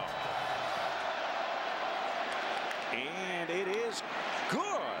Salerno. And it is good.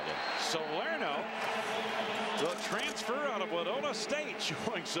 Salerno, the transfer out of Winona State,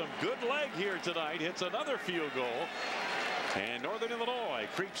 showing some good leg here tonight, hits another field goal. And Northern Illinois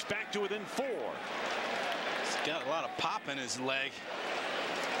creeps back to within 4. He's got a lot of pop in his leg.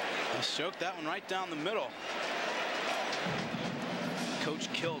 He choked that one right down the middle.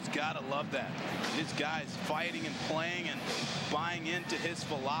 Coach Kill's got to love that. His guys fighting and playing and buying into his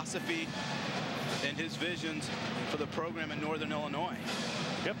philosophy and his visions for the program in Northern Illinois.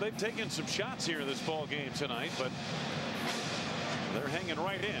 Yep, they've taken some shots here in this ball game tonight, but they're hanging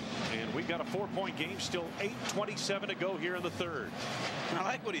right in. And we've got a 4-point game, still 8:27 to go here in the third. I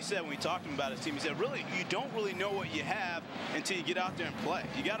like what he said when we talked to him about his team. He said, really, you don't really know what you have until you get out there and play.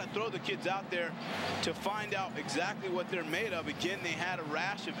 You got to throw the kids out there to find out exactly what they're made of. Again, they had a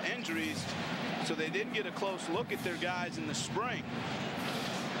rash of injuries, so they didn't get a close look at their guys in the spring.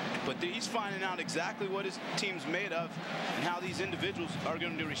 But he's finding out exactly what his team's made of and how these individuals are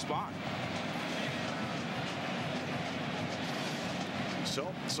going to respond. So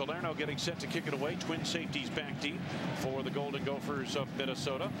Salerno getting set to kick it away. Twin safeties back deep for the Golden Gophers of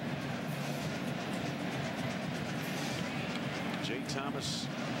Minnesota. Jay Thomas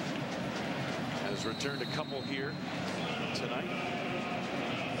has returned a couple here tonight.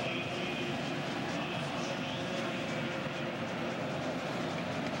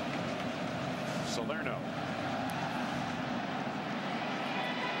 Salerno.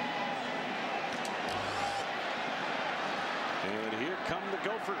 And here come the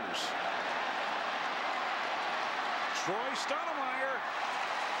Gophers. Troy Stoudemire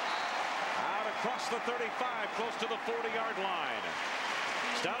out across the 35, close to the 40-yard line.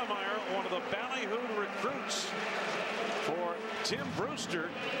 Stoudemire, one of the ballyhooed recruits for Tim Brewster,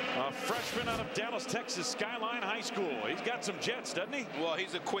 a freshman out of Dallas, Texas, Skyline High School. He's got some jets, doesn't he? Well,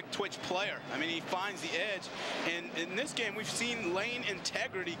 he's a quick twitch player. I mean, he finds the edge. And in this game, we've seen lane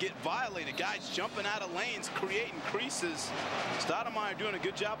integrity get violated. Guys jumping out of lanes, creating creases. Stoudemire doing a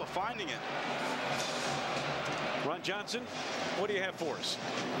good job of finding it. Ron Johnson, what do you have for us?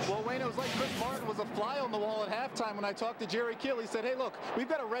 Well, Wayne, it was like Chris Martin was a fly on the wall at halftime when I talked to Jerry Kill. He said, hey, look, we've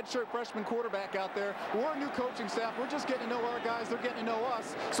got a redshirt freshman quarterback out there. We're a new coaching staff. We're just getting to know our guys. They're getting to know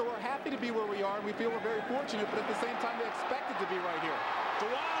us. So we're happy to be where we are, and we feel we're very fortunate, but at the same time, they expected to be right here.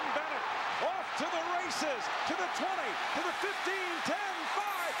 DeJuan Bennett off to the races, to the 20, to the 15, 10,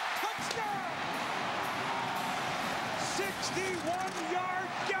 5, touchdown! 61-yard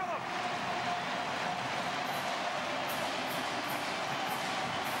gallop.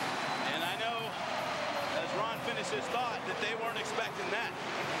 Finished his thought that they weren't expecting that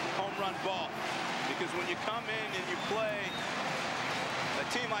home run ball, because when you come in and you play a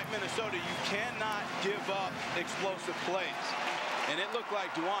team like Minnesota, you cannot give up explosive plays, and it looked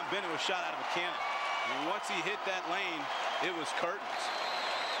like DeJuan Bennett was shot out of a cannon, and once he hit that lane, it was curtains.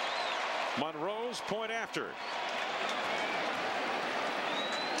 Monroe's point after.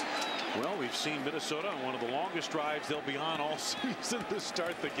 Well, we've seen Minnesota on one of the longest drives they'll be on all season to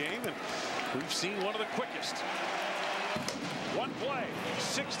start the game, and we've seen one of the quickest. One play,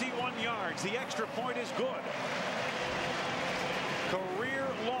 61 yards. The extra point is good.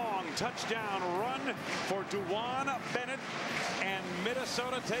 Career-long touchdown run for DeJuan Bennett, and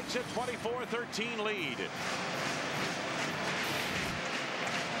Minnesota takes a 24-13 lead.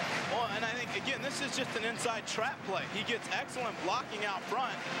 Well, and I think, again, this is just an inside trap play. He gets excellent blocking out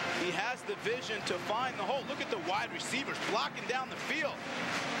front. He has the vision to find the hole. Look at the wide receivers blocking down the field.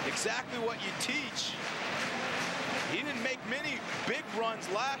 Exactly what you teach. He didn't make many big runs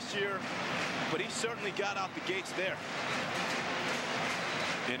last year, but he certainly got out the gates there.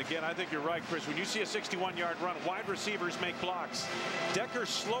 And again, I think you're right, Chris. When you see a 61-yard run, wide receivers make blocks. Decker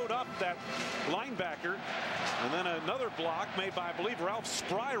slowed up that linebacker, and then another block made by, I believe, Ralph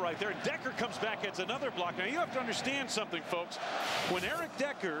Spry right there. Decker comes back, gets another block. Now, you have to understand something, folks. When Eric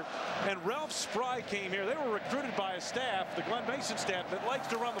Decker and Ralph Spry came here, they were recruited by a staff, the Glenn Mason staff, that likes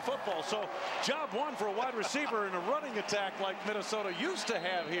to run the football. So, job one for a wide receiver in a running attack like Minnesota used to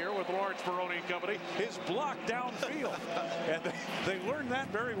have here with Lawrence Peroni and company is block downfield. And they learned that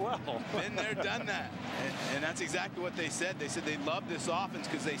very well. Been there, done that. And that's exactly what they said. They said they love this offense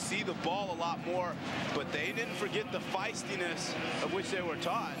because they see the ball a lot more, but they didn't forget the feistiness of which they were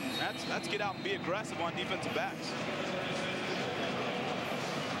taught. And that's get out and be aggressive on defensive backs.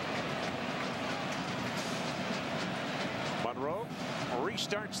 Monroe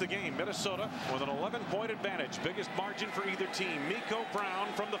restarts the game. Minnesota with an 11-point advantage. Biggest margin for either team. Miko Brown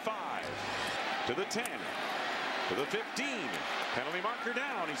from the 5 to the 10 to the 15. Penalty marker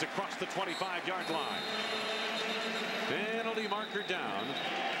down. He's across the 25-yard line. Penalty marker down.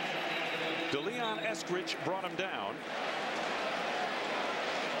 DeLeon Eskridge brought him down.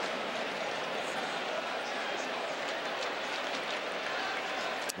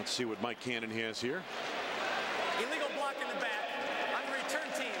 Let's see what Mike Cannon has here. Illegal block in the back on the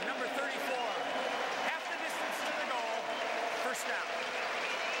return team, number 34. Half the distance to the goal. First down.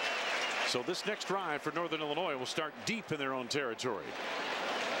 So this next drive for Northern Illinois will start deep in their own territory.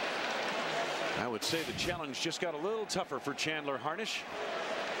 I would say the challenge just got a little tougher for Chandler Harnish.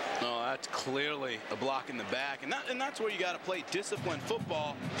 No, that's clearly a block in the back, and that's where you got to play disciplined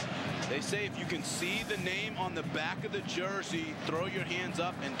football. They say if you can see the name on the back of the jersey, throw your hands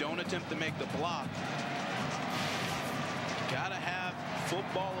up and don't attempt to make the block. Got to have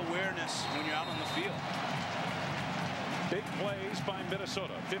football awareness when you're out on the field. Big plays by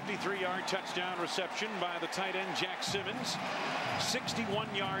Minnesota. 53-yard touchdown reception by the tight end Jack Simmons.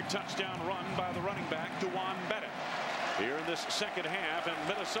 61-yard touchdown run by the running back DeJuan Bennett. Here in this second half, and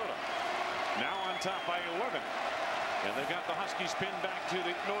Minnesota now on top by 11. And they've got the Huskies pinned back to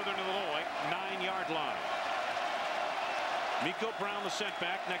the Northern Illinois 9-yard line. Miko Brown, the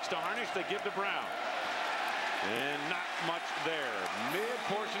setback, next to Harnish. They give to Brown. And not much there. Mid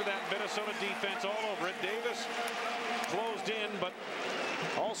portion of that Minnesota defense all over it. Davis closed in, but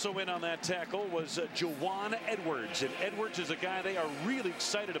also in on that tackle was Juwan Edwards. And Edwards is a guy they are really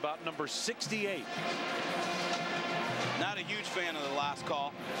excited about, number 68. Not a huge fan of the last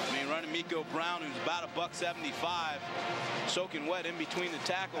call. I mean, running Miko Brown, who's about $175, soaking wet in between the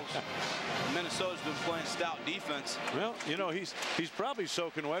tackles. Minnesota's been playing stout defense. Well, you know, he's probably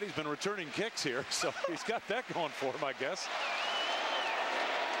soaking wet. He's been returning kicks here, so he's got that going for him, I guess.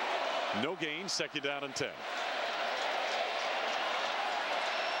 No gain, second down and 10.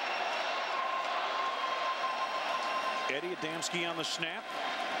 Eddie Adamski on the snap.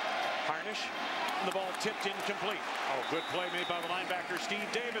 Harnish. The ball tipped incomplete. Oh, good play made by the linebacker Steve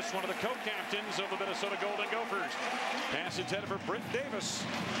Davis, one of the co-captains of the Minnesota Golden Gophers. Pass intended for Britt Davis.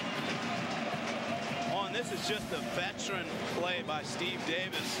 Oh, and this is just a veteran play by Steve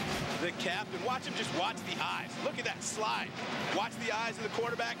Davis, the captain. Watch him, just watch the eyes. Look at that slide. Watch the eyes of the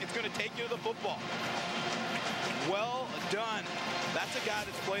quarterback. It's going to take you to the football. Well done. That's a guy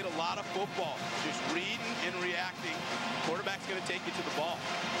that's played a lot of football. Just reading and reacting. Quarterback's going to take you to the ball.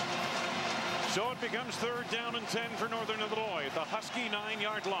 So it becomes third down and 10 for Northern Illinois at the Husky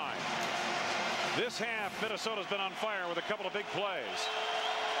 9-yard line. This half, Minnesota's been on fire with a couple of big plays.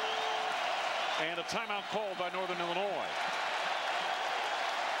 And a timeout called by Northern Illinois.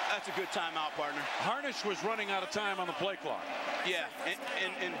 That's a good timeout, partner. Harnish was running out of time on the play clock. Yeah,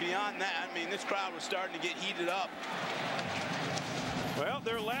 and beyond that, I mean, this crowd was starting to get heated up. Well,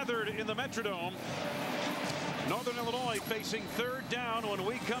 they're lathered in the Metrodome. Northern Illinois facing third down. When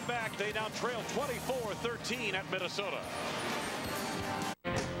we come back, they now trail 24-13 at Minnesota.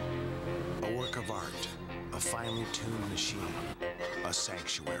 A work of art, a finely tuned machine, a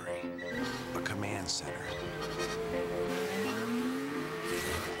sanctuary, a command center,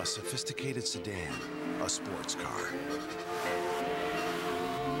 a sophisticated sedan, a sports car.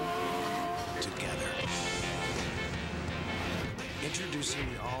 Together. Introducing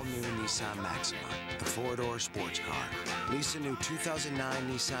the all-new Nissan Maxima, the four-door sports car. Lease a new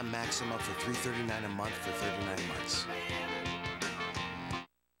 2009 Nissan Maxima for $339 a month for 39 months.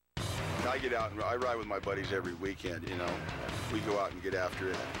 I get out and I ride with my buddies every weekend, you know. We go out and get after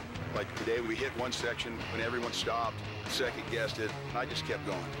it. Like today, we hit one section when everyone stopped, second guessed it, and I just kept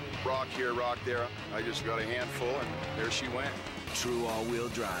going. Rock here, rock there. I just got a handful, and there she went. True all-wheel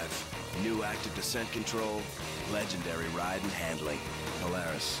drive, new active descent control, legendary ride and handling.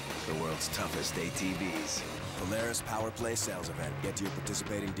 Polaris, the world's toughest ATVs. Polaris Power Play sales event. Get to your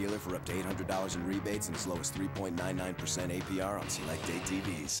participating dealer for up to $800 in rebates and as low as 3.99% APR on select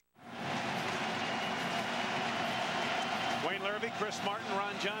ATVs. Wayne Larrabee, Chris Martin,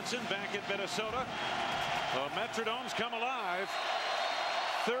 Ron Johnson back at Minnesota. The Metrodome's come alive.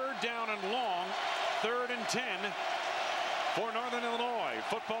 Third down and long. 3rd and 10 for Northern Illinois.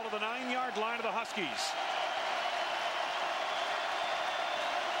 Football to the 9-yard line of the Huskies.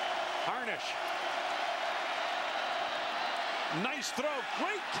 Harnish. Nice throw.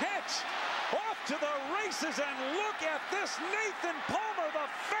 Great catch. Off to the races, and look at this. Nathan Palmer, the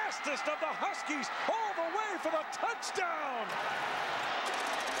fastest of the Huskies, all the way for the touchdown.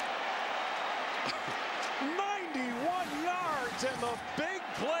 91 yards, and the big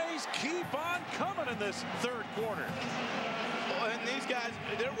plays keep on coming in this third quarter. And these guys,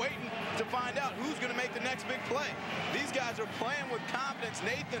 they're waiting to find out who's going to make the next big play. These guys are playing with confidence.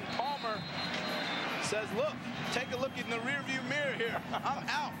 Nathan Palmer says, look, take a look in the rearview mirror here. I'm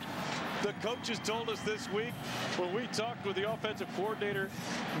out. The coaches told us this week when we talked with the offensive coordinator,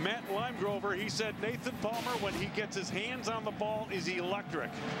 Matt Limegrover, he said Nathan Palmer, when he gets his hands on the ball, is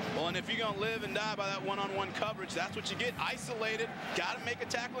electric. Well, and if you're going to live and die by that one-on-one coverage, that's what you get. Isolated, got to make a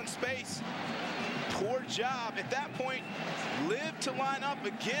tackle in space. Poor job. At that point, live to line up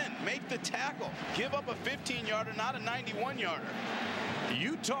again. Make the tackle. Give up a 15-yarder, not a 91-yarder.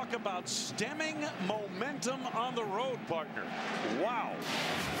 You talk about stemming momentum on the road, partner. Wow.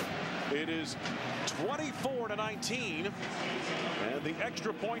 It is 24-19, and the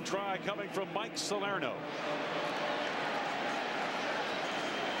extra point try coming from Mike Salerno.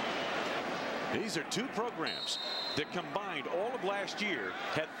 These are two programs that combined all of last year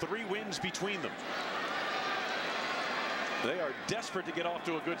had 3 wins between them. They are desperate to get off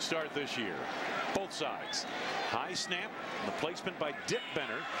to a good start this year. Both sides. High snap, the placement by Dick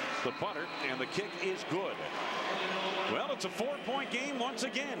Benner, the punter, and the kick is good. Well, it's a 4-point game once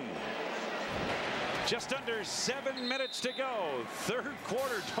again. Just under 7 minutes to go. Third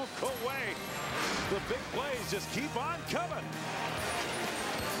quarter, don't go away. The big plays just keep on coming.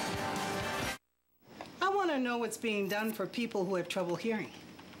 I want to know what's being done for people who have trouble hearing.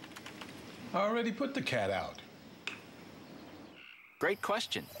 I already put the cat out. Great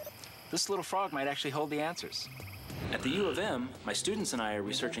question. This little frog might actually hold the answers. At the U of M, my students and I are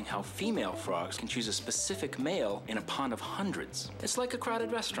researching how female frogs can choose a specific male in a pond of hundreds. It's like a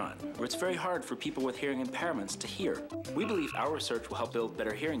crowded restaurant, where it's very hard for people with hearing impairments to hear. We believe our research will help build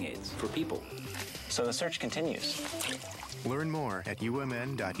better hearing aids for people. So the search continues. Learn more at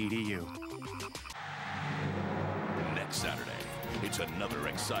umn.edu. Next Saturday, it's another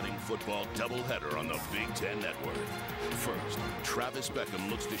exciting football doubleheader on the Big Ten Network. First, Travis Beckham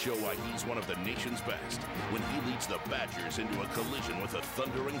looks to show why he's one of the nation's best when he leads the Badgers into a collision with a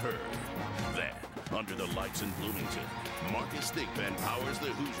thundering herd. Then, under the lights in Bloomington, Marcus Thigpen powers the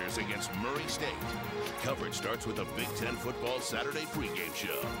Hoosiers against Murray State. Coverage starts with a Big Ten football Saturday pregame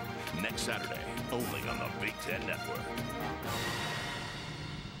show. Next Saturday, only on the Big Ten Network.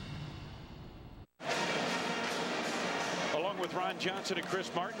 With Ron Johnson and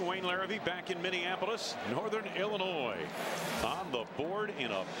Chris Martin, Wayne Larrivee back in Minneapolis, Northern Illinois on the board in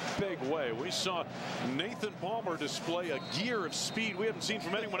a big way. We saw Nathan Palmer display a gear of speed we haven't seen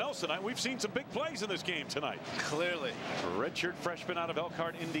from anyone else tonight. We've seen some big plays in this game tonight. Clearly. A redshirt freshman out of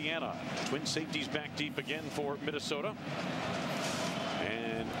Elkhart, Indiana. Twin safeties back deep again for Minnesota.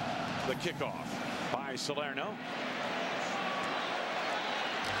 And the kickoff by Salerno.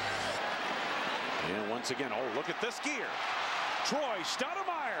 And once again, oh, look at this gear. Troy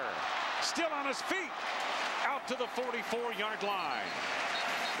Stoudemire still on his feet out to the 44-yard line.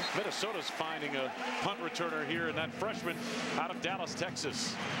 Minnesota's finding a punt returner here in that freshman out of Dallas,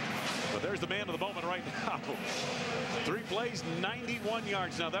 Texas. But there's the man of the moment right now. 3 plays, 91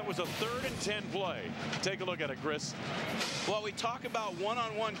 yards. Now that was a 3rd and 10 play. Take a look at it, Chris. Well, we talk about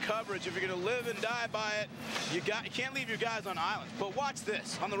one-on-one coverage. If you're going to live and die by it, you can't leave your guys on islands. But watch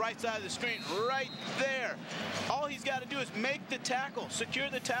this on the right side of the screen, right there. All he's got to do is make the tackle, secure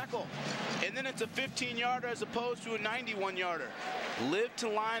the tackle, and then it's a 15-yarder as opposed to a 91-yarder. Live to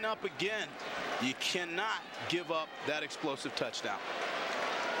line up again. You cannot give up that explosive touchdown.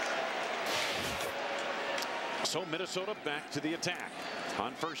 So Minnesota back to the attack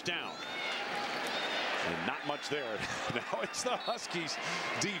on first down. And not much there. Now it's the Huskies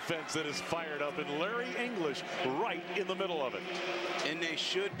defense that is fired up, and Larry English right in the middle of it. And they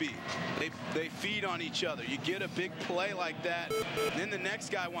should be. They feed on each other. You get a big play like that, then the next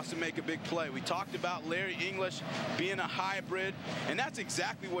guy wants to make a big play. We talked about Larry English being a hybrid, and that's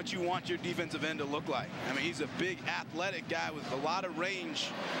exactly what you want your defensive end to look like. I mean, he's a big athletic guy with a lot of range,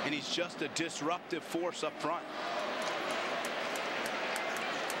 and he's just a disruptive force up front.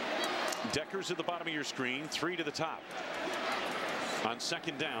 Decker's at the bottom of your screen, 3 to the top. On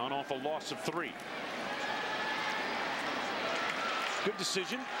second down off a loss of 3. Good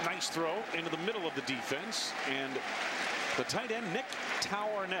decision, nice throw into the middle of the defense, and the tight end Nick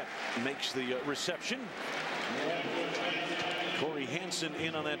Towernet makes the reception. Corey Hansen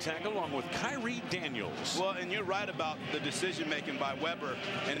in on that tackle along with Kyrie Daniels. Well, and you're right about the decision making by Weber,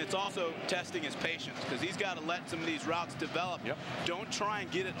 and it's also testing his patience because he's got to let some of these routes develop. Yep. Don't try and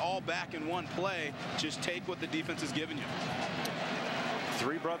get it all back in one play. Just take what the defense has given you.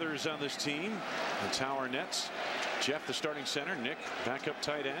 3 brothers on this team. The Towernets. Jeff, the starting center. Nick, backup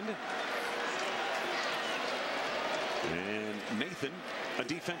tight end. And Nathan, a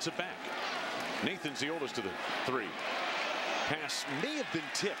defensive back. Nathan's the oldest of the 3. Pass may have been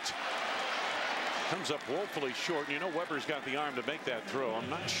tipped. Comes up woefully short. You know Weber's got the arm to make that throw. I'm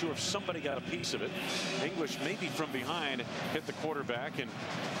not sure if somebody got a piece of it. English maybe from behind hit the quarterback, and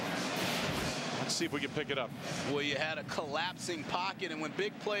let's see if we can pick it up. Well, you had a collapsing pocket, and when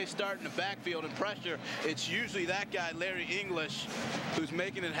big plays start in the backfield and pressure, it's usually that guy, Larry English, who's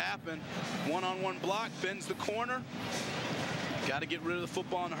making it happen. One-on-one block, bends the corner. Got to get rid of the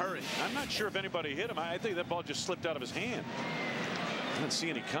football in a hurry. I'm not sure if anybody hit him. I think that ball just slipped out of his hand. I didn't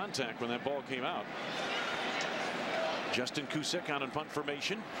see any contact when that ball came out. Justin Kusick on in punt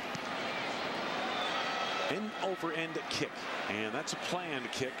formation. End over end kick, and that's a planned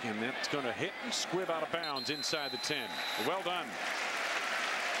kick, and that's going to hit and squib out of bounds inside the 10. Well done.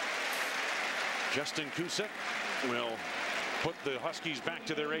 Justin Kusick will put the Huskies back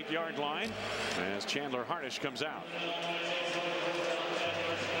to their 8-yard line as Chandler Harnish comes out.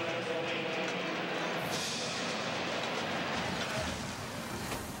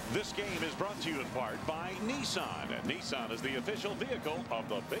 This game is brought to you in part by Nissan. Nissan is the official vehicle of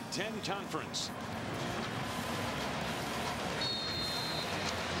the Big Ten Conference.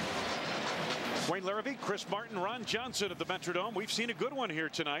 Wayne Larrabee, Chris Martin, Ron Johnson at the Metrodome. We've seen a good one here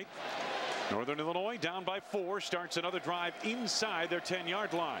tonight. Northern Illinois down by 4, starts another drive inside their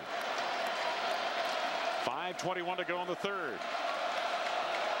 10-yard line. 5:21 to go in the third.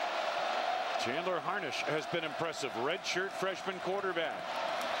 Chandler Harnish has been impressive. Redshirt freshman quarterback.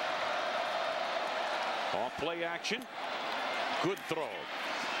 Off play action. Good throw.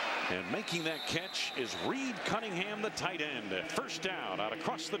 And making that catch is Reed Cunningham, the tight end. First down out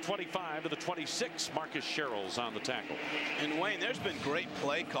across the 25 to the 26. Marcus Sherrill's on the tackle. And Wayne, there's been great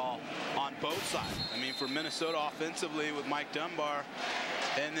play call on both sides. I mean, for Minnesota offensively with Mike Dunbar,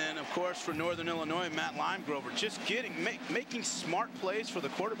 and then of course for Northern Illinois, Matt Limegrover, just making smart plays for the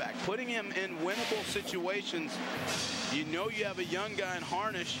quarterback, putting him in winnable situations. You know you have a young guy in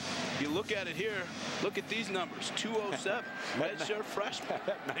Harnish. You look at it here. Look at these numbers. 207. Redshirt freshman.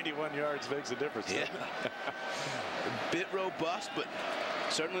 91 yards makes a difference. Yeah. A bit robust, but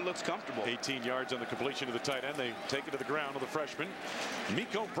certainly looks comfortable. 18 yards on the completion of the tight end. They take it to the ground with the freshman.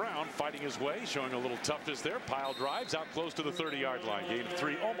 Miko Brown fighting his way, showing a little toughness there. Pile drives out close to the 30-yard line. Gain of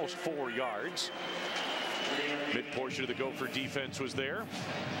 3, almost 4 yards. Mid portion of the Gopher defense was there.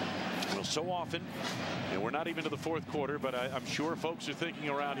 Well, so often, and we're not even to the fourth quarter, but I'm sure folks are thinking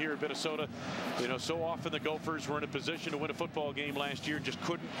around here in Minnesota, you know, so often the Gophers were in a position to win a football game last year, just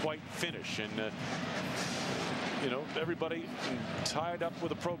couldn't quite finish. And you know, everybody tied up with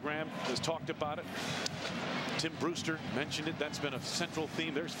the program has talked about it. Tim Brewster mentioned it. That's been a central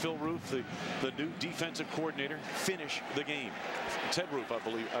theme. There's Phil Roof, the new defensive coordinator. Finish the game. Ted Roof, I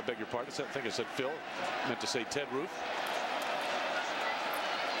believe. I beg your pardon. I think I said Phil. I meant to say Ted Roof.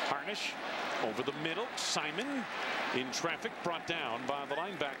 Harnish over the middle. Simon in traffic, brought down by the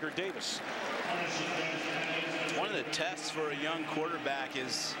linebacker Davis. One of the tests for a young quarterback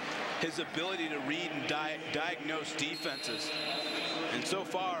is his ability to read and diagnose defenses. And so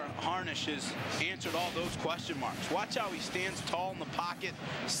far, Harnish has answered all those question marks. Watch how he stands tall in the pocket,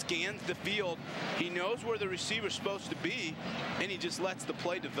 scans the field. He knows where the receiver's supposed to be, and he just lets the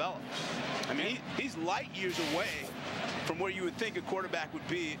play develop. I mean, he's light years away from where you would think a quarterback would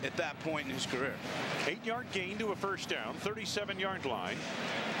be at that point in his career. 8-yard gain to a first down, 37-yard line.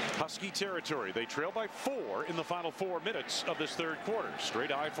 Husky territory. They trail by 4 in the final 4 minutes of this third quarter.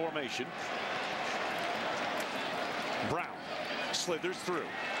 Straight I formation. Brown slithers through.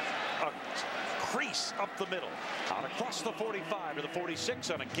 A crease up the middle. Out across the 45 to the 46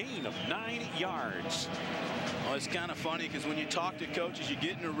 on a gain of 9 yards. Well, it's kind of funny because when you talk to coaches, you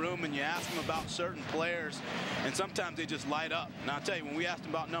get in a room and you ask them about certain players, and sometimes they just light up. And I'll tell you, when we asked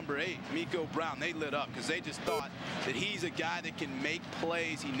them about number 8, Miko Brown, they lit up because they just thought that he's a guy that can make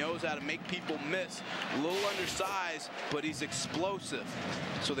plays. He knows how to make people miss. A little undersized, but he's explosive.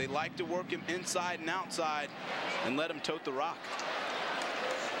 So they like to work him inside and outside and let him tote the rock.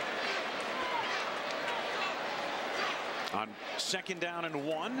 On 2nd down and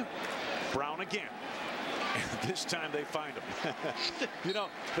 1, Brown again. And this time they find him. You know,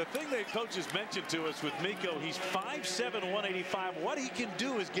 the thing that coaches mentioned to us with Miko, he's 5'7", 185. What he can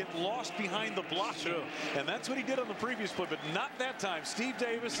do is get lost behind the block. True. And that's what he did on the previous play, but not that time. Steve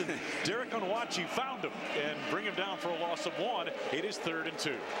Davis and Derek Onwachi found him and bring him down for a loss of 1. It is 3rd and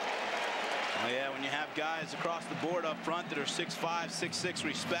 2. Oh, yeah, when you have guys across the board up front that are 6'5", 6'6",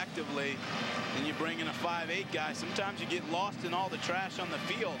 respectively, and you bring in a 5'8" guy, sometimes you get lost in all the trash on the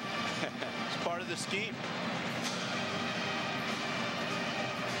field. It's part of the scheme.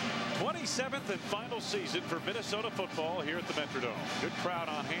 27th and final season for Minnesota football here at the Metrodome. Good crowd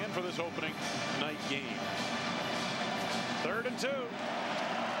on hand for this opening night game. 3rd and 2.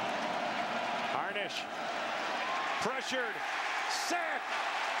 Harnish pressured, sack.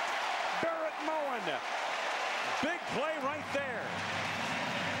 Barrett Moen. Big play right there.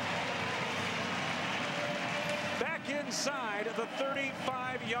 Back inside the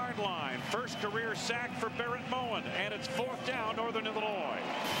 35-yard line. First career sack for Barrett Moen, and it's 4th down, Northern Illinois.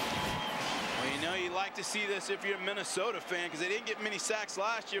 Well, you know, you like to see this if you're a Minnesota fan, because they didn't get many sacks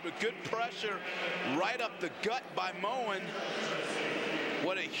last year, but good pressure right up the gut by Moen.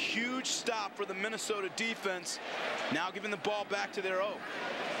 What a huge stop for the Minnesota defense. Now giving the ball back to their own.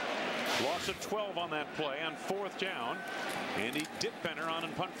 Loss of 12 on that play on 4th down. Andy Dittbenner on in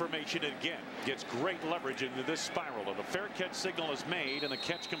punt formation again. Gets great leverage into this spiral. And the fair catch signal is made, and the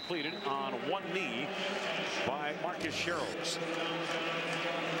catch completed on one knee by Marcus Sherrills.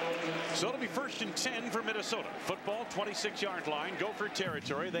 So it'll be 1st and 10 for Minnesota. Football, 26-yard line, Gopher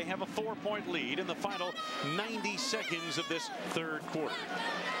territory. They have a 4-point lead in the final 90 seconds of this 3rd quarter.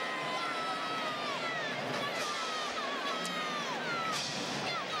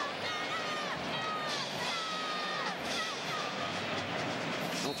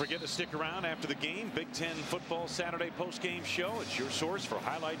 Don't forget to stick around after the game. Big Ten Football Saturday postgame show. It's your source for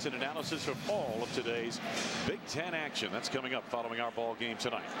highlights and analysis of all of today's Big Ten action. That's coming up following our ball game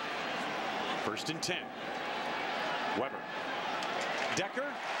tonight. 1st and 10. Weber. Decker.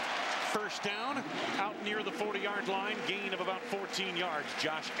 1st down. Out near the 40-yard line. Gain of about 14 yards.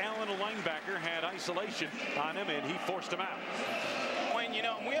 Josh Allen, a linebacker, had isolation on him, and he forced him out. You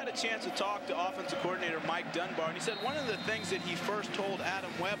know, we had a chance to talk to offensive coordinator Mike Dunbar, and he said one of the things that he first told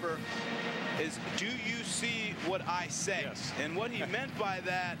Adam Weber is, do you see what I say? Yes. And what he meant by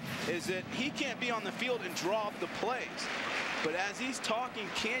that is that he can't be on the field and draw up the plays. But as he's talking,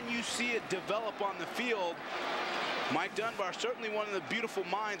 can you see it develop on the field? Mike Dunbar, certainly one of the beautiful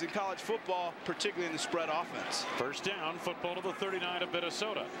minds in college football, particularly in the spread offense. 1st down, football to the 39 of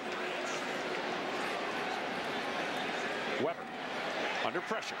Minnesota. Weber. Under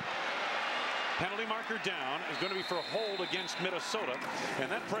pressure. Penalty marker down is going to be for a hold against Minnesota,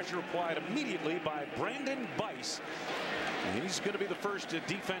 and that pressure applied immediately by Brandon Bice. And he's going to be the first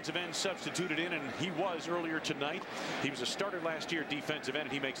defensive end substituted in, and he was earlier tonight. He was a starter last year, defensive end,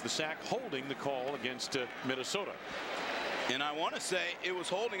 and he makes the sack, holding the call against Minnesota. And I want to say it was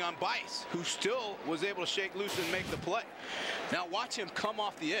holding on Bice, who still was able to shake loose and make the play. Now watch him come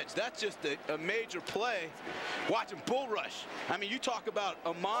off the edge. That's just a major play. Watch him bull rush. I mean, you talk about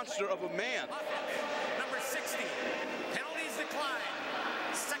a monster of a man. Number 60. Penalties decline.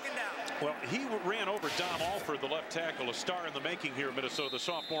 2nd down. Well, he ran over Dom Alford, the left tackle, a star in the making here in Minnesota, the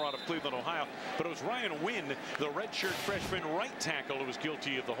sophomore out of Cleveland, Ohio. But it was Ryan Wynn, the redshirt freshman right tackle, who was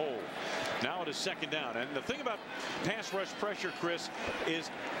guilty of the hold. Now it is 2nd down. And the thing about pass rush pressure, Chris, is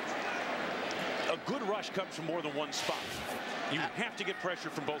a good rush comes from more than one spot. You have to get pressure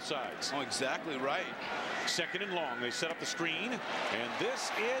from both sides. Oh, exactly right. 2nd and long. They set up the screen, and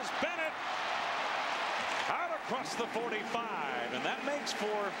this is Bennett out across the 45, and that makes for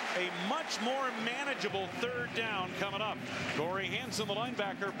a much more manageable 3rd down coming up. Corey Hansen, the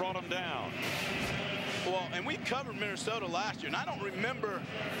linebacker, brought him down. Well, and we covered Minnesota last year, and I don't remember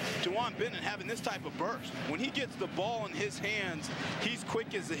Juwan Bennett having this type of burst. When he gets the ball in his hands, he's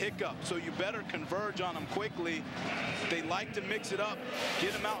quick as a hiccup, so you better converge on him quickly. They like to mix it up,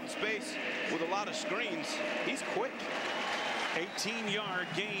 get him out in space with a lot of screens. He's quick. 18-yard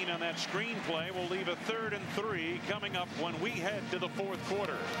gain on that screen play will leave a 3rd and 3 coming up when we head to the 4th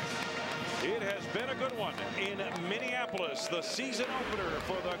quarter. It has been a good one in Minneapolis, the season opener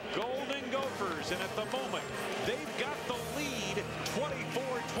for the Golden Gophers, and at the moment they've got the lead 24-20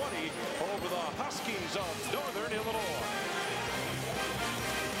 over the Huskies of Northern Illinois.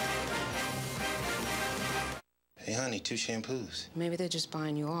 Hey honey, 2 shampoos. Maybe they're just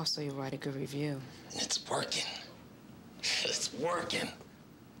buying you off so you write a good review. It's working. It's working.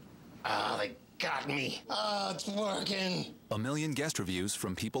 Ah, they got me. Ah, it's working. A million guest reviews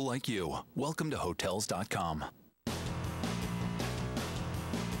from people like you. Welcome to Hotels.com.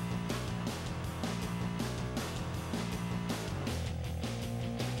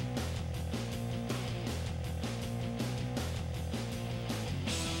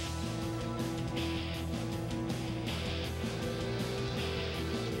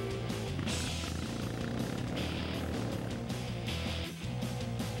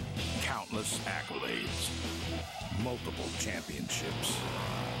 Countless accolades. Multiple championships.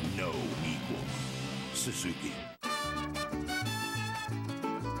 No equal. Suzuki.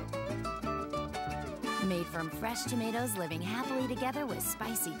 Made from fresh tomatoes living happily together with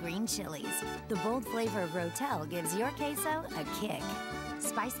spicy green chilies. The bold flavor of Rotel gives your queso a kick.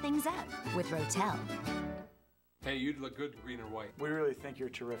 Spice things up with Rotel. Hey, you'd look good green or white. We really think you're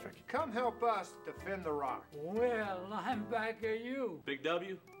terrific. Come help us defend the Rock. Well, I'm back at you. Big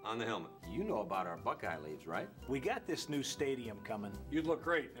W on the helmet. You know about our Buckeye leaves, right? We got this new stadium coming. You'd look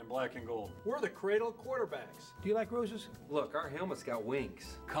great in black and gold. We're the cradle quarterbacks. Do you like roses? Look, our helmet's got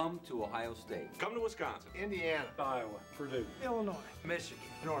wings. Come to Ohio State. Come to Wisconsin. Indiana. Iowa. Purdue. Illinois. Michigan.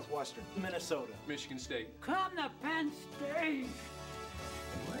 Northwestern. Minnesota. Michigan State. Come to Penn State.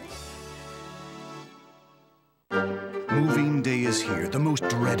 Moving day is here, the most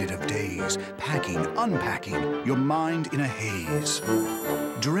dreaded of days. Packing, unpacking, your mind in a haze.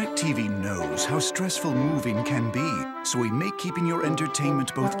 DirecTV knows how stressful moving can be, so we make keeping your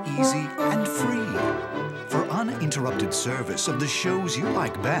entertainment both easy and free. For uninterrupted service of the shows you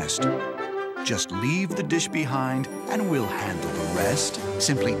like best, just leave the dish behind and we'll handle the rest.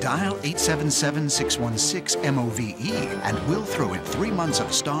 Simply dial 877-616-MOVE and we'll throw in 3 months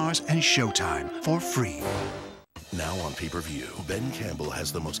of Stars and Showtime for free. Now on pay-per-view, Ben Campbell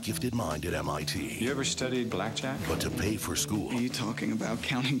has the most gifted mind at MIT. You ever studied blackjack? But to pay for school, Are you talking about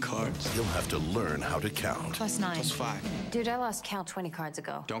counting cards? he'll have to learn how to count. +9. +5. Dude, I lost count 20 cards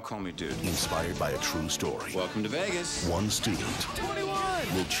ago. Don't call me dude. Inspired by a true story. Welcome to Vegas. One student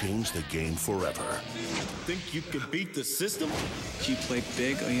 21 will change the game forever. Think you could beat the system? You play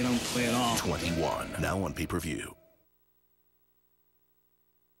big or you don't play at all. 21. Now on pay-per-view.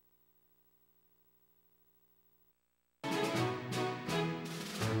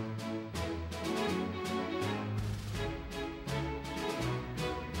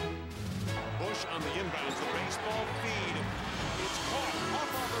 Bush on the inbounds, the baseball feed. It's caught.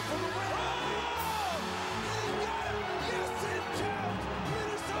 Off over for the win.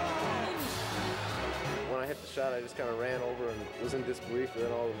 When I hit the shot, I just kind of ran over and was in disbelief. And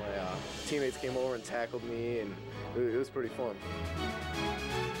then all of my teammates came over and tackled me, and it was pretty fun.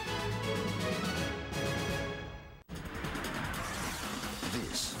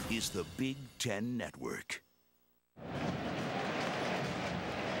 This is the Big Ten Network.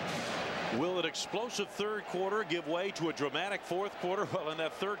 Will an explosive third quarter give way to a dramatic fourth quarter? Well, in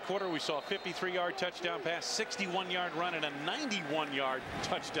that third quarter, we saw a 53-yard touchdown pass, 61-yard run, and a 91-yard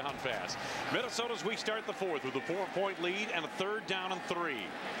touchdown pass. Minnesota, as we start the fourth with a 4-point lead and a 3rd down and 3.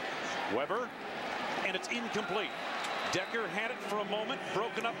 Weber, and it's incomplete. Decker had it for a moment,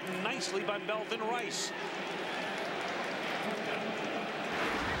 broken up nicely by Melvin Rice.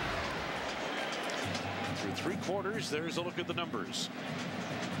 Through 3 quarters, there's a look at the numbers.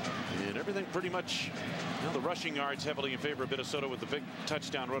 And everything pretty much, the rushing yards heavily in favor of Minnesota with the big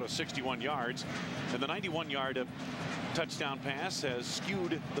touchdown run of 61 yards. And the 91-yard touchdown pass has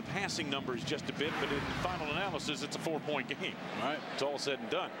skewed the passing numbers just a bit, but in final analysis, it's a 4-point game. Right. It's all said and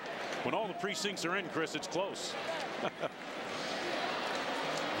done. When all the precincts are in, Chris, it's close.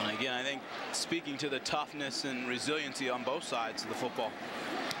 And again, I think speaking to the toughness and resiliency on both sides of the football.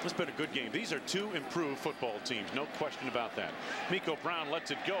 It's been a good game. These are 2 improved football teams, no question about that. Miko Brown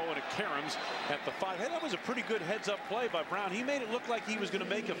lets it go, and it caroms at the 5. Hey, that was a pretty good heads-up play by Brown. He made it look like he was going to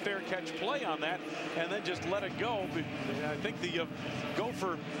make a fair catch play on that, and then just let it go. But I think the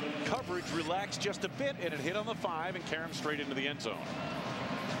Gopher coverage relaxed just a bit, and it hit on the 5 and caromed straight into the end zone.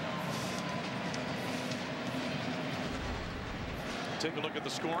 Take a look at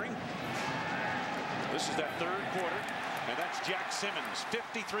the scoring. This is that third quarter. And that's Jack Simmons,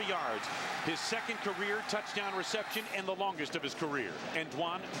 53 yards. His 2nd career touchdown reception and the longest of his career. And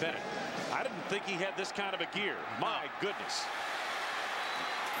Dwan Bennett. I didn't think he had this kind of a gear. My goodness.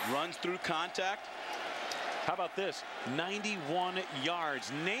 Runs through contact. How about this? 91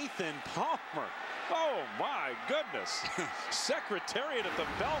 yards. Nathan Palmer. Oh, my goodness. Secretariat at the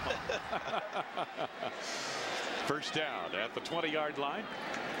Belmont. First down at the 20-yard line.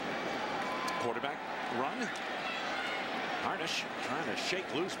 Quarterback run. Harnish trying to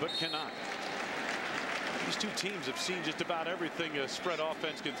shake loose, but cannot. These 2 teams have seen just about everything a spread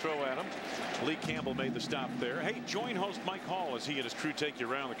offense can throw at them. Lee Campbell made the stop there. Hey, join host Mike Hall as he and his crew take you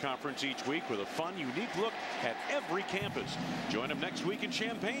around the conference each week with a fun, unique look at every campus. Join him next week in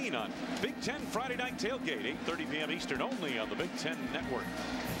Champaign on Big Ten Friday Night Tailgate, 8:30 p.m. Eastern, only on the Big Ten Network.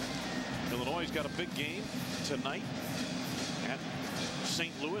 Illinois has got a big game tonight at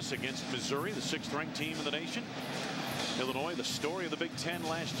St. Louis against Missouri, the 6th-ranked team in the nation. Illinois, the story of the Big Ten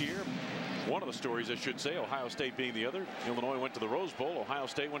last year. One of the stories, I should say, Ohio State being the other. Illinois went to the Rose Bowl. Ohio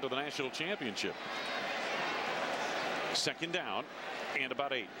State went to the national championship. 2nd down and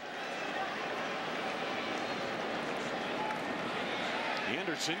about 8.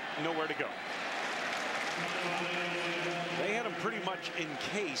 Anderson nowhere to go. They had him pretty much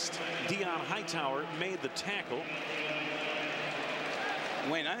encased. Deion Hightower made the tackle.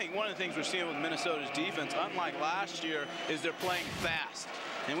 Wayne, I think one of the things we're seeing with Minnesota's defense, unlike last year, is they're playing fast.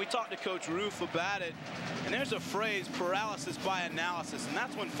 And we talked to Coach Roof about it, and there's a phrase, paralysis by analysis, and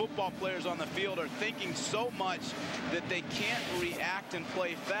that's when football players on the field are thinking so much that they can't react and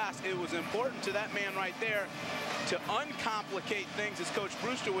play fast. It was important to that man right there to uncomplicate things, as Coach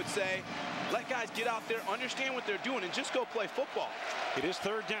Brewster would say. Let guys get out there, understand what they're doing, and just go play football. It is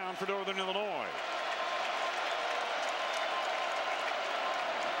 3rd down for Northern Illinois.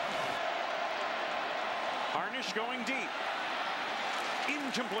 Harnish Harnish going deep.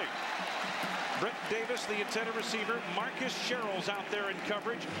 Incomplete. Brett Davis, the intended receiver. Marcus Sherrill's out there in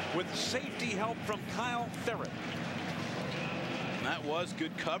coverage with safety help from Kyle Ferret. And that was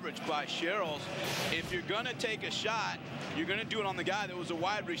good coverage by Sherrills. If you're going to take a shot, you're going to do it on the guy that was a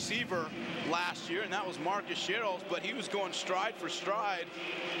wide receiver last year, and that was Marcus Sherrills, but he was going stride for stride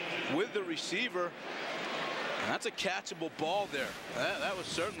with the receiver. And that's a catchable ball there. That was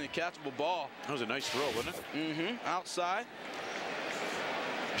certainly a catchable ball. That was a nice throw, wasn't it? Mm-hmm. Outside.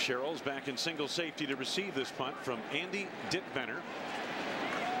 Sherrill's back in single safety to receive this punt from Andy Dittbenner.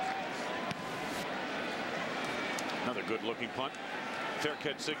 Another good-looking punt. Fair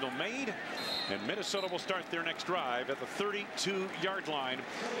catch signal made, and Minnesota will start their next drive at the 32-yard line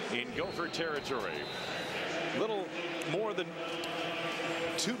in Gopher territory. Little more than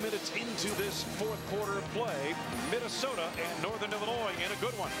 2 minutes into this fourth quarter of play. Minnesota and Northern Illinois in a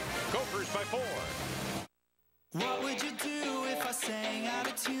good one. Gophers by 4. What would you do if I sang out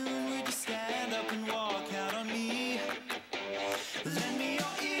of tune? Would you stand up and walk out on me? Lend me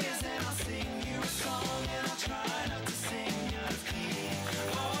your ears and I'll sing you a song, and I'll try not to sing out of key.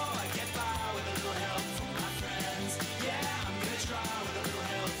 Oh, I get by with a little help from my friends. Yeah, I'm gonna try with a little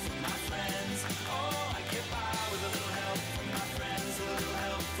help from my friends. Oh, I get by with a little help from my friends. A little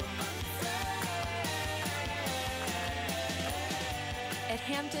help from my friends. At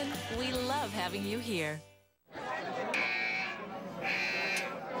Hampton, we love having you here.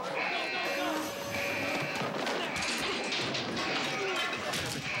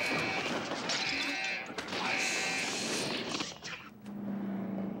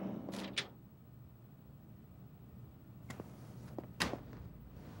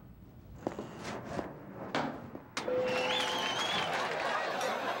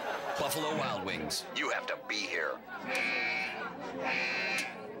 Buffalo Wild Wings. You have to be here.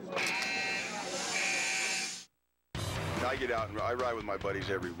 I get out and I ride with my buddies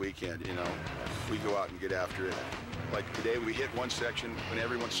every weekend, you know. We go out and get after it. Like today we hit one section when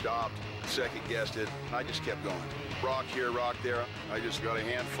everyone stopped, second guessed it. I just kept going. Rock here, rock there. I just got a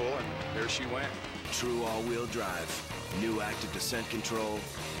handful and there she went. True all-wheel drive, new active descent control,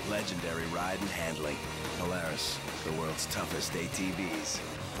 legendary ride and handling. Polaris, the world's toughest ATVs.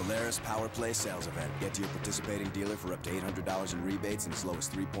 Polaris Power Play sales event. Get to your participating dealer for up to $800 in rebates and as low as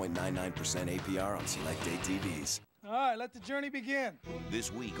 3.99% APR on select ATVs. All right, let the journey begin.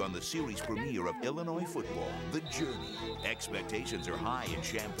 This week on the series premiere of Illinois football, The Journey. Expectations are high in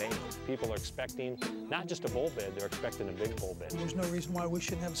Champaign. People are expecting not just a bowl bid, they're expecting a big bowl bid. There's no reason why we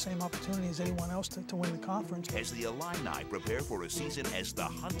shouldn't have the same opportunity as anyone else to win the conference. As the Illini prepare for a season as the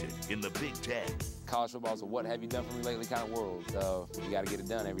hunted in the Big Ten. College football is a what have you done for me lately kind of world, so you got to get it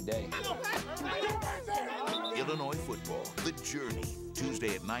done every day. Illinois football, The Journey.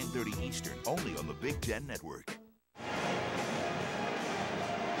 Tuesday at 9:30 Eastern, only on the Big Ten Network.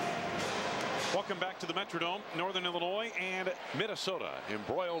 Welcome back to the Metrodome. Northern Illinois and Minnesota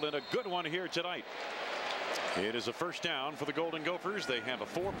embroiled in a good one here tonight. It is a first down for the Golden Gophers. They have a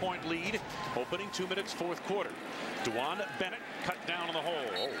 4-point lead opening 2 minutes, fourth quarter. DeJuan Bennett cut down in the hole.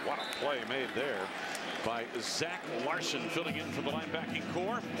 Oh, what a play made there by Zach Larson, filling in for the linebacking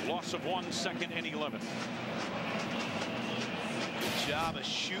core. Loss of 1, 2nd and 11. Good job of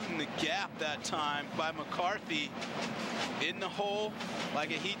shooting the gap that time by McCarthy. In the hole like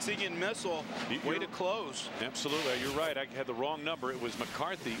a heat-seeking missile. Way to close. Absolutely. You're right. I had the wrong number. It was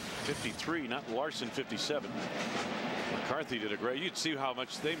McCarthy, 53, not Larson, 57. McCarthy did a great. You'd see how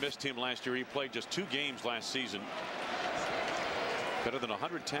much they missed him last year. He played just 2 games last season. Better than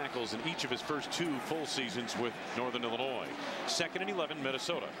 100 tackles in each of his first 2 full seasons with Northern Illinois. 2nd and 11,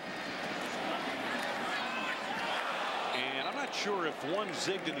 Minnesota. And I'm not sure if one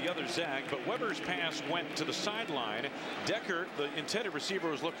zigged and the other zagged, but Weber's pass went to the sideline. Decker, the intended receiver,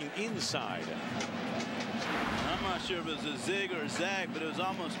 was looking inside. I'm not sure if it was a zig or a zag, but it was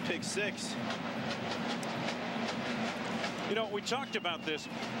almost pick 6. You know, we talked about this.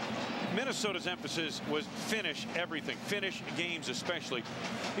 Minnesota's emphasis was finish everything, finish games especially.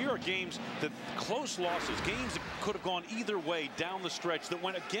 Here are games that close losses, games that could have gone either way down the stretch that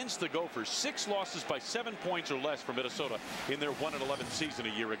went against the Gophers. 6 losses by 7 points or less for Minnesota in their 1-11 season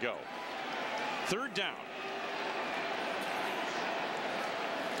a year ago. 3rd down.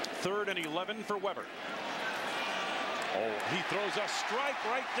 3rd and 11 for Weber. Oh, he throws a strike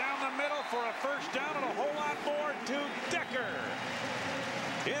right down the middle for a first down and a whole lot more to Decker.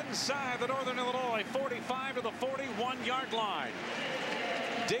 Inside the Northern Illinois 45 to the 41-yard line.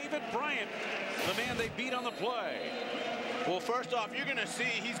 David Bryant, the man they beat on the play. Well, first off, you're going to see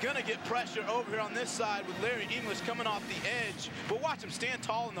he's going to get pressure over here on this side with Larry English coming off the edge. But watch him stand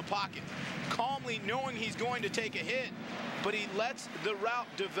tall in the pocket, calmly knowing he's going to take a hit. But he lets the route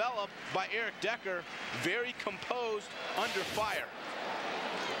develop by Eric Decker, very composed under fire.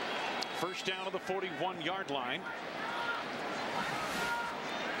 First down to the 41-yard line.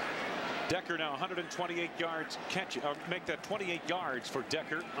 Decker now 128 yards catch, or make that 28 yards for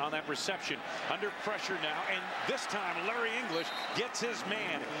Decker on that reception. Under pressure now, and this time Larry English gets his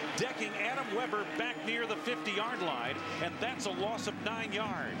man, decking Adam Weber back near the 50-yard line, and that's a loss of 9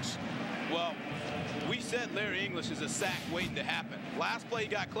 yards. Well, we said Larry English is a sack waiting to happen. Last play he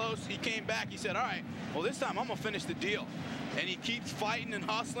got close, he came back, he said, all right, well this time I'm gonna finish the deal. And he keeps fighting and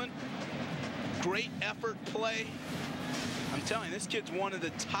hustling. Great effort play. I'm telling you, this kid's one of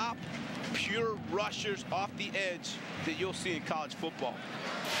the top pure rushers off the edge that you'll see in college football.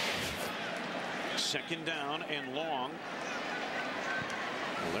 Second down and long.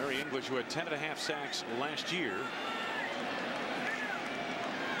 Larry English, who had 10.5 sacks last year.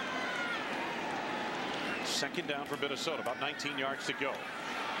 Second down for Minnesota, about 19 yards to go.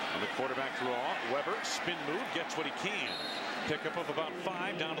 On the quarterback draw, Weber, spin move, gets what he can. Pickup of about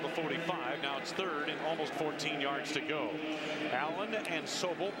 5 down to the 45. Now it's third and almost 14 yards to go. Allen and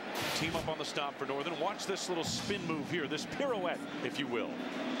Sobel team up on the stop for Northern. Watch this little spin move here, this pirouette, if you will.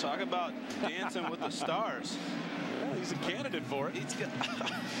 Talk about dancing with the stars. Well, he's a candidate for it. He's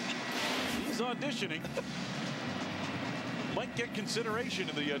auditioning. Might get consideration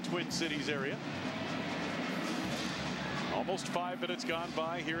in the Twin Cities area. Almost 5 minutes gone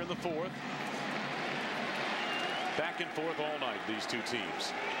by here in the fourth. Back and forth all night, these two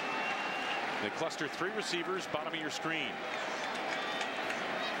teams. They cluster 3 receivers, bottom of your screen.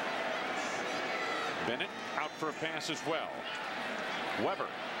 Bennett out for a pass as well. Weber,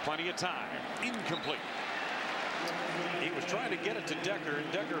 plenty of time. Incomplete. He was trying to get it to Decker,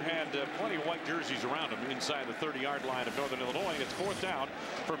 and Decker had plenty of white jerseys around him inside the 30-yard line of Northern Illinois, and it's fourth down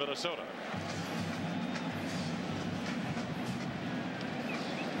for Minnesota.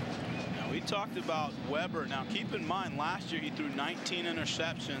 We talked about Weber. Now keep in mind, last year he threw 19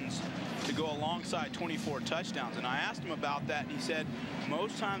 interceptions to go alongside 24 touchdowns, and I asked him about that, and he said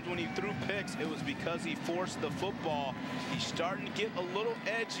most times when he threw picks it was because he forced the football. He's starting to get a little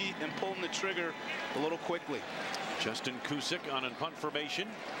edgy and pulling the trigger a little quickly. Justin Kusick on a punt formation.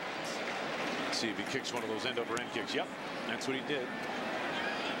 Let's see if he kicks one of those end-over-end kicks. Yep, that's what he did.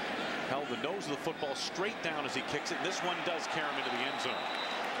 Held the nose of the football straight down as he kicks it, and this one does carry him into the end zone.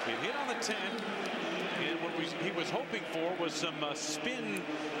 It hit on the 10, and what he was hoping for was some spin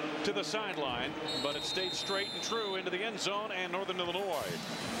to the sideline, but it stayed straight and true into the end zone, and Northern Illinois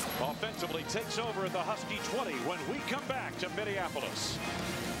offensively takes over at the Husky 20 when we come back to Minneapolis.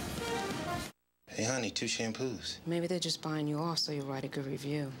 Hey, honey, 2 shampoos. Maybe they're just buying you off so you write a good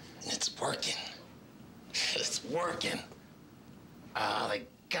review. It's working. It's working. Ah, they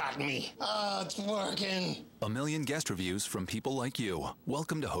got me. Ah, it's working. A million guest reviews from people like you.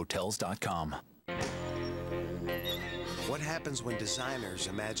 Welcome to Hotels.com. What happens when designers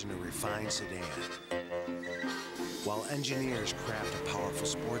imagine a refined sedan, while engineers craft a powerful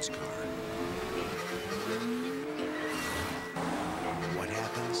sports car? What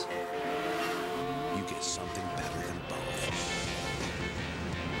happens? You get something better than both.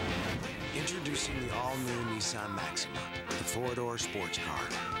 Introducing the all-new Nissan Maxima, the 4-door sports car.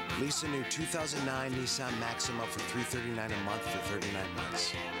 Lease a new 2009 Nissan Maxima for $339 a month for 39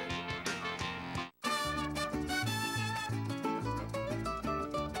 months.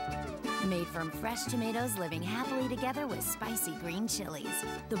 Made from fresh tomatoes living happily together with spicy green chilies.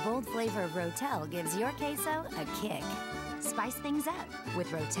 The bold flavor of Rotel gives your queso a kick. Spice things up with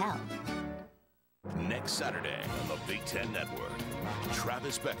Rotel. Next Saturday on the Big Ten Network,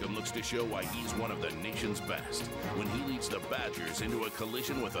 Travis Beckham looks to show why he's one of the nation's best when he leads the Badgers into a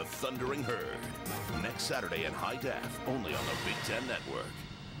collision with a thundering herd. Next Saturday in high def, only on the Big Ten Network.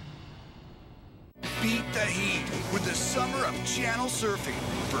 Beat the heat with the summer of channel surfing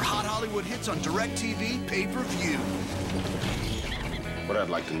for hot Hollywood hits on DirecTV pay-per-view. What I'd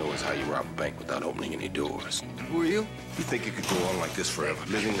like to know is how you rob a bank without opening any doors. Who are you? You think you could go on like this forever,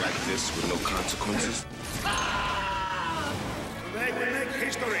 living like this with no consequences? Today we make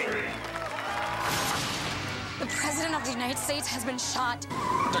history. The President of the United States has been shot.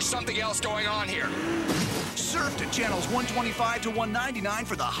 There's something else going on here. Surf to channels 125 to 199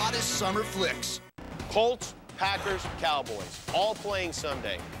 for the hottest summer flicks. Colts, Packers, Cowboys, all playing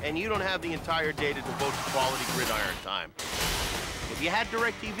Sunday, and you don't have the entire day to devote to quality gridiron time. If you had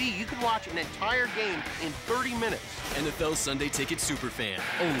DirecTV, you could watch an entire game in 30 minutes. NFL Sunday Ticket Superfan,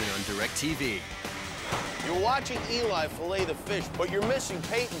 only on DirecTV. You're watching Eli fillet the fish, but you're missing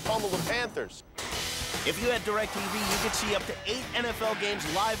Peyton pummel the Panthers. If you had DirecTV, you could see up to 8 NFL games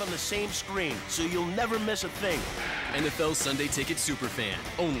live on the same screen, so you'll never miss a thing. NFL Sunday Ticket Superfan,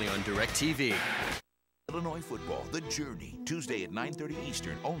 only on DirecTV. Illinois football, The Journey, Tuesday at 9:30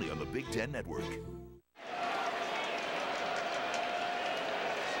 Eastern, only on the Big Ten Network.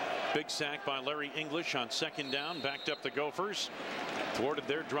 Big sack by Larry English on 2nd down, backed up the Gophers, thwarted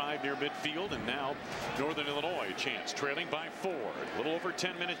their drive near midfield, and now Northern Illinois a chance, trailing by 4. A little over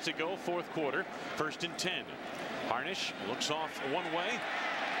 10 minutes to go, 4th quarter, 1st and 10. Harnish looks off one way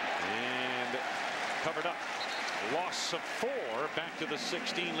and covered up. Loss of 4, back to the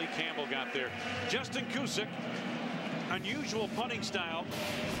 16. Lee Campbell got there. Justin Cusick, unusual punting style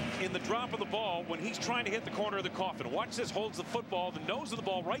in the drop of the ball when he's trying to hit the corner of the coffin. Watch this, holds the football, the nose of the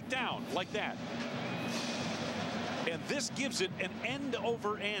ball right down like that. And this gives it an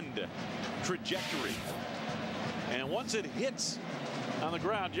end-over-end trajectory. And once it hits on the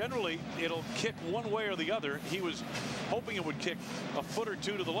ground, generally it'll kick one way or the other. He was hoping it would kick a foot or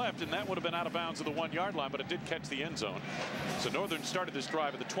two to the left, and that would have been out of bounds at the 1-yard line, but it did catch the end zone. So Northern started this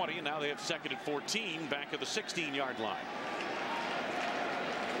drive at the 20, and now they have 2nd and 14 back at the 16-yard line.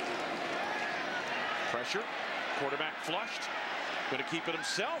 Pressure, quarterback flushed, going to keep it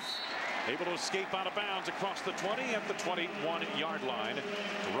himself. Able to escape out of bounds across the 20 at the 21-yard line.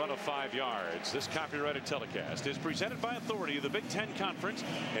 Run of 5 yards. This copyrighted telecast is presented by authority of the Big Ten Conference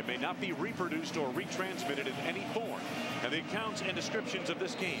and may not be reproduced or retransmitted in any form. And the accounts and descriptions of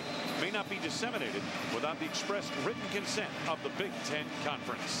this game may not be disseminated without the express written consent of the Big Ten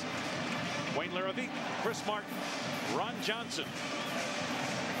Conference. Wayne Larrabee, Chris Martin, Ron Johnson.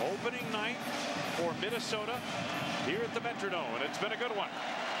 Opening night for Minnesota here at the Metrodome, and it's been a good one.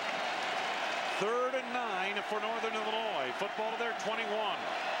 3rd and 9 for Northern Illinois. Football to their 21.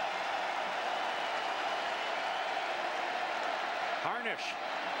 Harnish.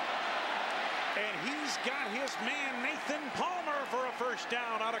 And he's got his man Nathan Palmer for a 1st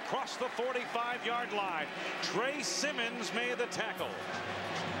down out across the 45-yard line. Trey Simmons made the tackle.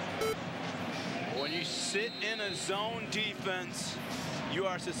 When you sit in a zone defense, you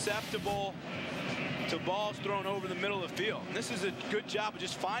are susceptible to balls thrown over the middle of the field. And this is a good job of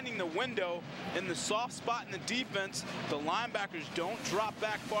just finding the window in the soft spot in the defense. The linebackers don't drop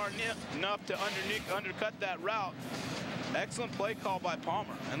back far enough to undercut that route. Excellent play call by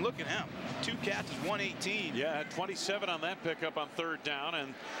Palmer. And look at him. 2 catches, 118. Yeah, had 27 on that pickup on 3rd down.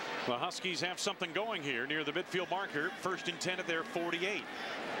 And the Huskies have something going here near the midfield marker. 1st and 10 at their 48.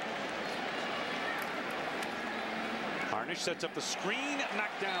 Harnish sets up the screen,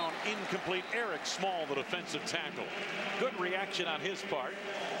 knocked down, incomplete. Eric Small, the defensive tackle. Good reaction on his part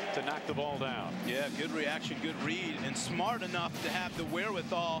to knock the ball down. Yeah, good reaction, good read, and smart enough to have the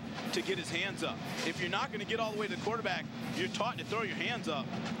wherewithal to get his hands up. If you're not going to get all the way to the quarterback, you're taught to throw your hands up.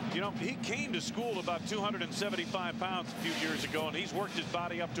 You know, he came to school about 275 pounds a few years ago, and he's worked his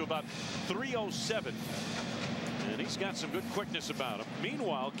body up to about 307. And he's got some good quickness about him.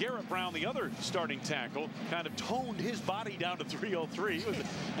 Meanwhile, Garrett Brown, the other starting tackle, kind of toned his body down to 303. He was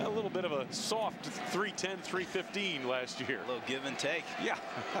a little bit of a soft 310, 315 last year. A little give and take. Yeah.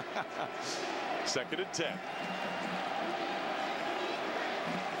 2nd and 10.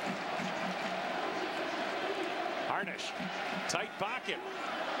 Harnish, tight pocket.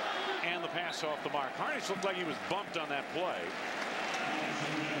 And the pass off the mark. Harnish looked like he was bumped on that play.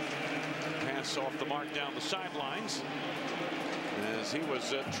 Pass off the mark down the sidelines as he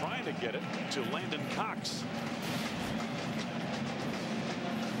was trying to get it to Landon Cox.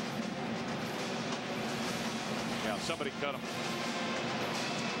 Yeah, somebody cut him.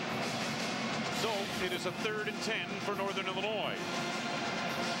 So it is a 3rd and 10 for Northern Illinois.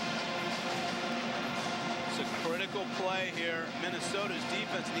 It's a critical play here. Minnesota's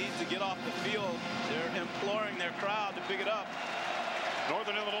defense needs to get off the field. They're imploring their crowd to pick it up.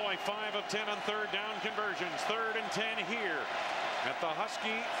 Northern Illinois 5 of 10 on 3rd down conversions. 3rd and 10 here at the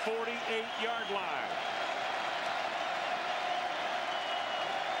Husky 48-yard line.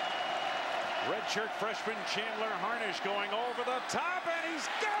 Redshirt freshman Chandler Harnish going over the top, and he's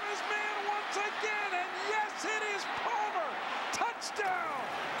got his man once again, and yes, it is Palmer. Touchdown.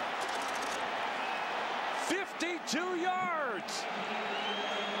 52 yards.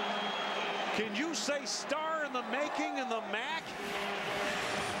 Can you say star in the making in the MAC?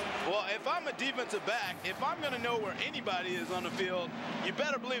 Well, if I'm a defensive back, if I'm going to know where anybody is on the field, you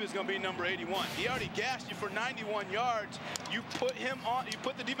better believe it's going to be number 81. He already gassed you for 91 yards. You put him on, you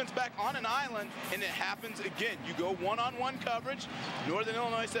put the defense back on an island, and it happens again. You go one-on-one coverage. Northern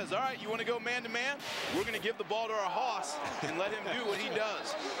Illinois says, all right, you want to go man-to-man? We're going to give the ball to our Hoss and let him do what he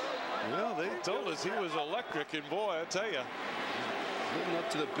does. Well, they told us he was electric, and boy, I tell you, living up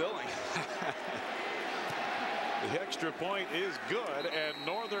to the billing. The extra point is good, and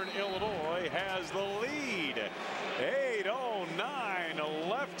Northern Illinois has the lead. 8:09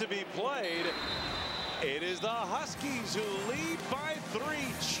 left to be played. It is the Huskies who lead by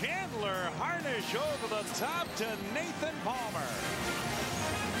 3. Chandler Harnish over the top to Nathan Palmer.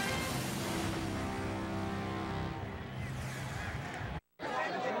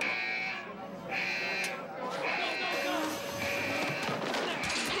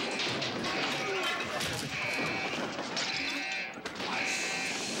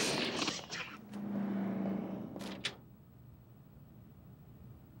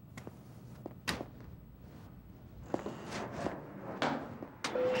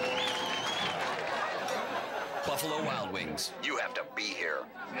 Buffalo Wild Wings. You have to be here.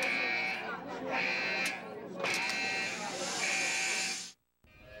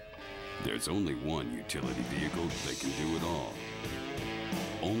 There's only one utility vehicle that can do it all.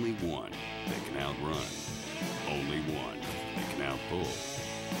 Only one that can outrun. Only one that can outpull.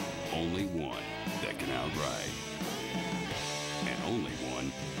 Only one that can outride. And only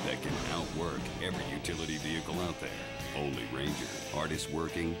one that can outwork every utility vehicle out there. Only Ranger. Hardest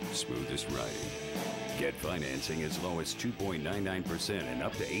working, smoothest riding. Get financing as low as 2.99% and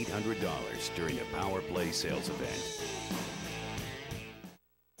up to $800 during the Power Play sales event.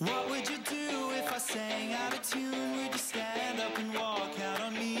 What would you do if I sang out of tune? Would you stand up and walk out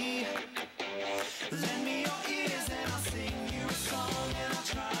on me? Lend me your ears and I'll sing you a song, and I'll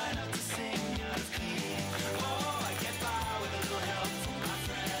try not to sing out of key. Oh, I get by with a little help from my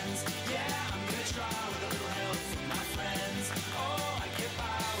friends. Yeah, I'm gonna try with a little help from my friends. Oh, I get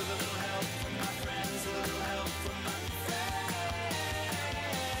by with a little help from my friends. A little help from my friends.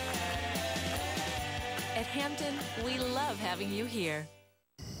 At Hampton, we love having you here.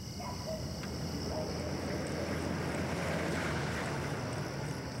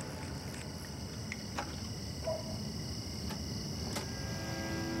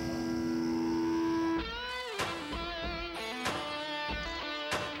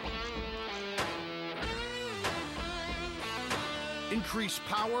 Increase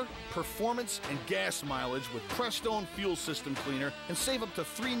power, performance, and gas mileage with Crestone Fuel System Cleaner and save up to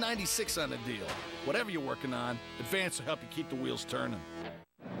 $3.96 on a deal. Whatever you're working on, Advance will help you keep the wheels turning.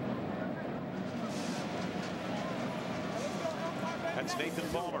 That's Nathan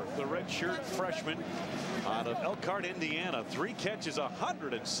Palmer, the redshirt freshman out of Elkhart, Indiana. 3 catches,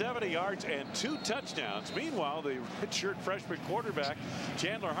 170 yards, and 2 touchdowns. Meanwhile, the redshirt freshman quarterback,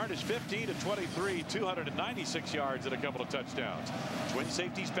 Chandler Harnish, 15 to 23, 296 yards and a couple of touchdowns. Twin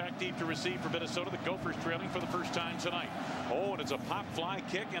safeties back deep to receive for Minnesota. The Gophers trailing for the first time tonight. Oh, and it's a pop fly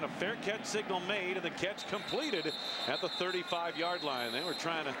kick and a fair catch signal made, and the catch completed at the 35-yard line. They were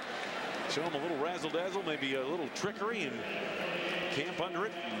trying to show him a little razzle-dazzle, maybe a little trickery, and camp under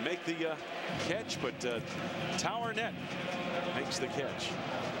it and make the catch, but Tower Net makes the catch.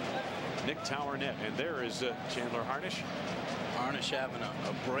 Nick Tower Net, and there is Chandler Harnish. Harnish having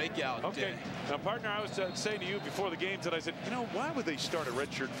a breakout day. Now, partner, I was saying to you before the game that I said, you know, why would they start a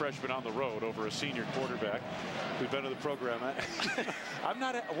redshirt freshman on the road over a senior quarterback who's been in the program? I'm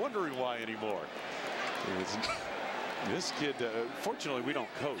not wondering why anymore. This kid, fortunately, we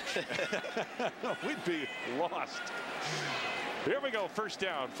don't coach. We'd be lost. Here we go, first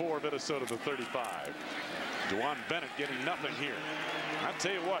down for Minnesota, the 35. Dewan Bennett getting nothing here. I'll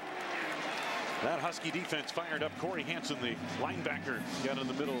tell you what, that Husky defense fired up. Corey Hansen, the linebacker, got in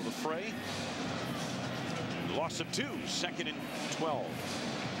the middle of the fray. Loss of 2, 2nd and 12.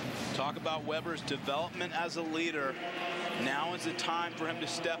 Talk about Weber's development as a leader. Now is the time for him to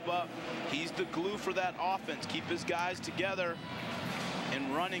step up. He's the glue for that offense. Keep his guys together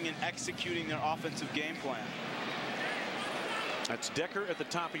and running and executing their offensive game plan. That's Decker at the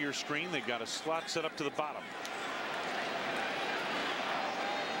top of your screen. They've got a slot set up to the bottom.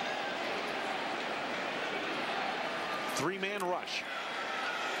 Three-man rush.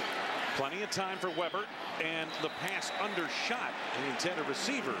 Plenty of time for Weber, and the pass undershot the intended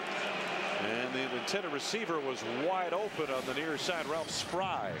receiver. And the intended receiver was wide open on the near side, Ralph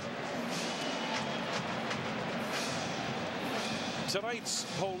Spry. Tonight's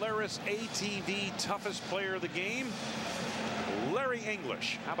Polaris ATV toughest player of the game, Larry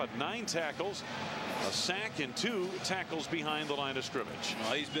English. How about 9 tackles, a sack, and 2 tackles behind the line of scrimmage?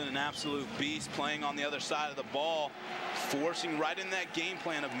 Well, he's been an absolute beast playing on the other side of the ball, forcing right in that game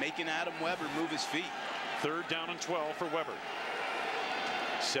plan of making Adam Weber move his feet. 3rd down and 12 for Weber.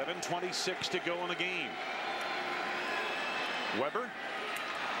 7:26 to go in the game. Weber.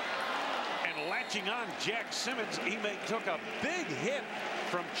 And latching on Jack Simmons. He took a big hit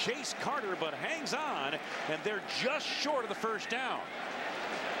from Chase Carter, but hangs on, and they're just short of the first down.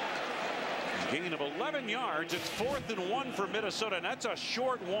 Gain of 11 yards. It's 4th and 1 for Minnesota, and that's a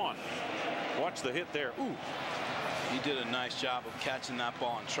short one. Watch the hit there. Ooh. He did a nice job of catching that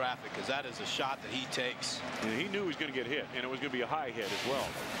ball in traffic, because that is a shot that he takes. And he knew he was going to get hit, and it was going to be a high hit as well.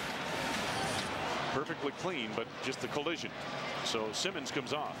 Perfectly clean, but just the collision. So Simmons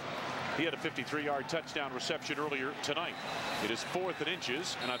comes off. He had a 53-yard touchdown reception earlier tonight. It is 4th and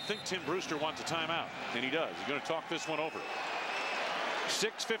inches, and I think Tim Brewster wants a timeout, and he does. He's going to talk this one over.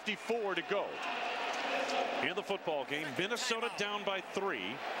 6:54 to go in the football game. Minnesota down by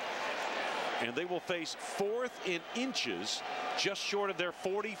 3, and they will face 4th and inches, just short of their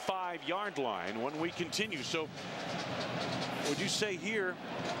 45-yard line when we continue. So would you say here,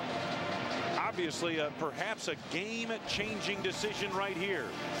 obviously perhaps a game-changing decision right here?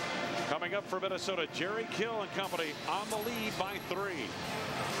 Coming up for Minnesota, Jerry Kill and company on the lead by 3.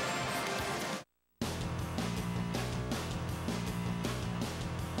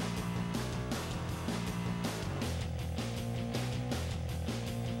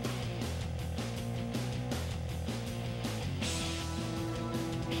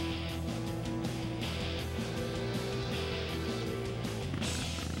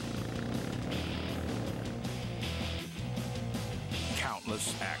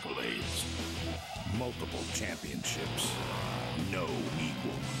 Countless accolades, multiple championships, no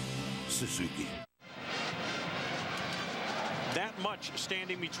equal. Suzuki. That much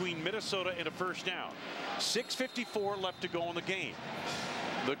standing between Minnesota and a first down. 6:54 left to go in the game.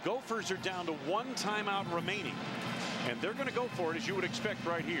 The Gophers are down to 1 timeout remaining, and they're going to go for it, as you would expect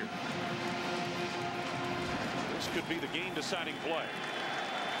right here. This could be the game-deciding play.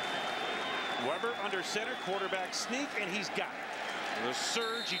 Weber under center, quarterback sneak, and he's got it. The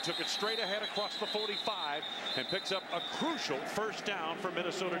surge, he took it straight ahead across the 45 and picks up a crucial first down for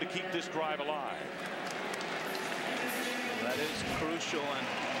Minnesota to keep this drive alive. That is crucial, and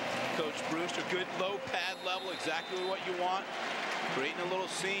Coach Brewster, good low pad level, exactly what you want, creating a little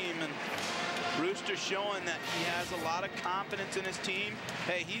seam, and Brewster showing that he has a lot of confidence in his team.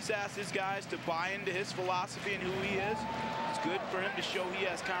 Hey, he's asked his guys to buy into his philosophy and who he is. It's good for him to show he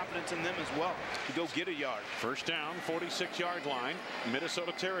has confidence in them as well to go get a yard. First down, 46-yard line,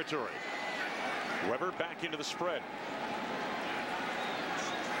 Minnesota territory. Weber back into the spread.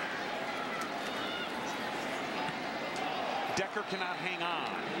 Decker cannot hang on.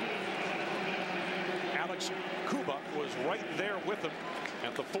 Alex Kuba was right there with him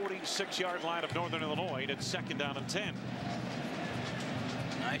at the 46-yard line of Northern Illinois, and it's 2nd down and 10.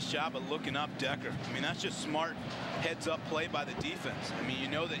 Nice job of looking up Decker. I mean, that's just smart heads-up play by the defense. I mean, you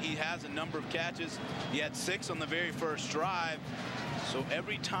know that he has a number of catches. He had 6 on the very first drive. So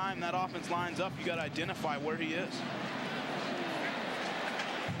every time that offense lines up, you got to identify where he is.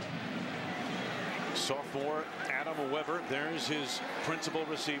 Sophomore Adam Weber. There's his principal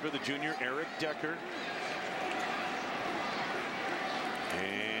receiver, the junior Eric Decker.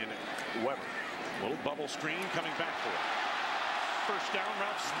 And Weber. Little bubble screen coming back for it. First down,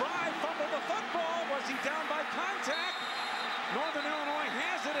 Ralph Spry fumbled the football. Was he down by contact? Northern Illinois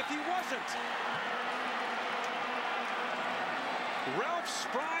has it if he wasn't. Ralph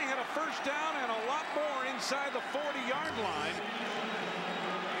Spry had a first down and a lot more inside the 40-yard line.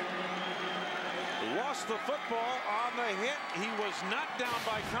 Lost the football on the hit. He was not down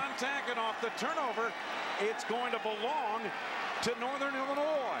by contact, and off the turnover, it's going to belong to Northern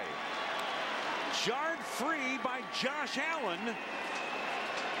Illinois. Jarred free by Josh Allen.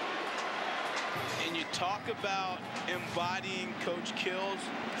 And you talk about embodying Coach Kill's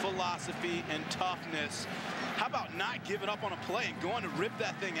philosophy and toughness. How about not giving up on a play and going to rip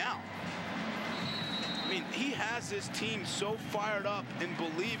that thing out? I mean, he has his team so fired up and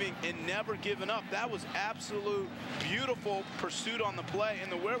believing and never giving up. That was absolute beautiful pursuit on the play and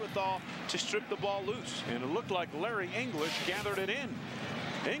the wherewithal to strip the ball loose. And it looked like Larry English gathered it in.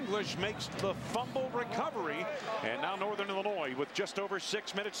 English makes the fumble recovery, and now Northern Illinois with just over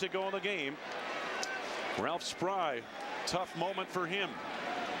 6 minutes to go in the game. Ralph Spry, tough moment for him.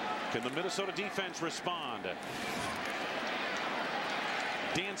 Can the Minnesota defense respond?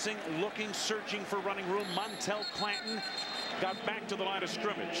 Dancing, looking, searching for running room. Montel Clanton got back to the line of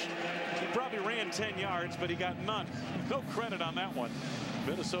scrimmage. He probably ran 10 yards, but he got none. No credit on that one.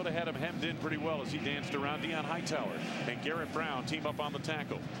 Minnesota had him hemmed in pretty well as he danced around. Deion Hightower and Garrett Brown team up on the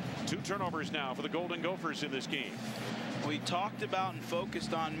tackle. 2 turnovers now for the Golden Gophers in this game. We talked about and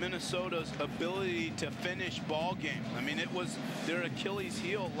focused on Minnesota's ability to finish ball games. I mean, it was their Achilles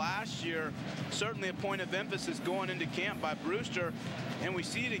heel last year. Certainly a point of emphasis going into camp by Brewster. And we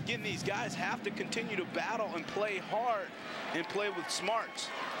see it again. These guys have to continue to battle and play hard and play with smarts.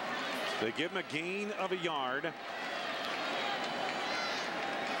 They give him a gain of a yard.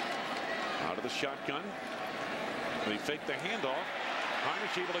 Out of the shotgun. They fake the handoff.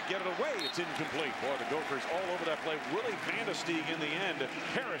 Harnish able to get it away. It's incomplete. Boy, the Gophers all over that play. Willie Van de Steeg in the end.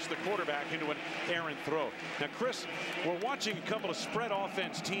 Harris, the quarterback, into an errant throw. Now, Chris, we're watching a couple of spread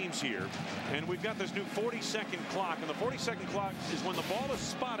offense teams here, and we've got this new 40-second clock. And the 40-second clock is when the ball is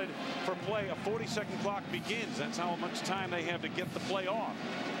spotted for play. A 40-second clock begins. That's how much time they have to get the play off.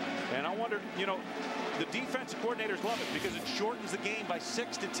 And I wonder, you know, the defensive coordinators love it because it shortens the game by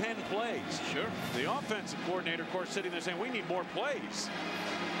 6 to 10 plays. Sure. The offensive coordinator, of course, sitting there saying, we need more plays.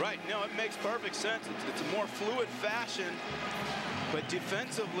 Right. No, it makes perfect sense. It's a more fluid fashion. But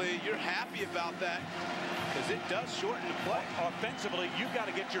defensively, you're happy about that because it does shorten the play. Offensively, you've got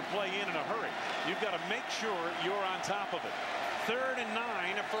to get your play in a hurry. You've got to make sure you're on top of it. 3rd and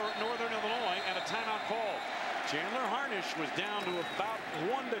 9 for Northern Illinois and a timeout call. Chandler Harnish was down to about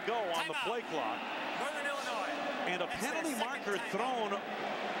 1 to go on the play clock. Northern Illinois. And a penalty marker thrown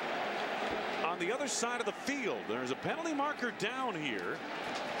on the other side of the field. There's a penalty marker down here.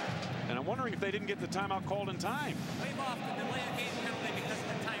 And I'm wondering if they didn't get the timeout called in time. Wave off the delay of game penalty because of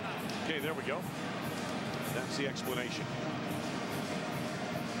the timeout. Okay, there we go. That's the explanation.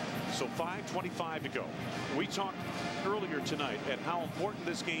 So 5:25 to go. We talked earlier tonight at how important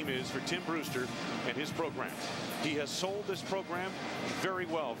this game is for Tim Brewster and his program. He has sold this program very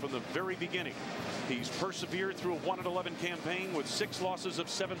well from the very beginning. He's persevered through a 1-11 campaign with 6 losses of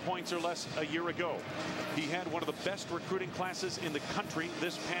 7 points or less a year ago. He had one of the best recruiting classes in the country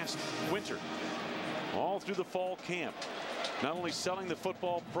this past winter. All through the fall camp. Not only selling the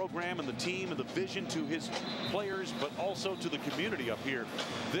football program and the team and the vision to his players, but also to the community up here.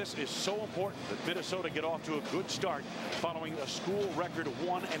 This is so important that Minnesota get off to a good start following a school record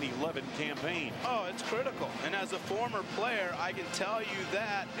 1-11 campaign. Oh, it's critical. And as a former player, I can tell you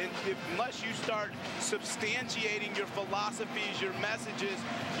that unless you start substantiating your philosophies, your messages,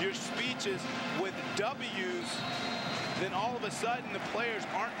 your speeches with W's, then all of a sudden the players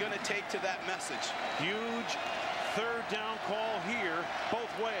aren't going to take to that message. Huge 3rd down call here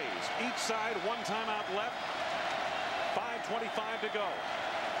both ways. Each side, 1 timeout left. 5:25 to go.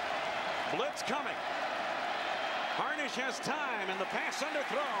 Blitz coming. Harnish has time and the pass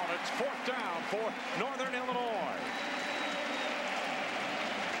underthrown. It's 4th down for Northern Illinois.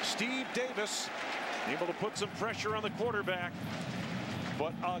 Steve Davis able to put some pressure on the quarterback.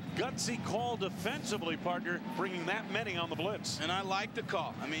 But a gutsy call defensively, partner, bringing that many on the blitz. And I like the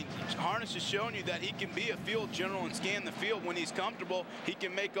call. I mean, Harnish has shown you that he can be a field general and scan the field when he's comfortable. He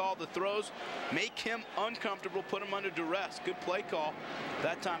can make all the throws, make him uncomfortable, put him under duress. Good play call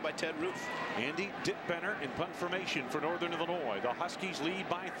that time by Ted Roof. Andy Dittbenner in punt formation for Northern Illinois. The Huskies lead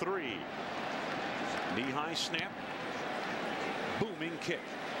by 3. Knee-high snap. Booming kick.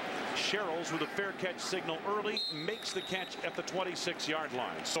 Sherrills with a fair catch signal early, makes the catch at the 26-yard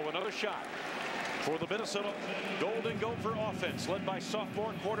line. So another shot for the Minnesota Golden Gopher offense, led by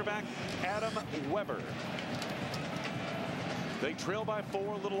sophomore quarterback Adam Weber. They trail by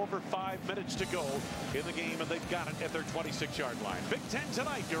 4, a little over 5 minutes to go in the game, and they've got it at their 26-yard line. Big Ten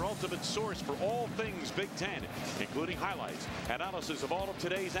Tonight, your ultimate source for all things Big Ten, including highlights, analysis of all of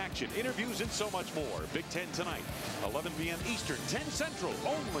today's action, interviews, and so much more. Big Ten Tonight, 11 p.m. Eastern, 10 Central,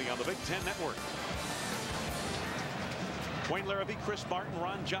 only on the Big Ten Network. Wayne Larrabee, Chris Martin,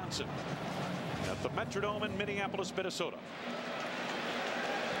 Ron Johnson at the Metrodome in Minneapolis, Minnesota.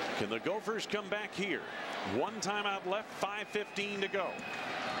 Can the Gophers come back here? 1 timeout left, 5:15 to go.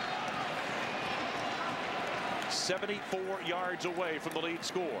 74 yards away from the lead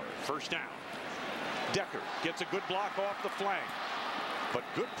score. 1st down. Decker gets a good block off the flank. But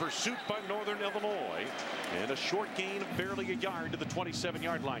good pursuit by Northern Illinois. And a short gain of barely a yard to the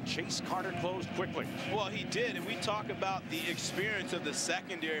 27-yard line. Chase Carter closed quickly. Well, he did. And we talk about the experience of the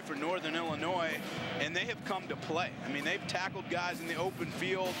secondary for Northern Illinois. And they have come to play. I mean, they've tackled guys in the open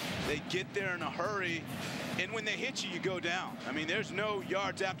field. They get there in a hurry. And when they hit you, you go down. I mean, there's no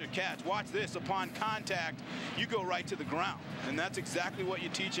yards after catch. Watch this. Upon contact, you go right to the ground. And that's exactly what you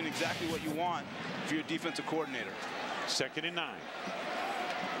teach and exactly what you want for your defensive coordinator. 2nd and 9.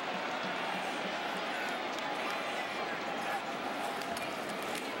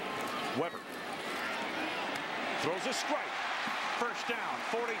 Throws a strike. First down,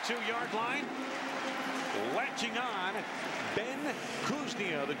 42-yard line. Latching on, Ben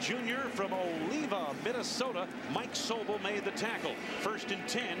Kuznia, the junior from Oliva, Minnesota. Mike Sobel made the tackle. First and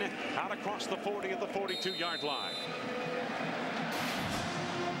 10, out across the 40 at the 42-yard line.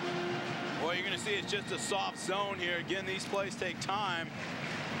 Well, you're going to see it's just a soft zone here. Again, these plays take time.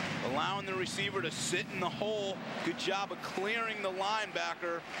 Allowing the receiver to sit in the hole. Good job of clearing the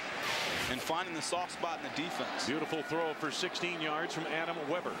linebacker and finding the soft spot in the defense. Beautiful throw for 16 yards from Adam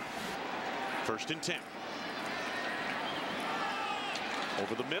Weber. First and 10.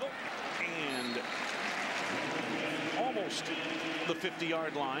 Over the middle and almost the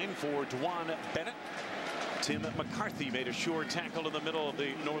 50-yard line for Dwan Bennett. Tim McCarthy made a sure tackle in the middle of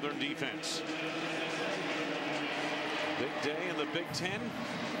the Northern defense. Big day in the Big Ten.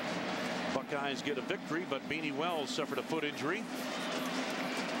 Buckeyes get a victory, but Beanie Wells suffered a foot injury.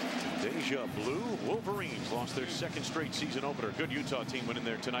 Deja Blue Wolverines lost their second straight season opener. Good Utah team went in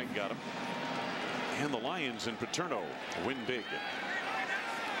there tonight and got them. And the Lions in Paterno win big.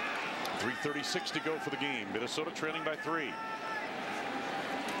 3:36 to go for the game. Minnesota trailing by 3.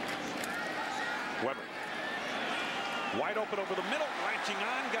 Weber. Wide open over the middle, latching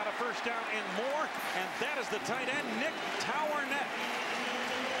on, got a first down and more, and that is the tight end, Nick Towernet.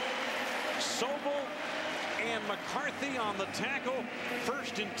 Sobel and McCarthy on the tackle.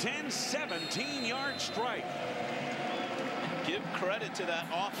 First and 10, 17-yard strike. Give credit to that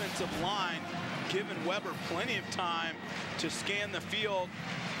offensive line, giving Weber plenty of time to scan the field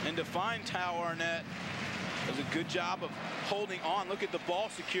and to find Towernet. Does a good job of holding on. Look at the ball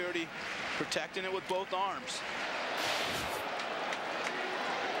security, protecting it with both arms.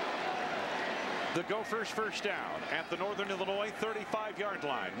 The Gophers first down at the Northern Illinois 35-yard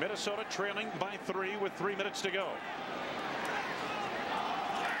line. Minnesota trailing by 3 with 3 minutes to go.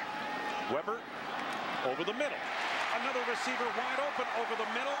 Weber over the middle. Another receiver wide open over the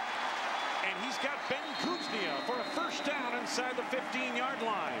middle. And he's got Ben Kuznia for a first down inside the 15-yard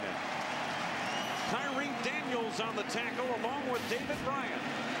line. Kyrie Daniels on the tackle along with David Ryan.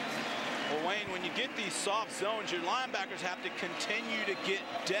 Well, Wayne, when you get these soft zones, your linebackers have to continue to get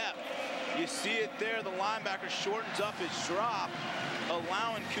depth. You see it there. The linebacker shortens up his drop,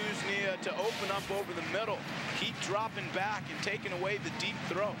 allowing Kuznia to open up over the middle. Keep dropping back and taking away the deep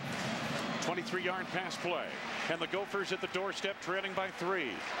throw. 23-yard pass play. And the Gophers at the doorstep trailing by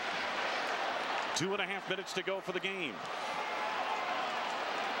 3. 2.5 minutes to go for the game.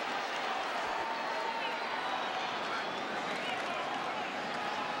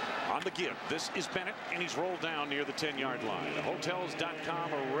 On the give, this is Bennett, and he's rolled down near the 10-yard line.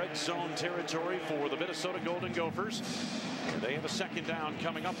 Hotels.com, a red zone territory for the Minnesota Golden Gophers. And they have a second down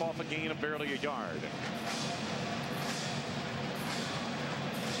coming up off a gain of barely a yard.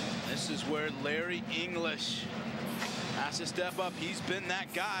 This is where Larry English has to step up. He's been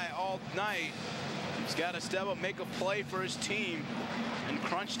that guy all night. He's got to step up, make a play for his team in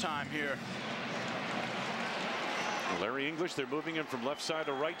crunch time here. Larry English, they're moving him from left side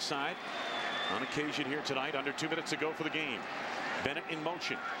to right side on occasion here tonight. Under 2 minutes to go for the game. Bennett in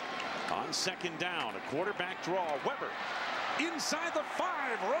motion on second down. A quarterback draw. Weber inside the 5,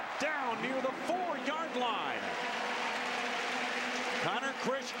 roped down near the 4-yard line. Connor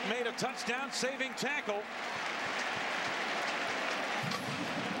Krish made a touchdown saving tackle.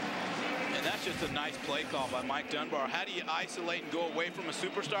 And that's just a nice play call by Mike Dunbar. How do you isolate and go away from a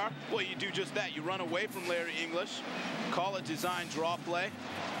superstar? Well, you do just that. You run away from Larry English, call a design draw play,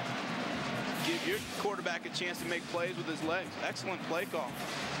 give your quarterback a chance to make plays with his legs. Excellent play call.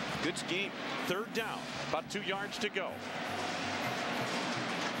 Good scheme. Third down, about 2 yards to go.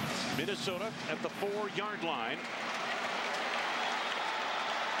 Minnesota at the 4-yard line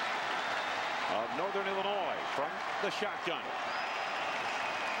of Northern Illinois from the shotgun.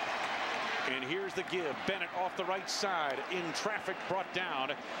 And here's the give. Bennett off the right side in traffic, brought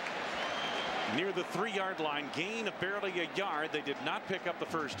down near the 3-yard line. Gain of barely a yard. They did not pick up the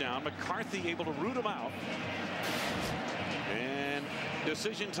first down. McCarthy able to root him out. And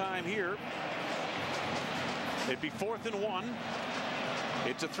decision time here. It'd be 4th and 1.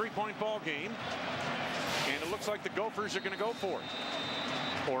 It's a 3-point ball game. And it looks like the Gophers are going to go for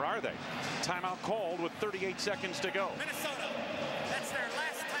it. Or are they? Timeout called with 38 seconds to go. Minnesota. That's their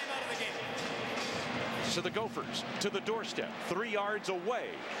last timeout of the game. So the Gophers to the doorstep, 3 yards away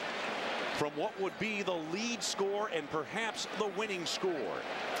from what would be the lead score and perhaps the winning score.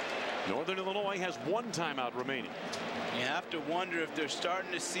 Northern Illinois has 1 timeout remaining. You have to wonder if they're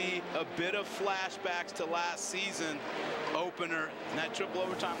starting to see a bit of flashbacks to last season opener and that triple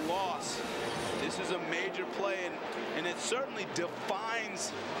overtime loss. This is a major play, and it certainly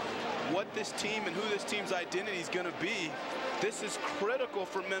defines what this team and who this team's identity is going to be, this is critical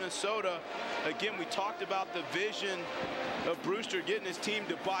for Minnesota. Again, we talked about the vision of Brewster getting his team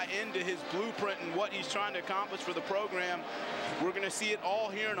to buy into his blueprint and what he's trying to accomplish for the program. We're going to see it all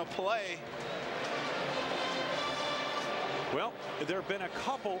here in a play. Well, there have been a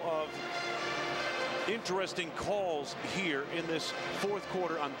couple of interesting calls here in this fourth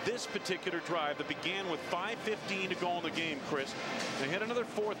quarter on this particular drive that began with 5:15 to go in the game, Chris. They had another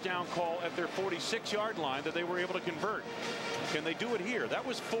fourth down call at their 46-yard line that they were able to convert. Can they do it here? That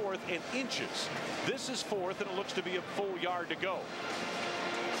was fourth and inches. This is fourth, and it looks to be a full yard to go.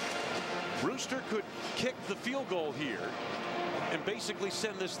 Brewster could kick the field goal here and basically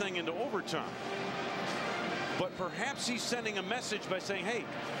send this thing into overtime. But perhaps he's sending a message by saying, hey,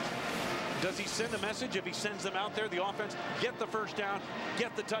 does he send a message if he sends them out there, the offense, get the first down,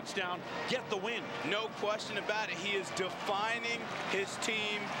 get the touchdown, get the win? No question about it. He is defining his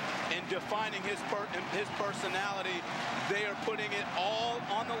team and defining his personality. They are putting it all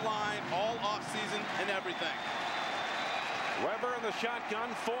on the line, all offseason and everything. Weber in the shotgun,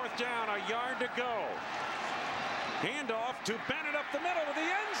 fourth down, a yard to go. Handoff to Bennett up the middle of the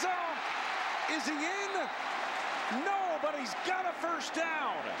end zone. Is he in? No, but he's got a first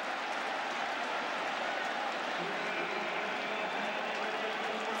down.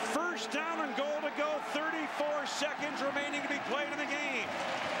 First down and goal to go. 34 seconds remaining to be played in the game.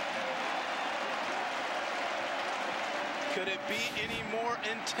 Could it be any more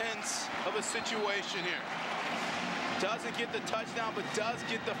intense of a situation here? Doesn't get the touchdown, but does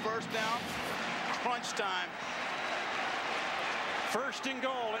get the first down. Crunch time. First and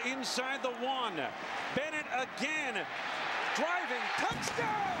goal inside the 1. Bennett again. Driving.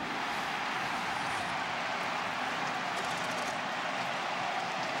 Touchdown!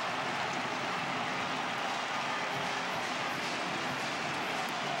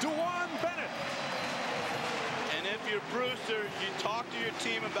 You're Brewster, you talk to your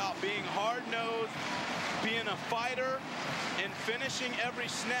team about being hard-nosed, being a fighter, and finishing every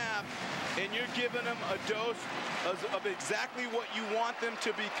snap, and you're giving them a dose of exactly what you want them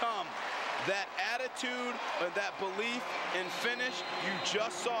to become. That attitude, that belief, and finish, you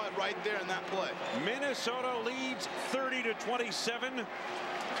just saw it right there in that play. Minnesota leads 30-27.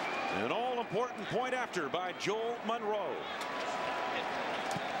 An all-important point after by Joel Monroe.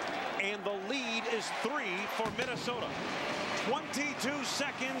 And the lead is 3 for Minnesota. 22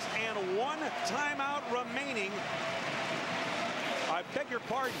 seconds and 1 timeout remaining. I beg your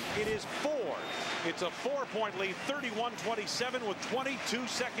pardon, it is 4. It's a 4-point lead, 31-27 with 22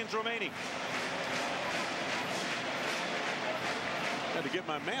 seconds remaining. Had to get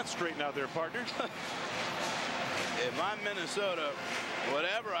my math straightened out there, partner. If I'm Minnesota,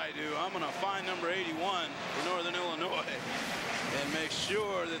 whatever I do, I'm going to find number 81 for Northern Illinois and make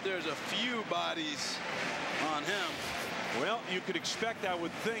sure that there's a few bodies on him. Well, you could expect, I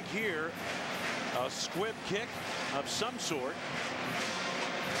would think here, a squib kick of some sort.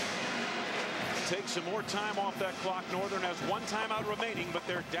 Take some more time off that clock. Northern has 1 timeout remaining, but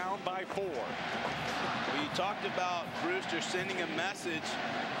they're down by 4. We talked about Brewster sending a message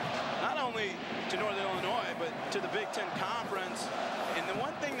not only to Northern Illinois, but to the Big Ten Conference. And the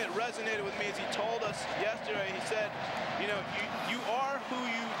one thing that resonated with me is he told us yesterday, he said, you know, you are who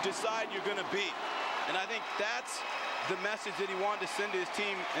you decide you're going to be. And I think that's the message that he wanted to send to his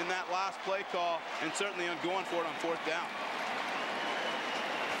team in that last play call, and certainly on going for it on 4th down.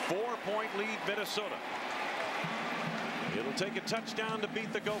 4-point lead, Minnesota. It'll take a touchdown to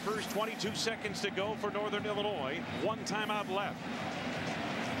beat the Gophers. 22 seconds to go for Northern Illinois. 1 timeout left.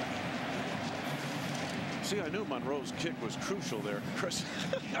 See, I knew Monroe's kick was crucial there. Chris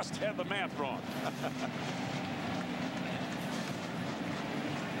just had the math wrong.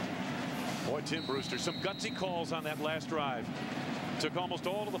 Boy, Tim Brewster, some gutsy calls on that last drive. Took almost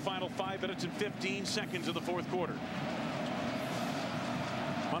all of the final 5 minutes and 15 seconds of the 4th quarter.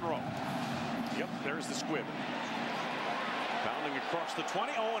 Monroe. Yep, there's the squib. Bounding across the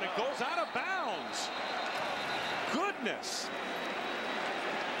 20. Oh, and it goes out of bounds. Goodness.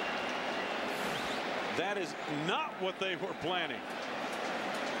 That is not what they were planning.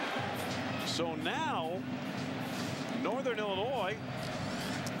 So now Northern Illinois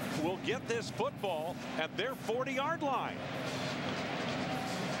will get this football at their 40-yard line.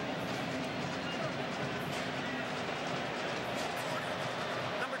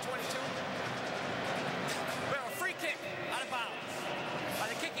 Number 22. Well, a free kick out of bounds by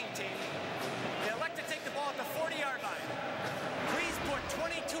the kicking team. They elect to take the ball at the 40-yard line. Please put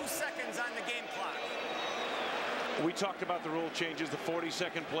 22 seconds on the game clock. We talked about the rule changes, the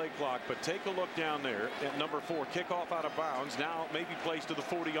 40-second play clock, but take a look down there at number 4, kickoff out of bounds, now maybe placed to the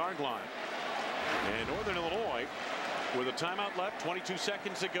 40-yard line. And Northern Illinois with a timeout left, 22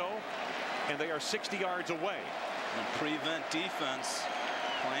 seconds to go, and they are 60 yards away. And prevent defense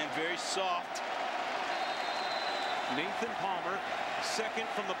playing very soft. Nathan Palmer, second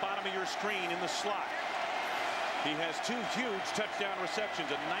from the bottom of your screen in the slot. He has 2 huge touchdown receptions,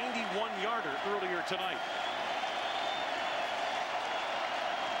 a 91-yarder earlier tonight.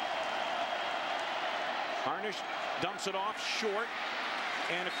 Harnish dumps it off short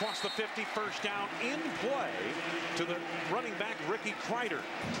and across the 50, first down in play to the running back Ricky Kreider.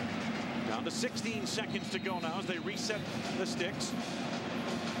 Down to 16 seconds to go now as they reset the sticks.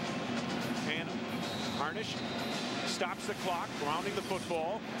 And Harnish stops the clock, grounding the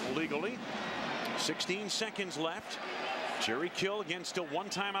football legally. 16 seconds left. Jerry Kill again, still 1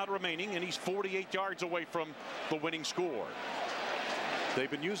 timeout remaining, and he's 48 yards away from the winning score. They've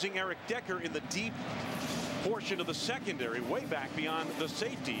been using Eric Decker in the deep portion of the secondary, way back beyond the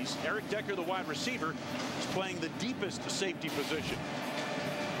safeties. Eric Decker, the wide receiver, is playing the deepest safety position.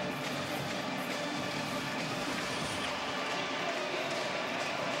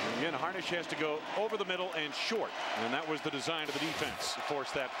 Again, Harnish has to go over the middle and short, and that was the design of the defense to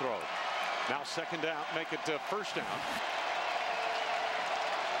force that throw. Now second down, make it first down.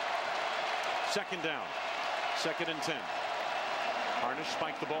 Second down, 2nd and 10. Harnish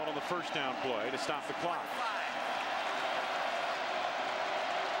spiked the ball on the first down play to stop the clock.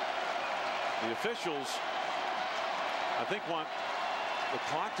 The officials, I think, want the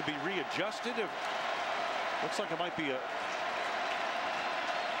clock to be readjusted. Looks like it might be a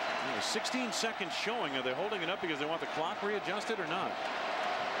 16 seconds showing. Are they holding it up because they want the clock readjusted or not?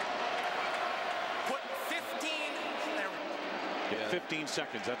 Put 15. Yeah, 15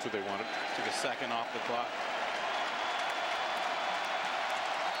 seconds. That's what they wanted. Took a second off the clock.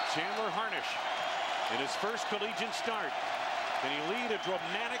 Chandler Harnish in his first collegiate start. Can he lead a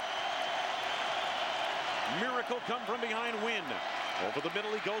dramatic miracle come from behind win? Over the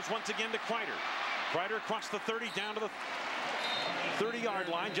middle he goes once again to Kreider. Kreider across the 30 down to the 30-yard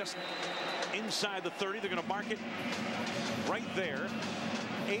line, just inside the 30. They're going to mark it right there.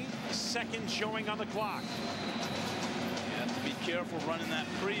 8 seconds showing on the clock. You have to be careful running that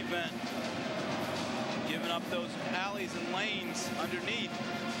prevent, giving up those alleys and lanes underneath.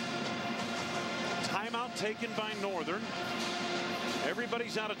 Timeout taken by Northern.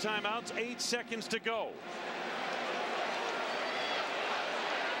 Everybody's out of timeouts. 8 seconds to go.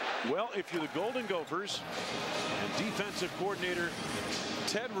 Well, if you're the Golden Gophers and defensive coordinator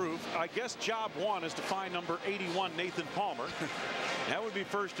Ted Roof, I guess job 1 is to find number 81 Nathan Palmer. That would be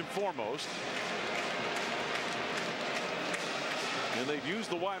first and foremost. And they've used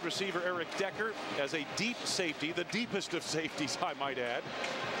the wide receiver Eric Decker as a deep safety, the deepest of safeties, I might add.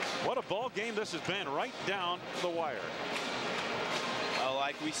 What a ball game this has been, right down the wire.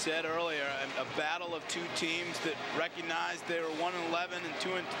 Like we said earlier, a battle of 2 teams that recognized they were 1-11 and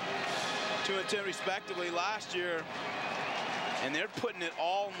 2-10 respectively last year, and they're putting it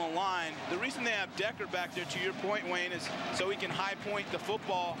all on the line. The reason they have Decker back there, to your point, Wayne, is so he can high point the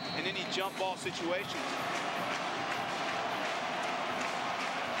football in any jump ball situation.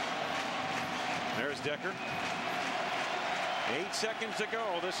 There's Decker. 8 seconds to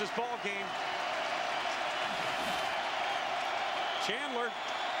go. This is ball game. Chandler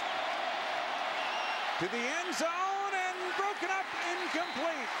to the end zone and broken up,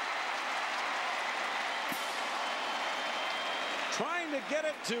 incomplete. Trying to get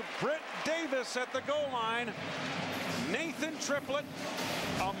it to Britt Davis at the goal line. Nathan Triplett,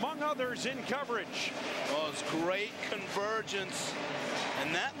 among others, in coverage. Oh, it's great convergence.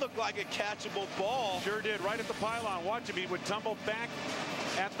 And that looked like a catchable ball. Sure did, right at the pylon. Watch him, he would tumble back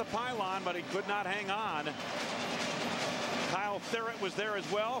at the pylon, but he could not hang on. Kyle Therrett was there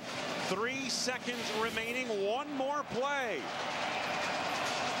as well. 3 seconds remaining, 1 more play.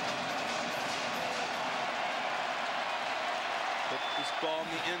 Put this ball in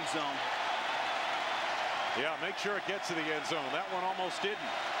the end zone. Yeah, make sure it gets to the end zone. That one almost didn't.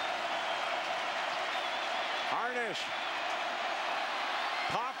 Harnish.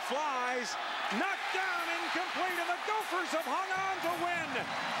 Pop flies. Knocked down, incomplete, and the Gophers have hung on to win.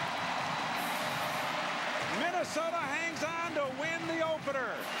 Minnesota hangs on to win the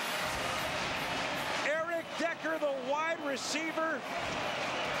opener. Eric Decker, the wide receiver,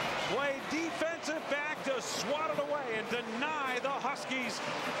 played defensive back to swat it away and deny the Huskies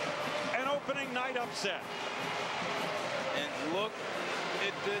an opening night upset. And look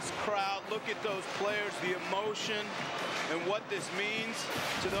at this crowd, look at those players, the emotion and what this means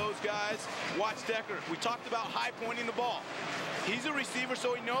to those guys. guys watch Decker. We talked about high pointing the ball. He's a receiver,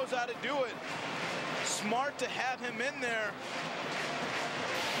 so he knows how to do it. Smart to have him in there.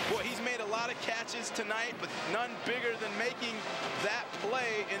 Boy, he's made a lot of catches tonight, but none bigger than making that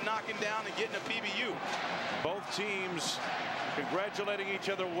play and knocking down and getting a PBU. Both teams congratulating each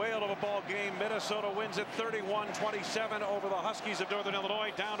other. Whale of a ball game. Minnesota wins it 31-27 over the Huskies of Northern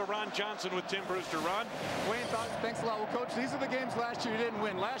Illinois. Down to Ron Johnson with Tim Brewster. Ron? Wayne, thanks a lot. Well, Coach, these are the games last year you didn't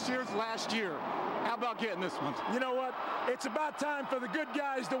win. Last year's last year. How about getting this one? You know what? It's about time for the good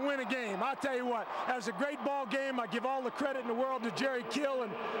guys to win a game. I'll tell you what, that was a great ball game. I give all the credit in the world to Jerry Kill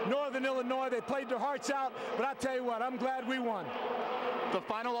and Northern Illinois. They played their hearts out, but I'll tell you what, I'm glad we won. The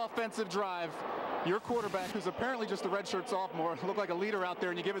final offensive drive, your quarterback, who's apparently just a redshirt sophomore, looked like a leader out there,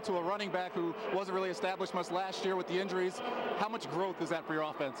 and you give it to a running back who wasn't really established much last year with the injuries. How much growth is that for your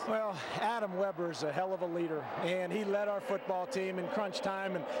offense? Well, Adam Weber is a hell of a leader, and he led our football team in crunch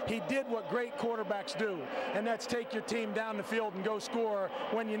time, and he did what great quarterbacks do, and that's take your team down the field and go score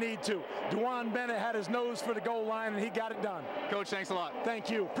when you need to. Dewan Bennett had his nose for the goal line, and he got it done. Coach, thanks a lot. Thank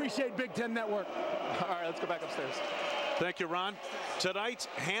you. Appreciate Big Ten Network. All right, let's go back upstairs. Thank you, Ron. Tonight's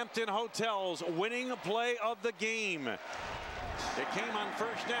Hampton Hotels winning play of the game. It came on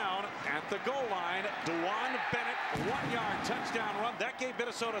first down at the goal line. Dewan Bennett, 1-yard touchdown run. That gave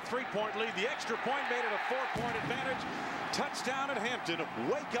Minnesota a 3-point lead. The extra point made it a 4-point advantage. Touchdown at Hampton.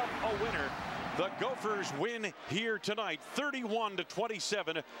 Wake up a winner. The Gophers win here tonight,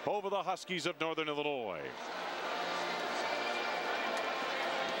 31-27 over the Huskies of Northern Illinois.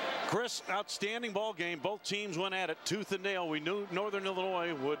 Chris, outstanding ball game. Both teams went at it tooth and nail. We knew Northern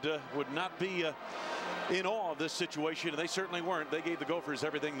Illinois would not be in awe of this situation, and they certainly weren't. They gave the Gophers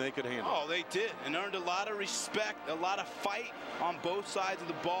everything they could handle. Oh, they did, and earned a lot of respect, a lot of fight on both sides of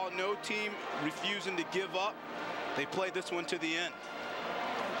the ball. No team refusing to give up. They played this one to the end.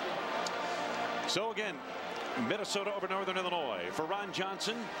 So again, Minnesota over Northern Illinois. For Ron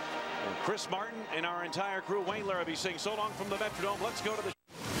Johnson and Chris Martin and our entire crew, Wayne Larrabee saying so long from the Metrodome. Let's go to the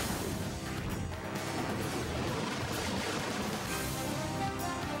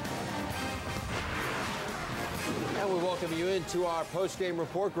And we welcome you into our post-game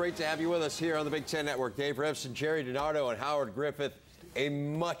report. Great to have you with us here on the Big Ten Network. Dave Revson, Jerry DiNardo, and Howard Griffith. A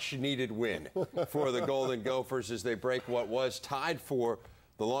much-needed win for the Golden Gophers as they break what was tied for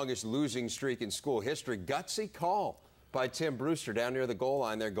the longest losing streak in school history. Gutsy call by Tim Brewster down near the goal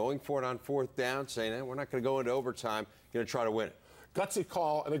line. They're going for it on 4th down, saying, we're not going to go into overtime. Going to try to win it. Gutsy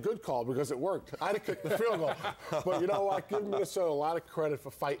call and a good call because it worked. I'd have kicked the field goal. But you know what? Give Minnesota a lot of credit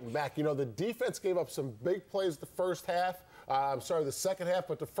for fighting back. You know, the defense gave up some big plays the first half. The second half,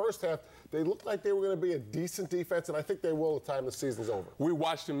 but the first half, they looked like they were going to be a decent defense, and I think they will the time the season's over. We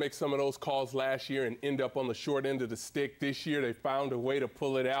watched them make some of those calls last year and end up on the short end of the stick. This year, they found a way to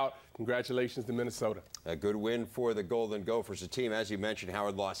pull it out. Congratulations to Minnesota. A good win for the Golden Gophers. The team, as you mentioned,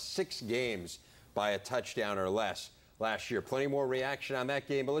 Howard, lost 6 games by a touchdown or less last year. Plenty more reaction on that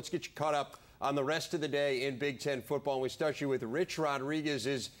game, but let's get you caught up on the rest of the day in Big Ten football. And we start you with Rich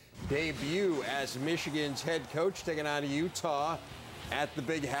Rodriguez's debut as Michigan's head coach, taking on Utah at the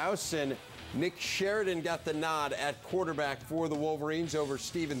Big House. And Nick Sheridan got the nod at quarterback for the Wolverines over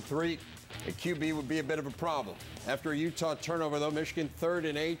Stephen Threet. A QB would be a bit of a problem. After a Utah turnover, though, Michigan 3rd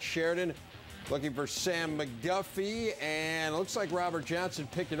and 8. Sheridan looking for Sam McGuffey, and looks like Robert Johnson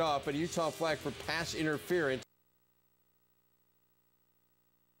picked it up, but Utah flag for pass interference.